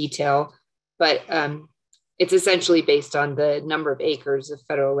into detail, but it's essentially based on the number of acres of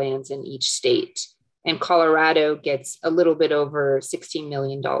federal lands in each state. And Colorado gets a little bit over $16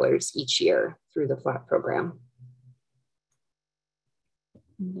 million each year through the FLAP program.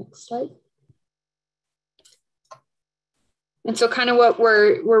 Next slide. And so kind of what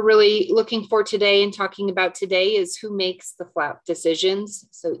we're really looking for today and talking about today is who makes the FLAP decisions.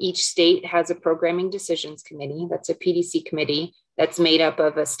 So each state has a programming decisions committee. That's a PDC committee that's made up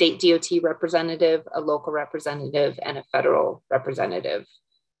of a state DOT representative, a local representative, and a federal representative.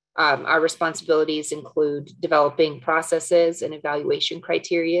 Our responsibilities include developing processes and evaluation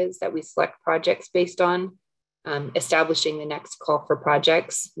criteria that we select projects based on, establishing the next call for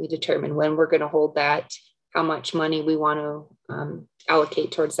projects. We determine when we're going to hold that, how much money we want to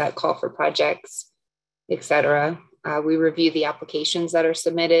allocate towards that call for projects, et cetera. We review the applications that are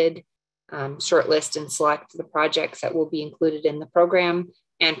submitted, shortlist and select the projects that will be included in the program,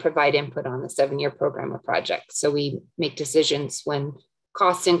 and provide input on the 7-year program of projects. So we make decisions when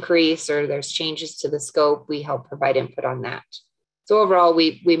costs increase or there's changes to the scope, we help provide input on that. So overall,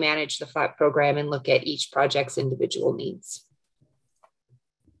 we manage the FLAP program and look at each project's individual needs.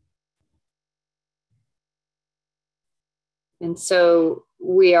 And so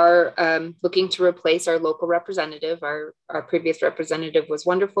we are looking to replace our local representative. Our previous representative was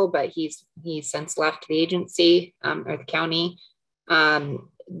wonderful, but he's since left the agency or the county.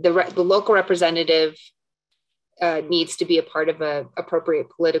 The local representative needs to be a part of an appropriate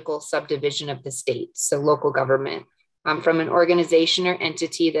political subdivision of the state, so local government, from an organization or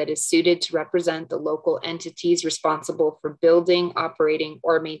entity that is suited to represent the local entities responsible for building, operating,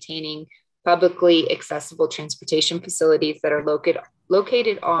 or maintaining publicly accessible transportation facilities that are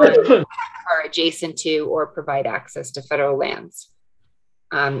located on, are adjacent to, or provide access to federal lands.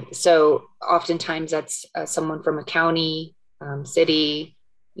 So oftentimes that's someone from a county, city,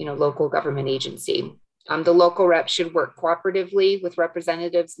 local government agency. The local rep should work cooperatively with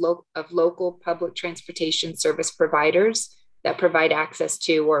representatives of local public transportation service providers that provide access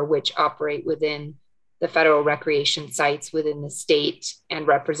to or which operate within the federal recreation sites within the state and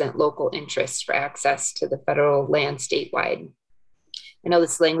represent local interests for access to the federal land statewide. I know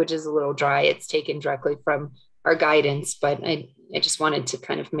this language is a little dry. It's taken directly from our guidance, but I just wanted to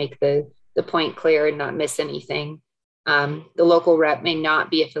kind of make the point clear and not miss anything. The local rep may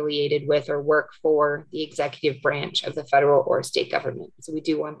not be affiliated with or work for the executive branch of the federal or state government. So we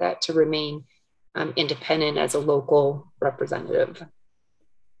do want that to remain independent as a local representative.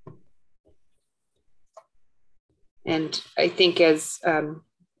 And I think as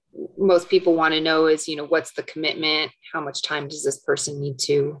most people want to know is, what's the commitment? How much time does this person need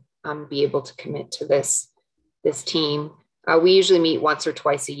to be able to commit to this team? We usually meet once or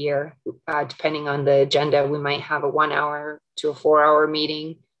twice a year, depending on the agenda. We might have a 1 hour to a 4 hour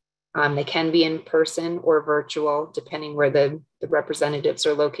meeting. They can be in person or virtual, depending where the representatives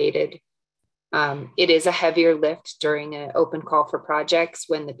are located. It is a heavier lift during an open call for projects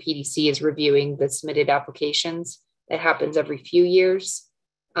when the PDC is reviewing the submitted applications. That happens every few years.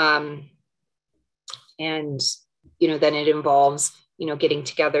 And, then it involves, getting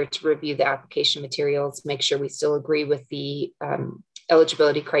together to review the application materials, make sure we still agree with the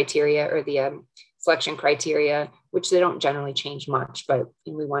eligibility criteria or the selection criteria, which they don't generally change much, but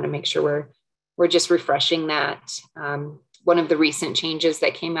we want to make sure we're just refreshing that. One of the recent changes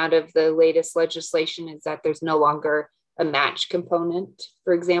that came out of the latest legislation is that there's no longer a match component,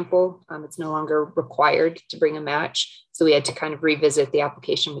 for example. It's no longer required to bring a match. So we had to kind of revisit the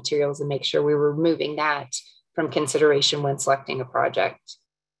application materials and make sure we were removing that from consideration when selecting a project.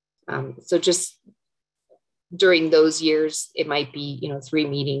 So just during those years, it might be, 3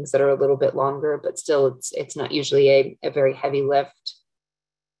 meetings that are a little bit longer, but still it's not usually a very heavy lift.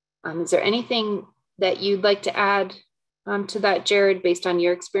 Is there anything that you'd like to add to that, Jared, based on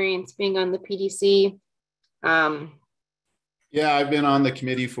your experience being on the PDC? Yeah, I've been on the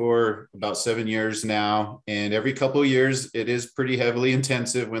committee for about 7 years now, and every couple of years it is pretty heavily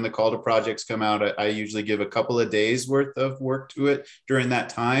intensive. When the call to projects come out, I usually give a couple of days worth of work to it during that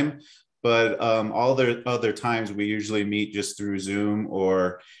time. But all the other times we usually meet just through Zoom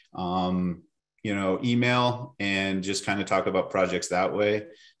or email and just kind of talk about projects that way.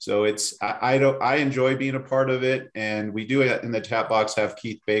 So I enjoy being a part of it, and we do in the chat box have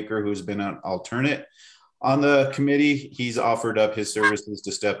Keith Baker, who's been an alternate on the committee. He's offered up his services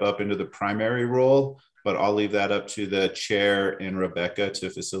to step up into the primary role, but I'll leave that up to the chair and Rebecca to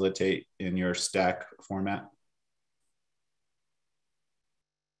facilitate in your STAC format.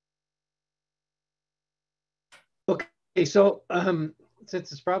 Okay, so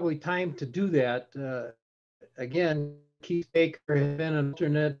since it's probably time to do that, again, Keith Baker has been an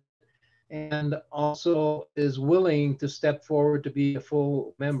alternate and also is willing to step forward to be a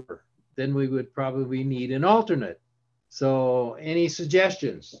full member. Then we would probably need an alternate. So any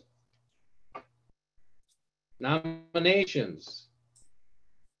suggestions? Nominations?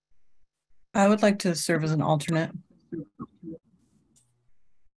 I would like to serve as an alternate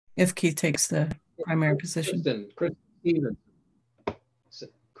if Keith takes the primary position.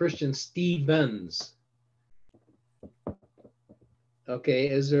 Christian Stevens. Okay,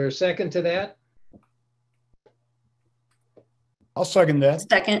 is there a second to that? I'll second that.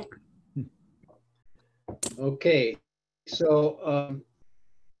 Second. Okay, so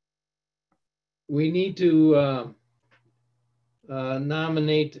we need to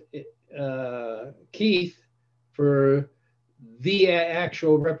nominate Keith for the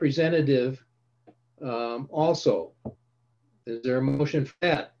actual representative also. Is there a motion for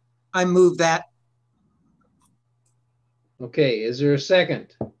that? I move that. Okay, is there a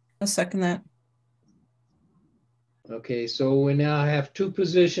second? I'll second that. Okay, so we now have 2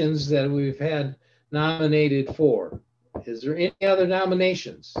 positions that we've had nominated for. Is there any other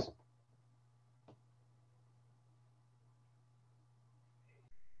nominations?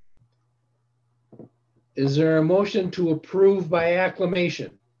 Is there a motion to approve by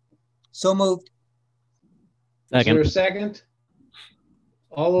acclamation? So moved. Is there a second?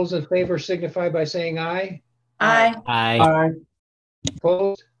 All those in favor signify by saying aye. Aye. Aye.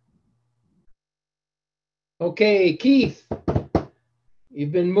 Opposed? Okay, Keith,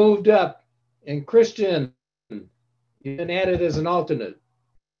 you've been moved up, and Christian, you've been added as an alternate.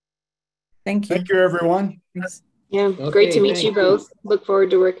 Thank you. Thank you, everyone. Thanks. Yeah, Okay, great to meet thank you both. Look forward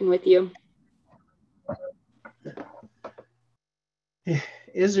to working with you.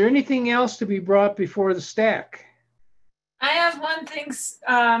 Is there anything else to be brought before the STAC? I have one thing,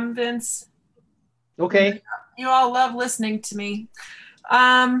 Vince. Okay. You all love listening to me.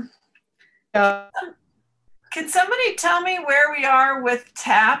 Can somebody tell me where we are with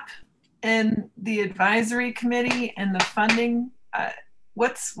TAP and the advisory committee and the funding?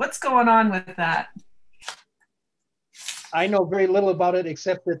 What's going on with that? I know very little about it,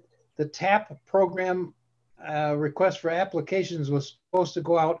 except that the TAP program request for applications was supposed to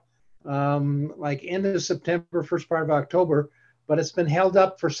go out like end of September, first part of October, but it's been held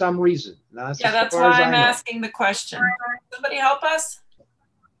up for some reason. That's why I'm asking the question. Somebody help us?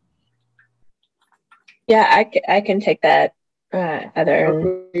 Yeah, I can take that,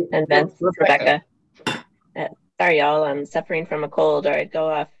 Heather and Vince, Rebecca. Sorry, y'all, I'm suffering from a cold or I'd go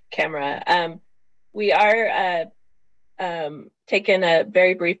off camera. We are taking a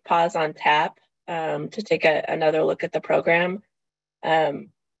very brief pause on TAP to take another look at the program.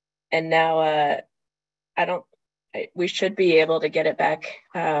 And now I don't we should be able to get it back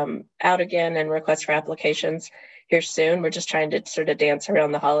out again and request for applications here soon. We're just trying to sort of dance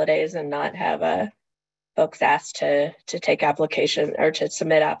around the holidays and not have folks asked to take application or to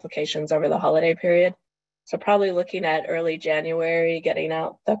submit applications over the holiday period. So probably looking at early January, getting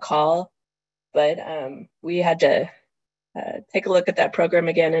out the call. But we had to take a look at that program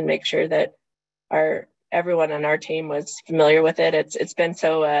again and make sure that everyone on our team was familiar with it. It's been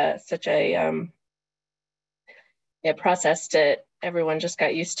such a process that everyone just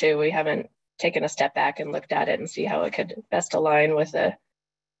got used to. We haven't taken a step back and looked at it and see how it could best align with the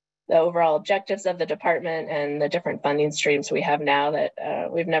overall objectives of the department and the different funding streams we have now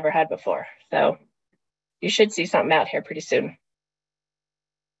that we've never had before. So you should see something out here pretty soon.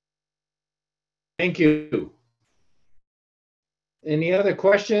 Thank you. Any other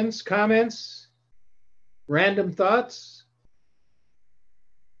questions, comments, random thoughts?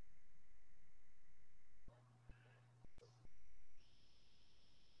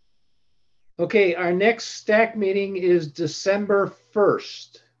 Okay, our next STAC meeting is December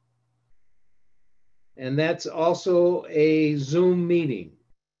 1st. And that's also a Zoom meeting.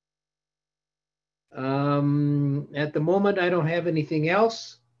 At the moment, I don't have anything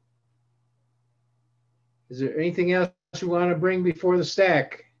else. Is there anything else you want to bring before the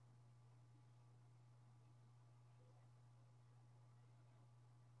STAC?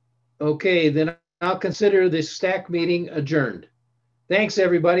 Okay, then I'll consider this STAC meeting adjourned. Thanks,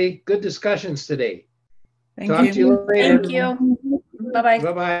 everybody. Good discussions today. Talk to you later. Thank you. Bye-bye.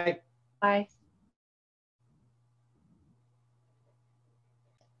 Bye-bye. Bye.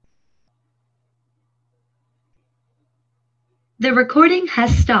 The recording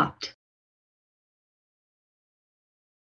has stopped.